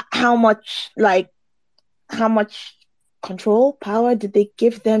how much control, power did they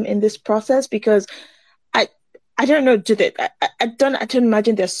give them in this process? Because I don't know, I don't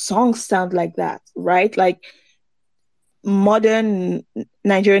imagine their songs sound like that, right? Like, modern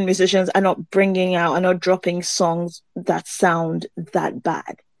Nigerian musicians are not dropping songs that sound that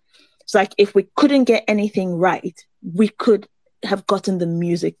bad. It's like, if we couldn't get anything right, we could have gotten the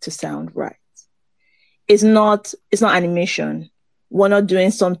music to sound right. It's not animation. We're not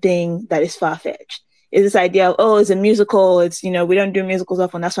doing something that is far-fetched. It's this idea of, it's a musical. It's, we don't do musicals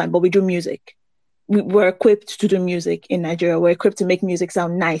often, that's fine, but we do music. We're equipped to do music in Nigeria. We're equipped to make music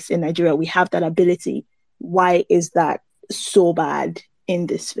sound nice in Nigeria. We have that ability. Why is that so bad in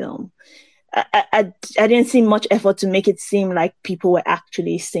this film? I didn't see much effort to make it seem like people were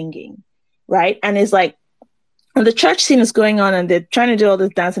actually singing, right? And it's like, and the church scene is going on, and they're trying to do all this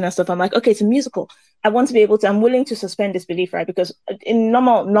dancing and stuff. I'm like, okay, it's a musical. I'm willing to suspend disbelief, right? Because in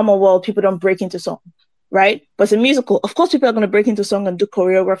normal world, people don't break into song, right? But it's a musical. Of course, people are going to break into song and do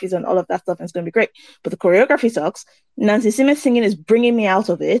choreographies and all of that stuff, and it's going to be great. But the choreography sucks. Nancy Simmons singing is bringing me out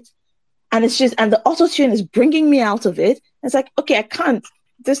of it. And the auto-tune is bringing me out of it. It's like, okay, I can't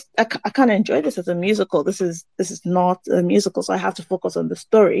enjoy this as a musical. This is not a musical, so I have to focus on the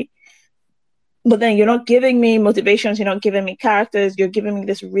story. But then you're not giving me motivations, you're not giving me characters, you're giving me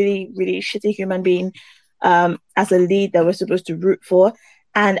this really, really shitty human being as a lead that we're supposed to root for.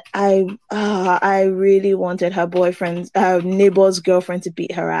 And I really wanted her neighbor's girlfriend to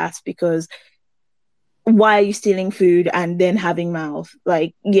beat her ass, because why are you stealing food and then having mouth?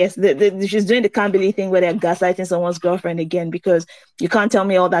 Like, yes, she's doing the can't believe thing where they're gaslighting someone's girlfriend again, because you can't tell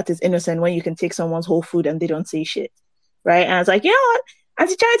me all that is innocent when you can take someone's whole food and they don't say shit, right? And I was like, you know what?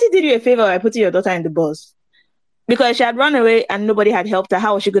 Auntie Charity did you a favor by putting your daughter in the bus, because she had run away and nobody had helped her.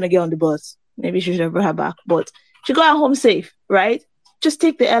 How was she going to get on the bus? Maybe she should have brought her back, but she got her home safe, right? Just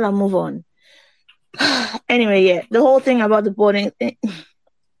take the L and move on. Anyway, yeah, the whole thing about the boarding thing.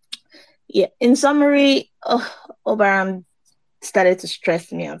 Yeah, in summary, Obara'm started to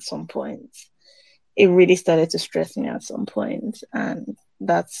stress me at some point. It really started to stress me at some point, and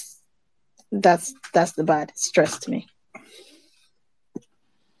that's the bad. It stressed me.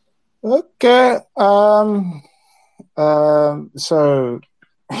 Okay. Okay. So,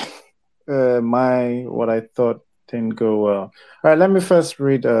 what I thought didn't go well. All right, let me first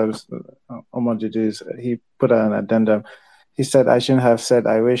read Omar Didi's. He put an addendum. He said, I shouldn't have said,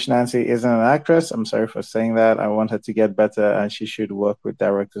 I wish Nancy isn't an actress. I'm sorry for saying that. I want her to get better, and she should work with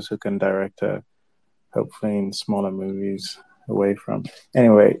directors who can direct her, hopefully in smaller movies away from.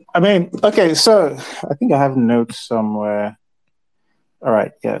 Anyway, I mean, okay, so I think I have notes somewhere. All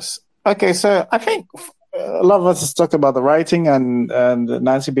right, yes. Okay, so I think a lot of us has talked about the writing and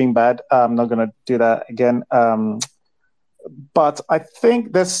Nancy being bad. I'm not going to do that again. But I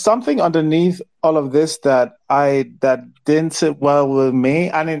think there's something underneath all of this that didn't sit well with me,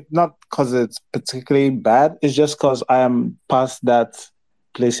 and not because it's particularly bad. It's just because I am past that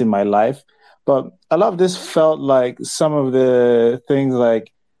place in my life. But a lot of this felt like some of the things,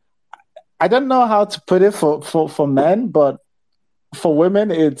 like, I don't know how to put it for men, but for women,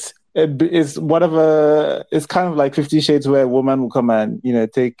 it's whatever. It's kind of like 50 Shades, where a woman will come and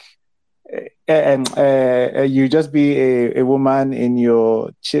take and you just be a woman in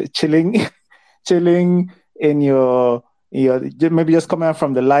your chilling chilling in your maybe just coming out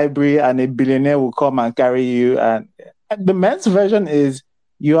from the library, and a billionaire will come and carry you. And the men's version is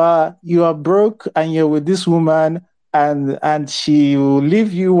you are broke and you're with this woman, and she will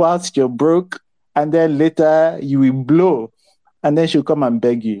leave you whilst you're broke, and then later you will blow, and then she'll come and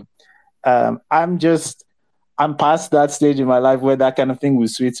beg you. I'm past that stage in my life where that kind of thing will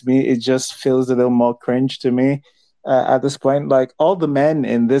suit me. It just feels a little more cringe to me at this point. Like, all the men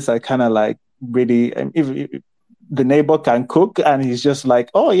in this are kind of like really, if the neighbor can cook and he's just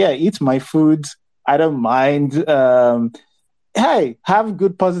like, oh yeah, eat my food, I don't mind. Hey, have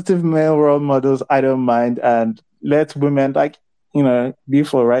good positive male role models, I don't mind, and let women, like, be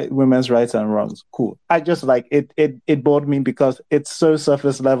for women's rights and wrongs. Cool. I just like it. It bored me because it's so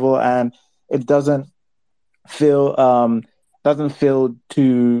surface level, and it feel doesn't feel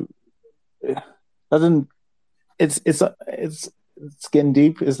too doesn't it's skin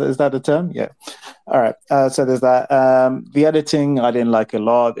deep. Is that the term? Yeah. All right. So there's that. The editing I didn't like a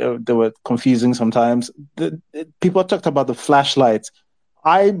lot. They were confusing sometimes. People talked about the flashlights.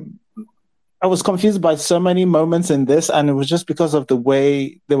 I was confused by so many moments in this, and it was just because of the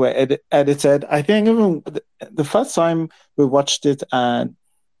way they were edited. I think even the first time we watched it, and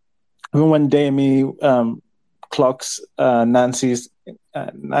even when Damie clocks Nancy's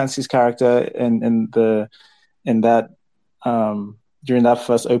character in that during that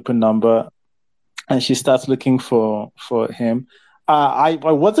first open number, and she starts looking for him. I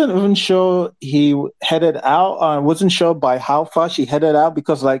wasn't even sure he headed out. I wasn't sure by how far she headed out,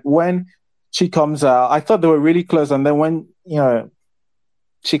 because like when she comes out, I thought they were really close, and then when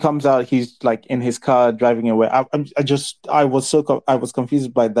she comes out, he's like in his car driving away. I was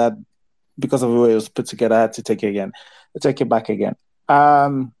confused by that because of the way it was put together. I had to take it back again.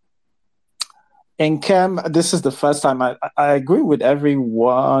 Nkem, this is the first time I agree with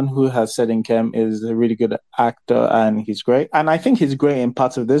everyone who has said Nkem is a really good actor and he's great. And I think he's great in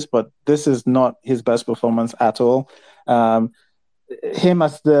parts of this, but this is not his best performance at all. Him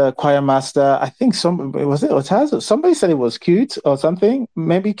as the choir master, I think was it Otaz? Somebody said it was cute or something.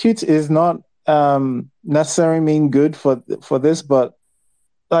 Maybe cute is not necessarily mean good for this, but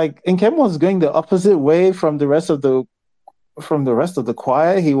like Nkem was going the opposite way from the rest of the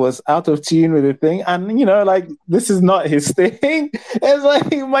choir. He was out of tune with the thing, and like, this is not his thing. It's like,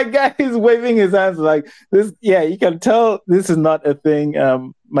 my guy is waving his hands like this. Yeah, you can tell this is not a thing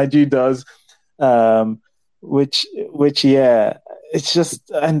my G does. Which yeah, it's just.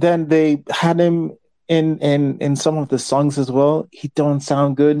 And then they had him in some of the songs as well. He don't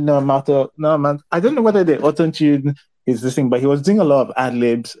sound good. No matter, no man. I don't know whether they auto-tune his this thing, but he was doing a lot of ad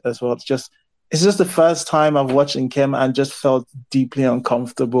libs as well. It's just the first time I've watched Nkem and just felt deeply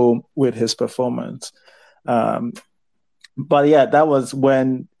uncomfortable with his performance. But yeah, that was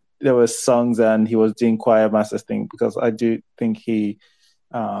when there were songs and he was doing choir master thing, because I do think he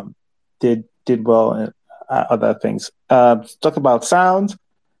did well in other things. Talk about sound.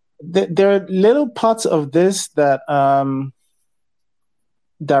 There are little parts of this that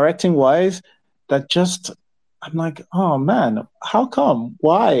directing wise that just, I'm like, oh man, how come?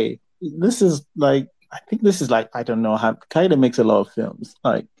 Why? This is like, I think this is like, I don't know how Kaida makes a lot of films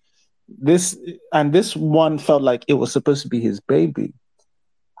like this, and this one felt like it was supposed to be his baby.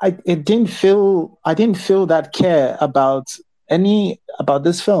 I didn't feel that care about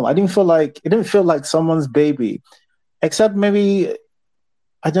this film. It didn't feel like someone's baby, except maybe,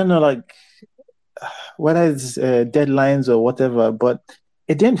 I don't know, like whether it's deadlines or whatever, but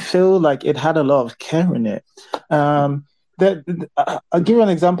it didn't feel like it had a lot of care in it. I'll give you an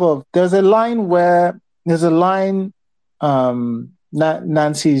example of there's a line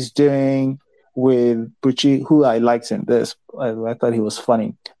Nancy's doing with Bucci, who I liked in this. I thought he was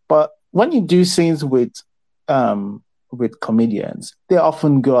funny. But when you do scenes with comedians, they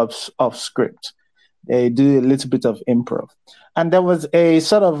often go off script. They do a little bit of improv. And there was a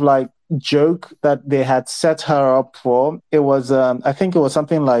sort of like joke that they had set her up for. It was I think it was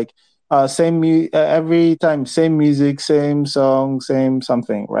something like every time same music, same song, same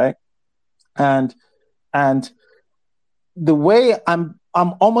something, right? And and the way I'm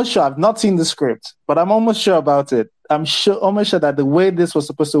almost sure I've not seen the script, but I'm almost sure about it. Almost sure that the way this was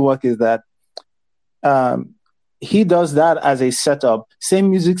supposed to work is that um, he does that as a setup, same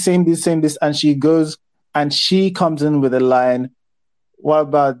music, same this, and she comes in with a line. What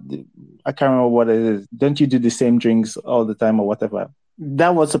about? I can't remember what it is. Don't you do the same drinks all the time or whatever?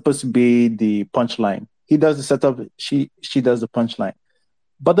 That was supposed to be the punchline. He does the setup. She does the punchline.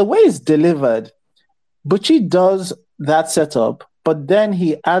 But the way it's delivered, Butchie does that setup, but then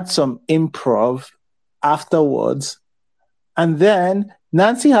he adds some improv afterwards. And then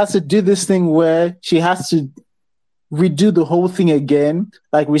Nancy has to do this thing where she has to redo the whole thing again,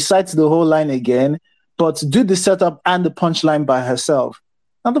 like recite the whole line again, but do the setup and the punchline by herself.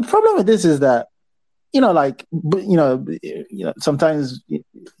 Now, the problem with this is that, sometimes,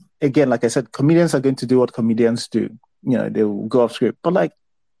 again, like I said, comedians are going to do what comedians do. They will go off script. But like,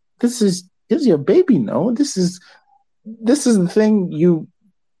 this is your baby, no? This is the thing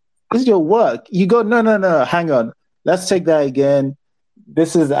this is your work. You go, no, hang on. Let's take that again.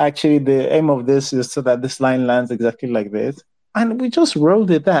 This is actually the aim of this is so that this line lands exactly like this. And we just rolled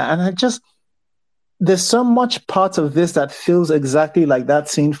it there. And there's so much part of this that feels exactly like that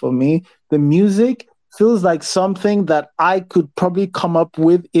scene for me. The music feels like something that I could probably come up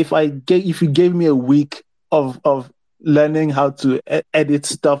with if you gave me a week of learning how to edit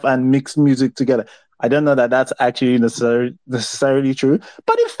stuff and mix music together. I don't know that that's actually necessarily true,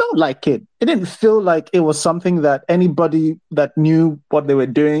 but it felt like it. It didn't feel like it was something that anybody that knew what they were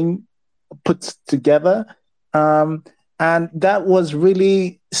doing put together. And that was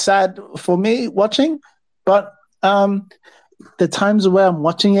really sad for me watching. But the times where I'm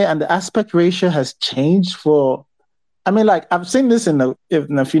watching it and the aspect ratio has changed I've seen this in a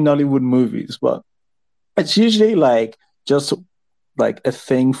few Nollywood movies, but it's usually like just like a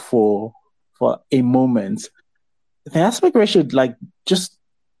thing for a moment. The aspect ratio, like, just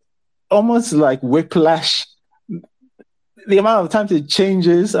almost like whiplash. The amount of times it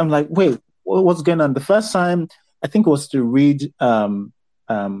changes, I'm like, wait, what's going on? The first time, I think, was to read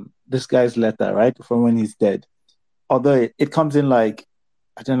this guy's letter, right, from when he's dead. Although it comes in like,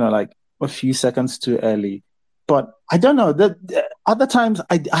 I don't know, like a few seconds too early. But I don't know. The other times,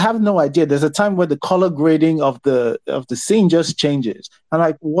 I have no idea. There's a time where the color grading of the scene just changes. I'm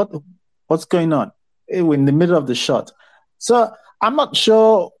like, what's going on in the middle of the shot? So I'm not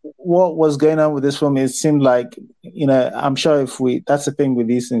sure what was going on with this film. It seemed like, I'm sure that's the thing with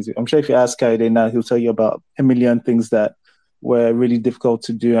these things. I'm sure if you ask Kaide now, he'll tell you about a million things that were really difficult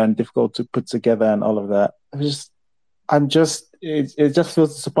to do and difficult to put together and all of that. It just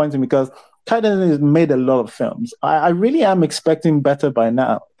feels disappointing because Kaiden has made a lot of films. I really am expecting better by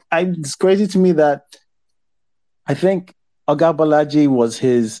now. It's crazy to me that I think Oga Balaji was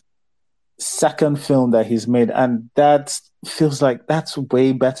his second film that he's made, and that feels like that's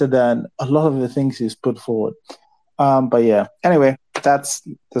way better than a lot of the things he's put forward. But yeah, anyway, that's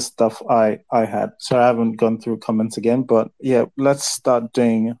the stuff I had. So I haven't gone through comments again, but yeah, let's start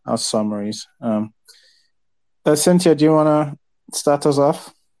doing our summaries. Cynthia, do you want to start us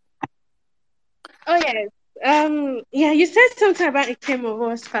off? Oh yes. Yeah, you said something about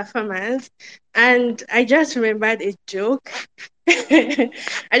Ikemomo's performance, and I just remembered a joke. I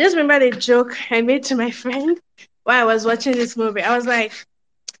just remembered a joke I made to my friend while I was watching this movie. I was like,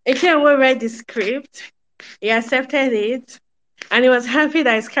 Ikemo read the script, he accepted it, and he was happy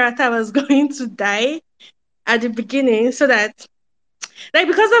that his character was going to die at the beginning, so that, like,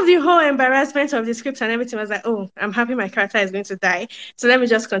 because of the whole embarrassment of the script and everything, I was like, oh, I'm happy my character is going to die. So let me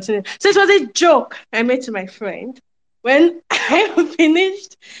just continue. So it was a joke I made to my friend when I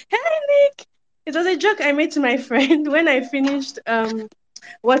finished. Hey, Nick! It was a joke I made to my friend when I finished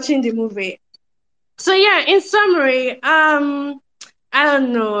watching the movie. So yeah, in summary, I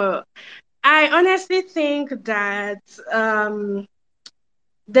don't know. I honestly think that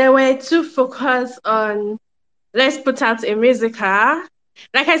they were too focused on, let's put out a musical.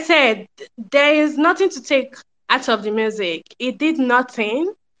 Like I said, there is nothing to take out of the music. It did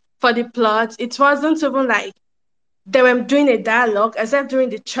nothing for the plot. It wasn't even like they were doing a dialogue, except during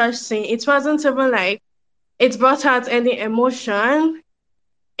the church scene. It wasn't even like it brought out any emotion.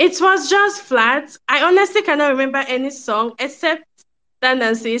 It was just flat. I honestly cannot remember any song except that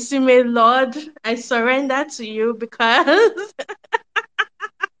Nancy Isime, Lord, I surrender to you because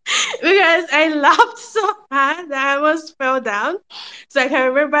because I laughed so hard that I almost fell down. So I can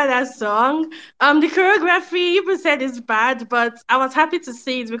remember that song. The choreography, people said it's bad, but I was happy to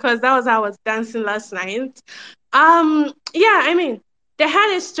see it because that was how I was dancing last night. Yeah, I mean, they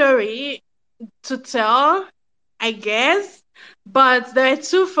had a story to tell, I guess, but they are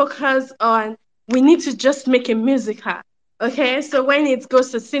too focused on we need to just make a musical. Okay, so when it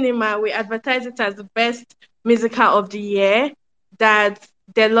goes to cinema, we advertise it as the best musical of the year. That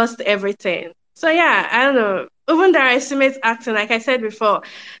they lost everything. So yeah, I don't know. Even though I estimate acting, like I said before,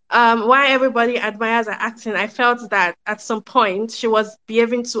 why everybody admires her acting, I felt that at some point she was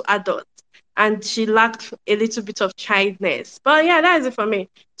behaving too adult and she lacked a little bit of childness. But yeah, that is it for me.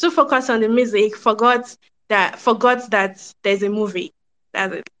 Too focused on the music, forgot that there's a movie.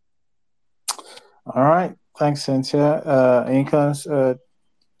 That's it. All right. Thanks, Cynthia. Income's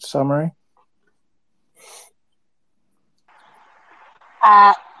summary.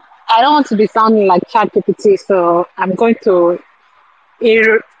 Uh, I don't want to be sounding like ChatGPT, so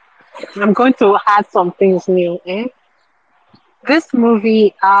ir- I'm going to add some things new. This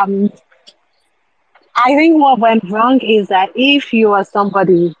movie, I think what went wrong is that if you are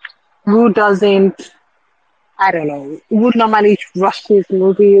somebody who doesn't, I don't know, who normally rushes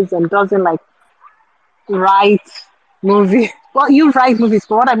movies and doesn't like write movies. Well, you write movies,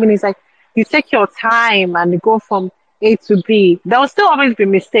 but what I mean is like you take your time and you go from A to B. There will still always be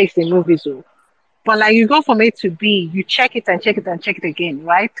mistakes in movies, though. But like you go from A to B, you check it and check it and check it again,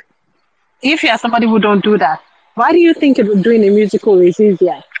 right? If you are somebody who don't do that, why do you think doing a musical is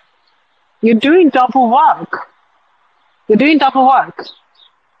easier? You're doing double work. You're doing double work.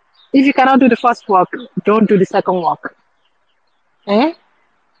 If you cannot do the first work, don't do the second work. Eh?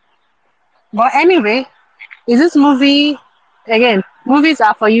 But anyway, is this movie again? Movies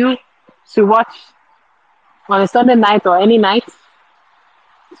are for you to watch on a Sunday night or any night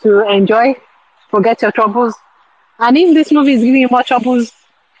to enjoy, forget your troubles. And if this movie is giving you more troubles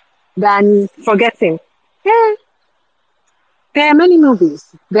than forgetting, yeah, there are many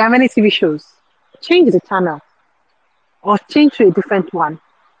movies, there are many TV shows. Change the channel or change to a different one.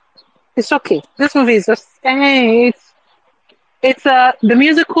 It's okay. This movie is just it's the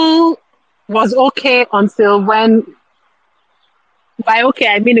musical was okay until when by okay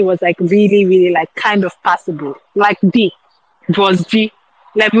I mean it was like really really like kind of passable like D. It was G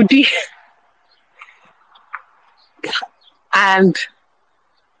level D and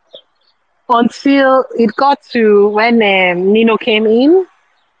until it got to when Nino came in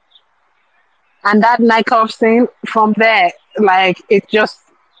and that nightclub scene. From there, like it just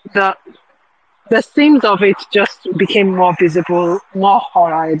the the themes of it just became more visible, more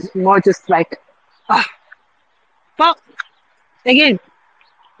horrid, more just like. Ah. But again,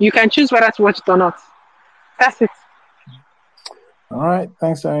 you can choose whether to watch it or not. That's it. All right.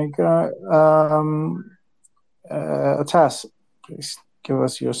 Thanks, Anika. Atas, please give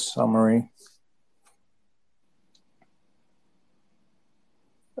us your summary.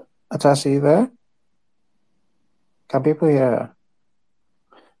 Atas, are you there? Can people hear her?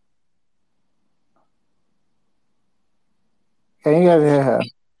 Can you guys hear her?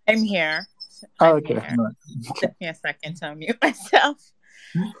 I'm here. Oh, I'm okay. here. All right. Took me a second to unmute myself.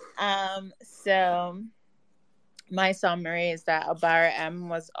 So my summary is that Obara'm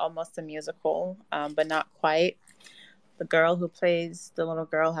was almost a musical, but not quite. The girl who plays the little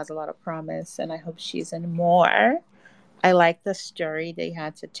girl has a lot of promise, and I hope she's in more. I like the story they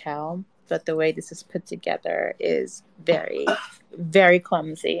had to tell, but the way this is put together is very, very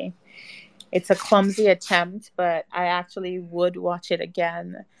clumsy. It's a clumsy attempt, but I actually would watch it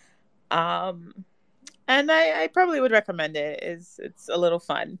again. Um, and I probably would recommend it. It's a little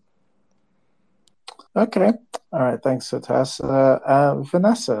fun. Okay. All right. Thanks, Atas.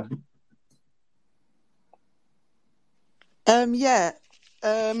 Vanessa. Yeah.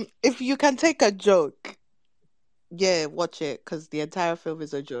 If you can take a joke, yeah, watch it because the entire film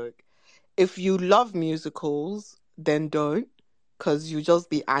is a joke. If you love musicals, then don't, because you just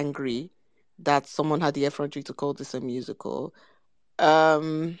be angry that someone had the effrontery to call this a musical.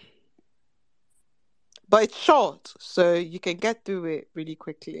 Um, but it's short, so you can get through it really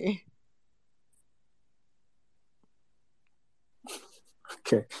quickly.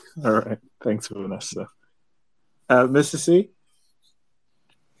 Okay. All right. Thanks, Vanessa. Mr. C.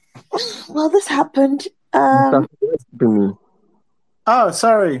 Well, this happened. Oh,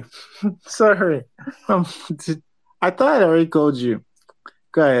 sorry. Sorry. I thought I already called you.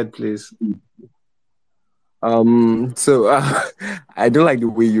 Go ahead, please. So I don't like the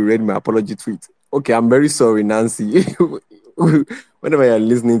way you read my apology tweet. Okay, I'm very sorry, Nancy. Whenever you're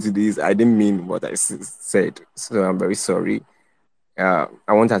listening to this, I didn't mean what I said. So I'm very sorry. I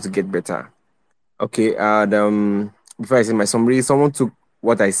want her to get better. Okay, and before I say my summary, someone took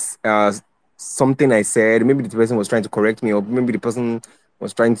what something I said. Maybe the person was trying to correct me, or maybe the person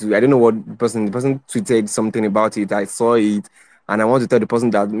was trying to. I don't know what the person tweeted something about it. I saw it, and I want to tell the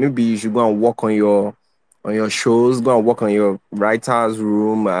person that maybe you should go and work on your shows, go and work on your writer's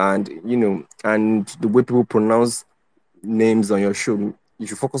room, and and the way people pronounce names on your show. You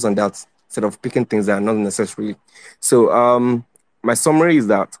should focus on that instead of picking things that are not necessary. So, my summary is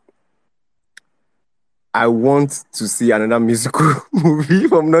that I want to see another musical movie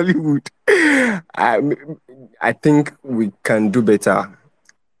from Nollywood. I, I think we can do better.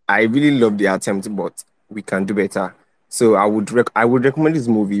 I really love the attempt, but we can do better. So I would recommend this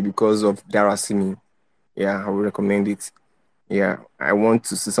movie because of Darasimi. Yeah, I would recommend it. Yeah, I want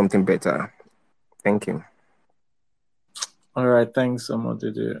to see something better. Thank you. All right, thanks so much,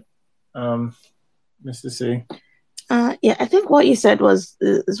 Didi. Mr. C. Yeah, I think what you said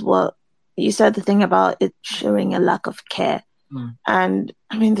is what you said, the thing about it showing a lack of care. And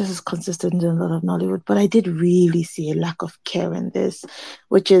I mean, this is consistent in a lot of Nollywood, but I did really see a lack of care in this,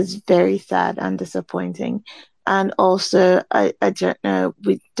 which is very sad and disappointing. And also, I don't know,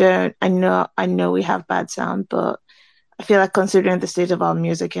 I know we have bad sound, but I feel like considering the state of our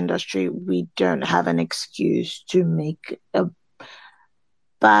music industry, we don't have an excuse to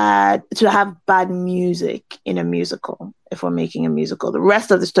have bad music in a musical. If we're making a musical, the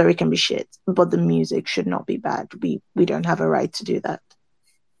rest of the story can be shit, but the music should not be bad. We don't have a right to do that.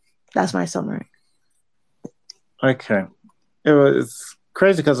 That's my summary. Okay. It's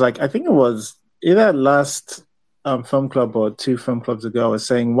crazy because, like, I think it was either last film club or two film clubs ago, I was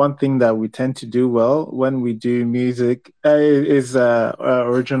saying one thing that we tend to do well when we do music is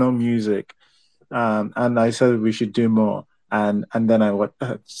original music. And I said we should do more. And then I went,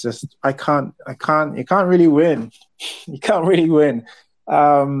 it's just, you can't really win. You can't really win.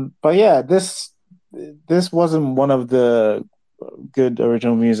 But yeah, this wasn't one of the good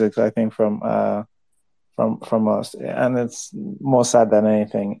original music, I think, from us, and it's more sad than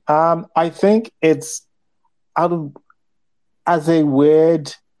anything. I think it's out of as a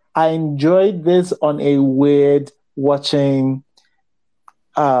weird. I enjoyed this on a weird watching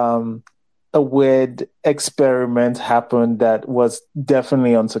a weird experiment happen that was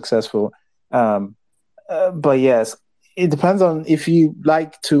definitely unsuccessful. But yes, it depends on if you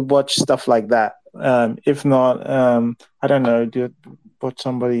like to watch stuff like that. If not, I don't know, do watch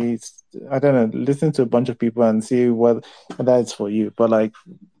somebody's. I don't know, listen to a bunch of people and see what that's for you. But like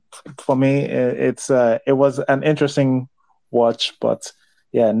for me, it was an interesting watch, but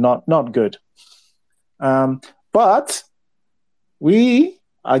yeah, not good. But we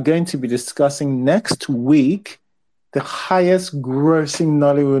are going to be discussing next week the highest grossing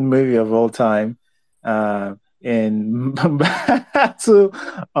Nollywood movie of all time, in Battle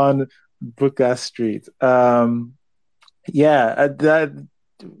on Booker Street. That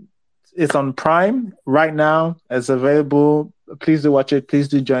it's on Prime right now. It's available. Please do watch it. Please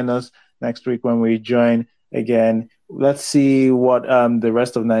do join us next week when we join again. Let's see what the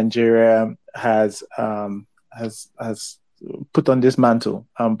rest of Nigeria has put on this mantle.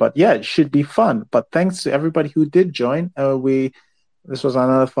 But yeah, it should be fun. But thanks to everybody who did join. This was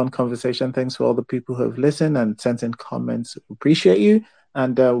another fun conversation. Thanks for all the people who have listened and sent in comments. Appreciate you.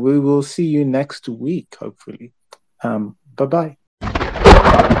 And we will see you next week, hopefully. Bye-bye.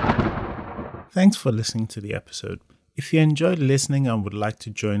 Thanks for listening to the episode. If you enjoyed listening and would like to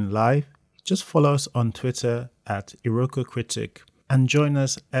join live, just follow us on Twitter at Iroko Critic and join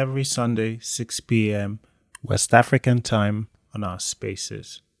us every Sunday, 6 p.m. West African time on our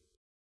spaces.